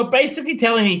 You're basically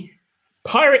telling me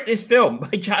pirate this film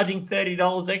by charging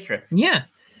 $30 extra. Yeah.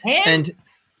 And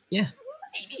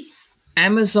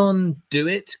Amazon do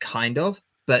it, kind of,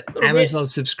 but Amazon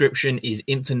subscription is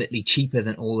infinitely cheaper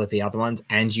than all of the other ones,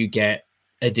 and you get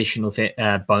additional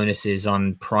bonuses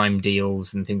on Prime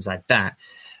deals and things like that.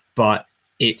 But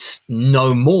it's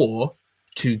no more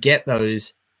to get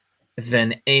those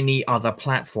than any other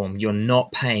platform. You're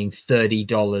not paying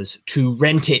 $30 to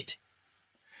rent it.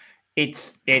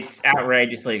 It's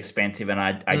outrageously expensive,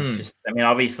 and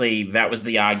obviously that was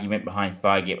the argument behind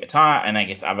Feige at the time, and I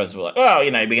guess others were like, well, we're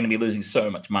going to be losing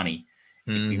so much money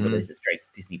if we release it straight to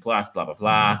Disney Plus, blah blah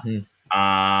blah.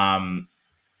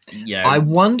 I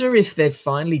wonder if they've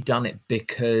finally done it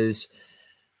because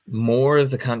more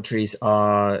of the countries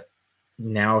are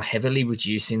now heavily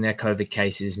reducing their COVID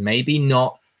cases. Maybe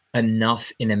not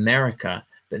enough in America,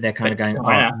 but they're kind of going,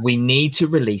 we need to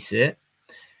release it.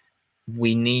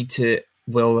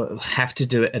 We'll have to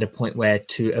do it at a point where,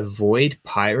 to avoid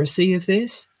piracy of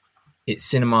this, it's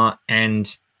cinema,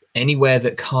 and anywhere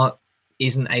that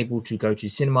isn't able to go to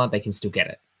cinema, they can still get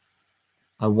it.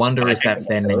 I wonder if that's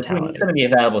their mentality. It's going to be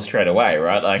available straight away,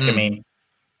 right? Like,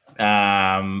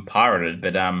 pirated,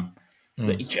 but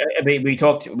we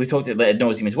talked at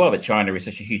nauseam as well, but China is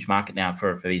such a huge market now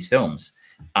for these films.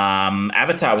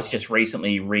 Avatar was just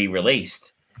recently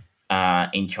re-released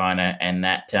in China, and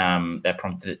that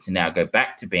prompted it to now go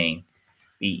back to being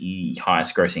the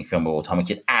highest grossing film of all time,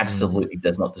 which it absolutely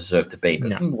does not deserve to be.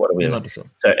 But what are we doing?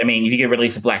 So, if you could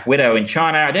release a Black Widow in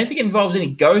China, I don't think it involves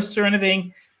any ghosts or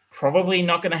anything. Probably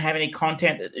not going to have any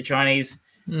content that the Chinese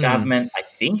government, I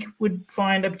think, would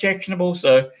find objectionable.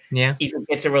 So, if it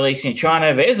gets a release in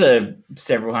China, there's a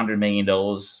several $100 million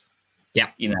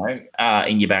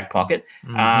in your back pocket.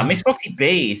 Miss Foxy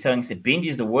B is telling us that Binge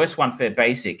is the worst one for their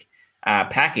basic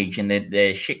package, and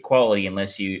they're shit quality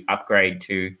unless you upgrade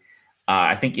to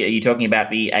I think you're talking about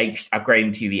the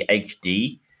upgrading to the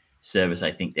HD service.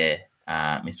 I think there,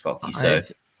 Mr. Foxy. So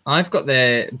I've got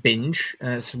their binge.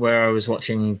 That's where I was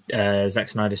watching Zack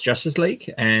Snyder's Justice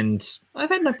League, and I've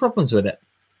had no problems with it.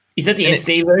 Is that the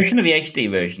SD version or the HD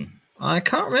version? I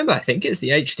can't remember. I think it's the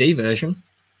HD version.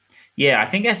 Yeah, I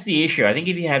think that's the issue. I think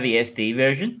if you have the SD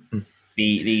version,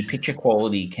 the picture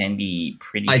quality can be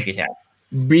pretty shit out.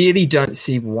 Really don't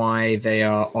see why they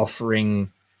are offering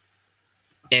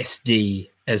SD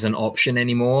as an option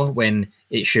anymore when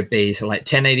it should be like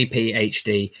 1080p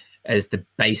HD as the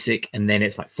basic, and then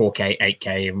it's like 4K,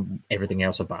 8K, and everything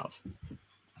else above.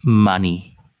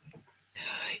 Money.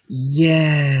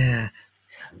 Yeah.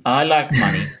 I like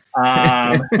money.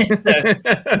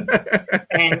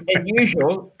 And as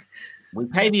usual, we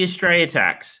pay the Australia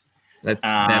tax.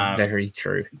 That's very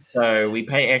true. So we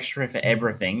pay extra for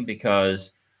everything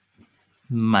because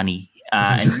money.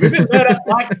 And Rupert Murdoch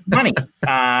likes money.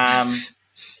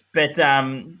 But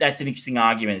that's an interesting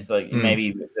argument. It's like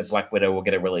maybe the Black Widow will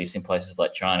get a release in places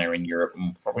like China and Europe,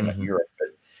 and probably not Europe, but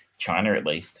China at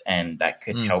least, and that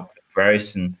could help the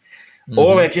gross. And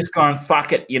or they've just gone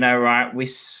fuck it, right?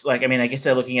 I guess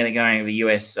they're looking at it going, the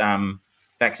US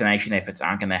vaccination efforts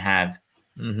aren't going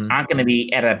to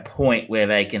be at a point where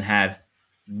they can have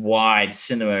wide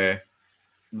cinema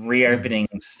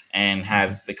reopenings and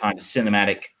have the kind of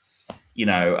cinematic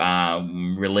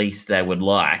release they would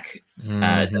like.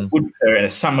 Would for a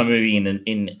summer movie in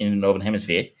the Northern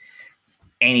Hemisphere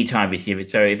anytime this year.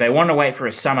 So if they want to wait for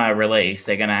a summer release,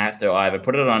 they're going to have to either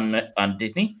put it on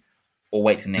Disney or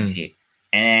wait till next year.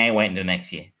 And they ain't waiting till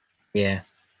next year.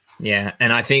 Yeah,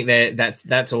 and I think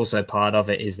that's also part of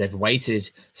it is they've waited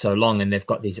so long, and they've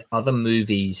got these other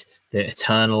movies, the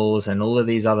Eternals, and all of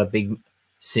these other big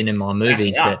cinema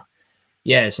movies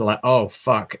it's like, oh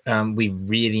fuck, we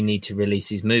really need to release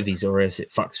these movies, or else it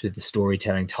fucks with the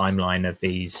storytelling timeline of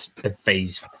Phase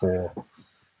 4.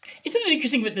 Isn't it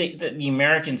interesting that the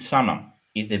American summer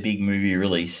is the big movie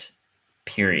release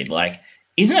period? Like,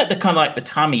 isn't it the kind of like the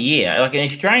time of year, like an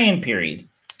Australian period?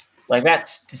 Like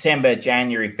that's December,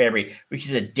 January, February, which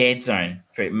is a dead zone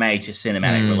for major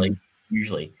cinematic release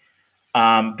usually,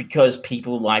 because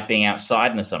people like being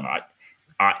outside in the summer.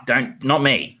 Not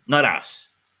me, not us.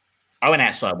 I went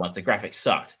outside once. The graphics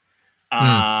sucked.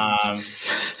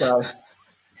 So,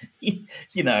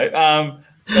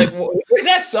 like, where's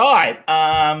that side?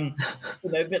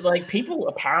 But like people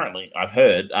apparently, I've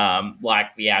heard,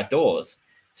 like the outdoors.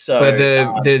 So but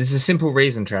there's a simple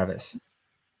reason, Travis.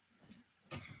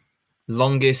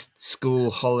 Longest school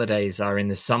holidays are in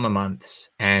the summer months,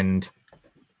 and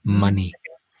money. I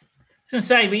was going to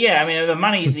say, but yeah, I mean, the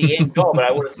money is the end goal, but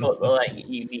I would have thought, like,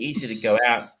 you'd be easier to go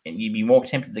out and you'd be more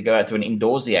tempted to go out to an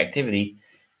indoorsy activity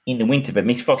in the winter. But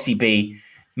Miss Foxy B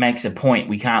makes a point.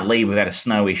 We can't leave without a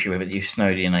snow issue. If you've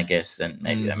snowed in, I guess, and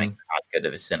maybe that makes it hard to go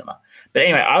to the cinema. But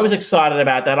anyway, I was excited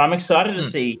about that. I'm excited to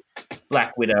see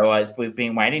Black Widow. We've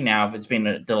been waiting now. It's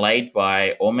been delayed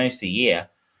by almost a year.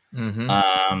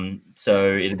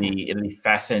 So it'll be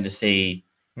fascinating to see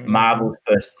Marvel's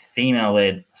first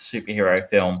female-led superhero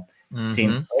film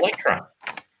since Elektra.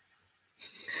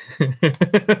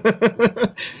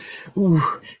 Ooh,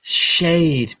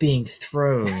 shade being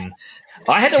thrown.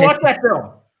 I had to watch that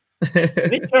film.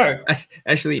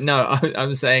 Actually, no,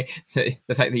 I'm saying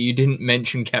the fact that you didn't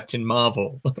mention Captain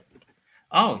Marvel.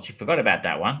 Oh, you forgot about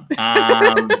that one.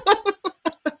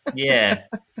 Yeah.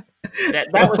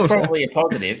 That was probably a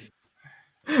positive.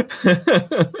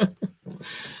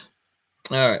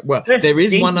 All right. Well, there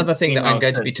is one other thing that I'm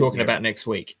going to be talking about next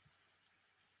week.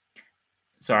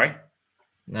 Sorry?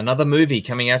 Another movie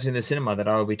coming out in the cinema that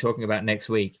I will be talking about next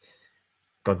week.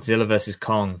 Godzilla vs.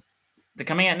 Kong. They're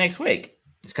coming out next week?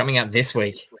 It's coming out this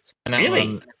week.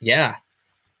 Really? Yeah.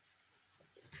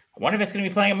 I wonder if it's going to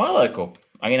be playing at my local.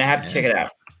 I'm going to have to check it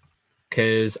out.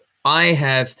 Because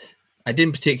I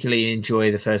didn't particularly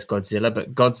enjoy the first Godzilla,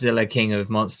 but Godzilla King of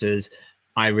Monsters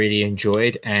I really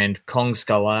enjoyed, and Kong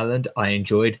Skull Island I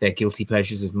enjoyed. They're guilty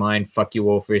pleasures of mine. Fuck you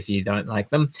all for if you don't like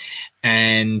them.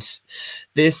 And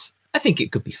this, I think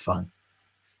it could be fun.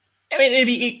 I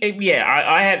mean,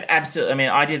 I have absolutely. I mean,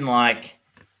 I didn't like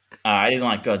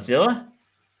Godzilla.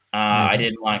 I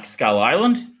didn't like Skull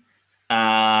Island.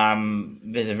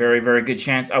 There's a very, very good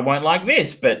chance I won't like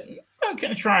this, but I'm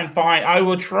going to try and find. I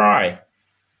will try.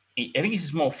 I think this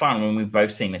is more fun when we've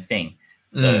both seen the thing.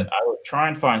 So I will try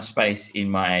and find space in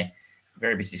my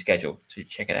very busy schedule to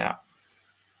check it out.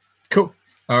 Cool.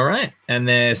 All right. And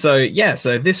then, so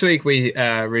this week we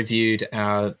reviewed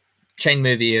our chain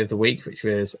movie of the week, which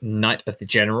was Night of the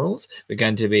Generals.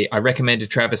 I recommended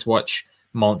Travis watch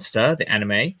Monster, the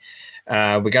anime.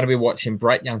 We're going to be watching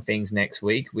Bright Young Things next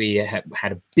week. We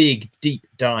had a big, deep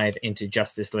dive into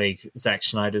Justice League, Zack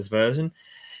Snyder's version.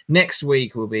 Next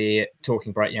week, we'll be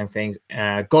talking Bright Young Things,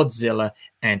 Godzilla,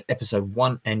 and episode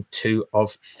 1 and 2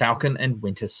 of Falcon and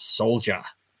Winter Soldier.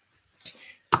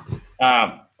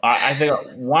 I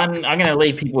forgot one. I'm going to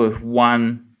leave people with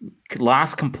one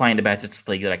last complaint about Justice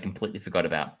League that I completely forgot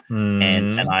about,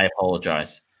 and I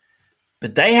apologize.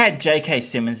 But they had J.K.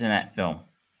 Simmons in that film.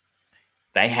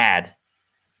 They had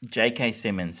J.K.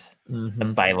 Simmons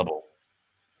available.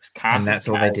 And that's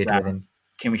all they did with him.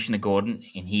 Commissioner Gordon,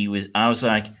 and I was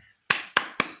like,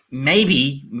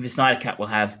 maybe the Snyder Cut will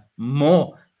have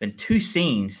more than 2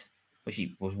 scenes, which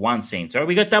was 1 scene. So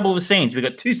we got double the scenes. We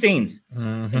got 2 scenes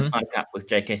in the Snyder Cut with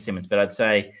J.K. Simmons, but I'd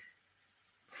say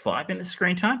 5 minutes of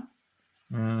screen time.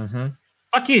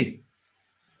 Fuck you.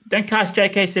 Don't cast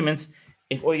J.K. Simmons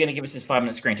if all you're going to give us is 5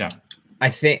 minutes screen time. I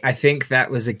think that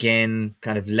was, again,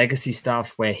 kind of legacy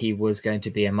stuff where he was going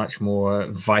to be a much more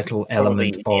vital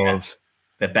element of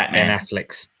the Batman. Ben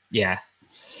Affleck's. Yeah.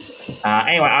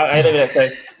 Anyway, I leave it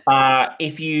at that.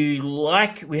 If you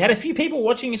like, we had a few people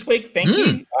watching this week. Thank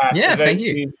you. Thank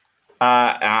you.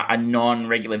 Are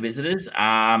non-regular visitors.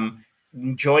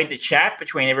 Enjoyed the chat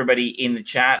between everybody in the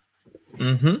chat.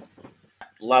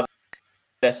 Love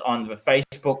us on the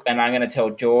Facebook, and I'm going to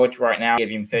tell George right now, give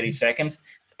him 30 seconds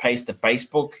to paste the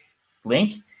Facebook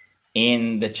link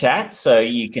in the chat so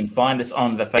you can find us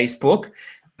on the Facebook.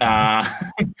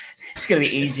 It's going to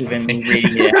be easier than me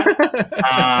reading it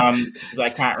out because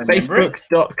I can't remember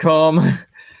Facebook.com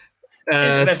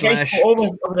all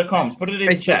of the comms. Put it in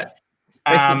the chat.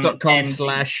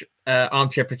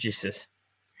 Facebook.com/armchair producers.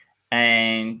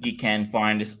 And you can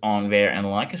find us on there and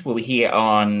like us. We'll be here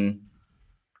on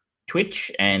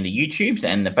Twitch and the YouTubes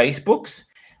and the Facebooks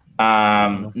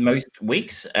most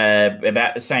weeks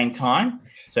about the same time.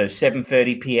 So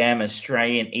 7:30 p.m.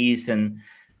 Australian Eastern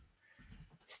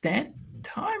Standard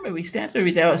Time. Are we standard or are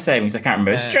we daylight savings? I can't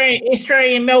remember.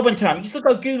 Australian Melbourne time. Just look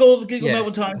at Google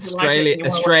Melbourne time.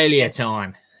 Australia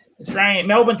time. Australian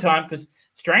Melbourne time, because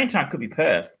Australian time could be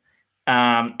Perth.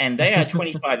 And they are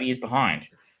 25 years behind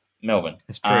Melbourne.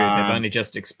 It's true. They've only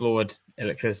just explored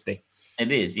electricity. It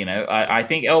is, I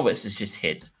think Elvis has just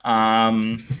hit.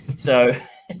 So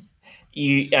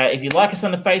if you like us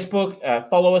on the Facebook,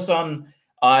 follow us on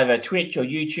either Twitch or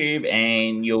YouTube,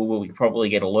 and you will probably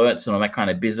get alerts and all that kind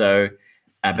of bizzo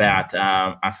about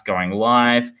us going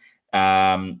live.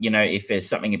 If there's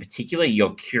something in particular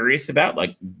you're curious about,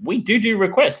 like we do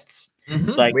requests. We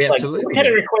had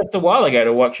a request a while ago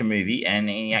to watch a movie, and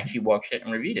he actually watched it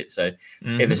and reviewed it. So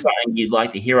if there's something you'd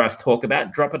like to hear us talk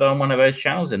about, drop it on one of those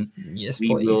channels, and we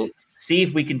will see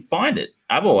if we can find it.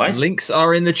 Otherwise, links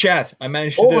are in the chat. I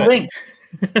managed to do all the links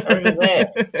are over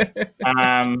there,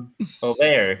 or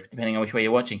there, depending on which way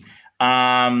you're watching.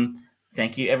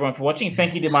 Thank you, everyone, for watching.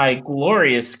 Thank you to my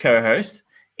glorious co-host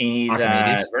in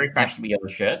his very fashionable yellow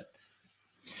shirt.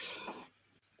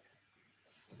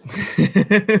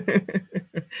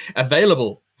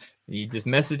 Available. You just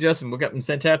message us and we'll get them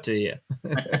sent out to you.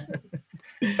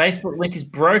 Facebook link is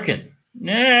broken.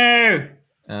 No.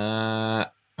 All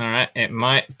right. It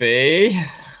might be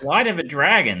Flight of the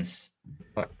Dragons.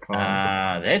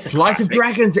 There's a Flight of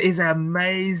Dragons is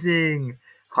amazing.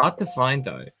 Hard to find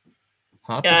though.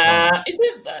 Is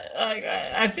it?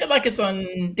 I feel like it's on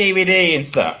DVD and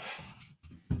stuff.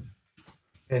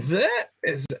 Is it?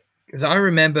 Because I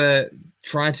remember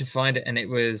trying to find it, and it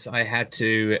was I had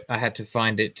to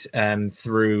find it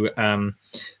through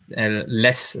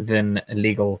less than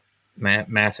legal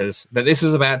matters. But this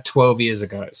was about 12 years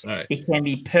ago, so it can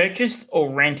be purchased or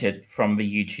rented from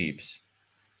the YouTubes.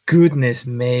 Goodness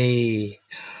me!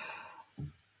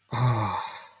 Oh,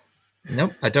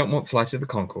 nope, I don't want Flight of the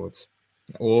Conchords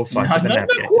or Flight of the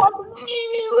Navigator.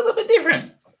 A little bit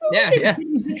different. Yeah.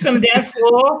 Some dance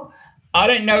floor. I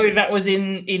don't know if that was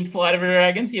in Flight of the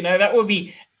Dragons. That would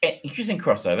be an interesting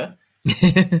crossover.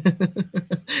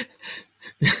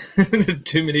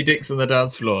 Too many dicks on the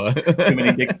dance floor. Too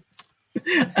many dicks.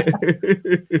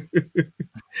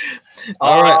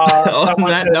 All right. On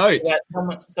that note,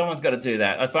 someone's got to do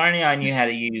that. If only I knew how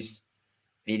to use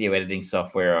video editing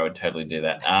software, I would totally do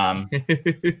that.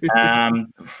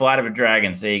 Flight of the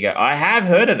Dragons. There you go. I have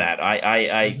heard of that.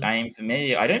 I am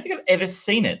familiar. I don't think I've ever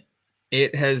seen it.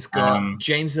 It has got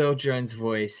James Earl Jones'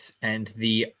 voice, and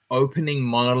the opening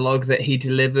monologue that he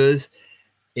delivers,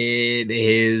 it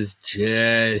is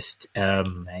just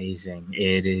amazing.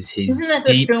 It is his Isn't that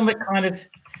the film that kind of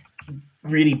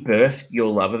really birthed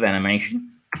your love of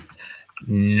animation?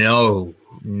 No.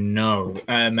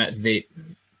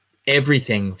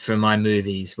 Everything for my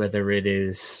movies, whether it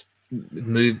is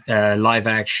live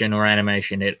action or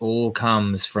animation, it all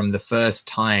comes from the first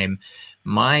time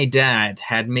my dad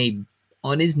had me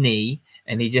on his knee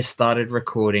and he just started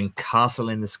recording Castle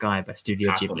in the Sky by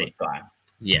Studio Castle Ghibli. in the Sky.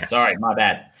 Yes. Sorry, my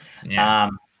bad. Yeah.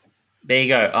 There you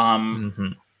go.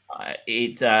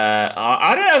 It's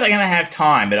I don't know if I'm gonna have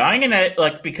time, but I'm gonna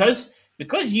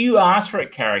because you asked for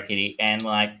it, Karakitty, and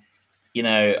I'm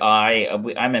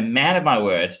a man of my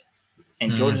word,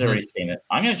 and George has already seen it.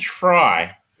 I'm gonna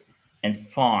try and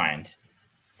find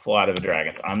Flight of a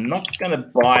Dragon. I'm not gonna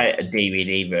buy a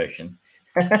DVD version.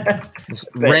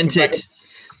 Rent it.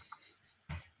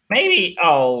 Maybe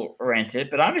I'll rent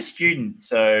it, but I'm a student,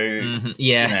 so I'm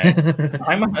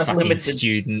a fucking limited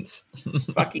students,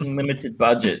 fucking limited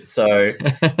budget. So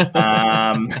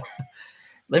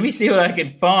let me see what I can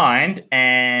find,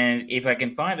 and if I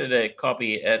can find it a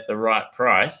copy at the right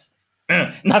price,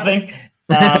 nothing.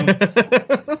 I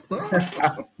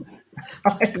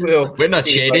will. We're not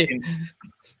shady.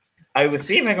 I will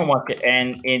see if I can watch it,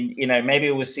 and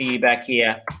maybe we'll see you back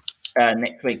here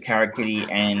next week, Karakitty,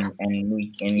 and we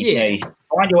can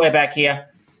find your way back here.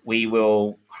 We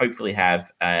will hopefully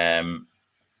have that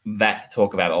to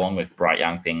talk about along with Bright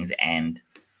Young Things and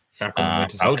Falcon and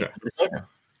Winter Soldier.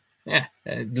 Yeah,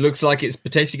 it looks like it's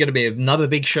potentially going to be another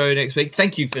big show next week.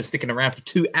 Thank you for sticking around for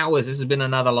 2 hours. This has been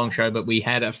another long show, but we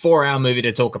had a 4-hour movie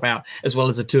to talk about as well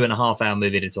as a 2.5-hour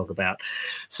movie to talk about.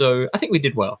 So I think we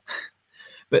did well.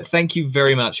 But thank you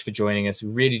very much for joining us. We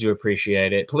really do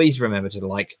appreciate it. Please remember to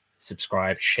like,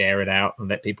 subscribe, share it out, and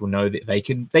let people know that they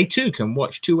too can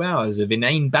watch 2 hours of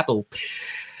inane babble.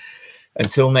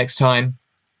 Until next time,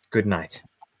 good night.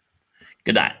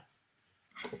 Good night.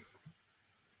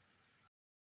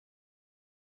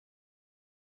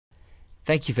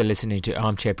 Thank you for listening to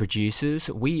Armchair Producers.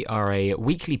 We are a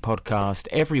weekly podcast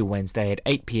every Wednesday at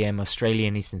 8 p.m.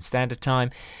 Australian Eastern Standard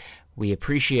Time. We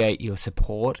appreciate your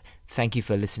support. Thank you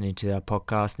for listening to our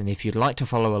podcast. And if you'd like to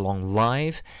follow along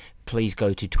live, please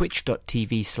go to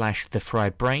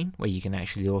twitch.tv/thefriedbrain, where you can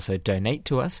actually also donate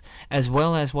to us, as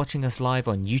well as watching us live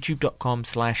on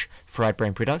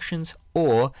youtube.com/friedbrainproductions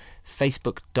or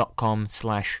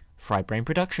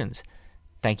facebook.com/friedbrainproductions.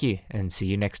 Thank you, and see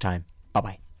you next time.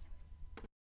 Bye-bye.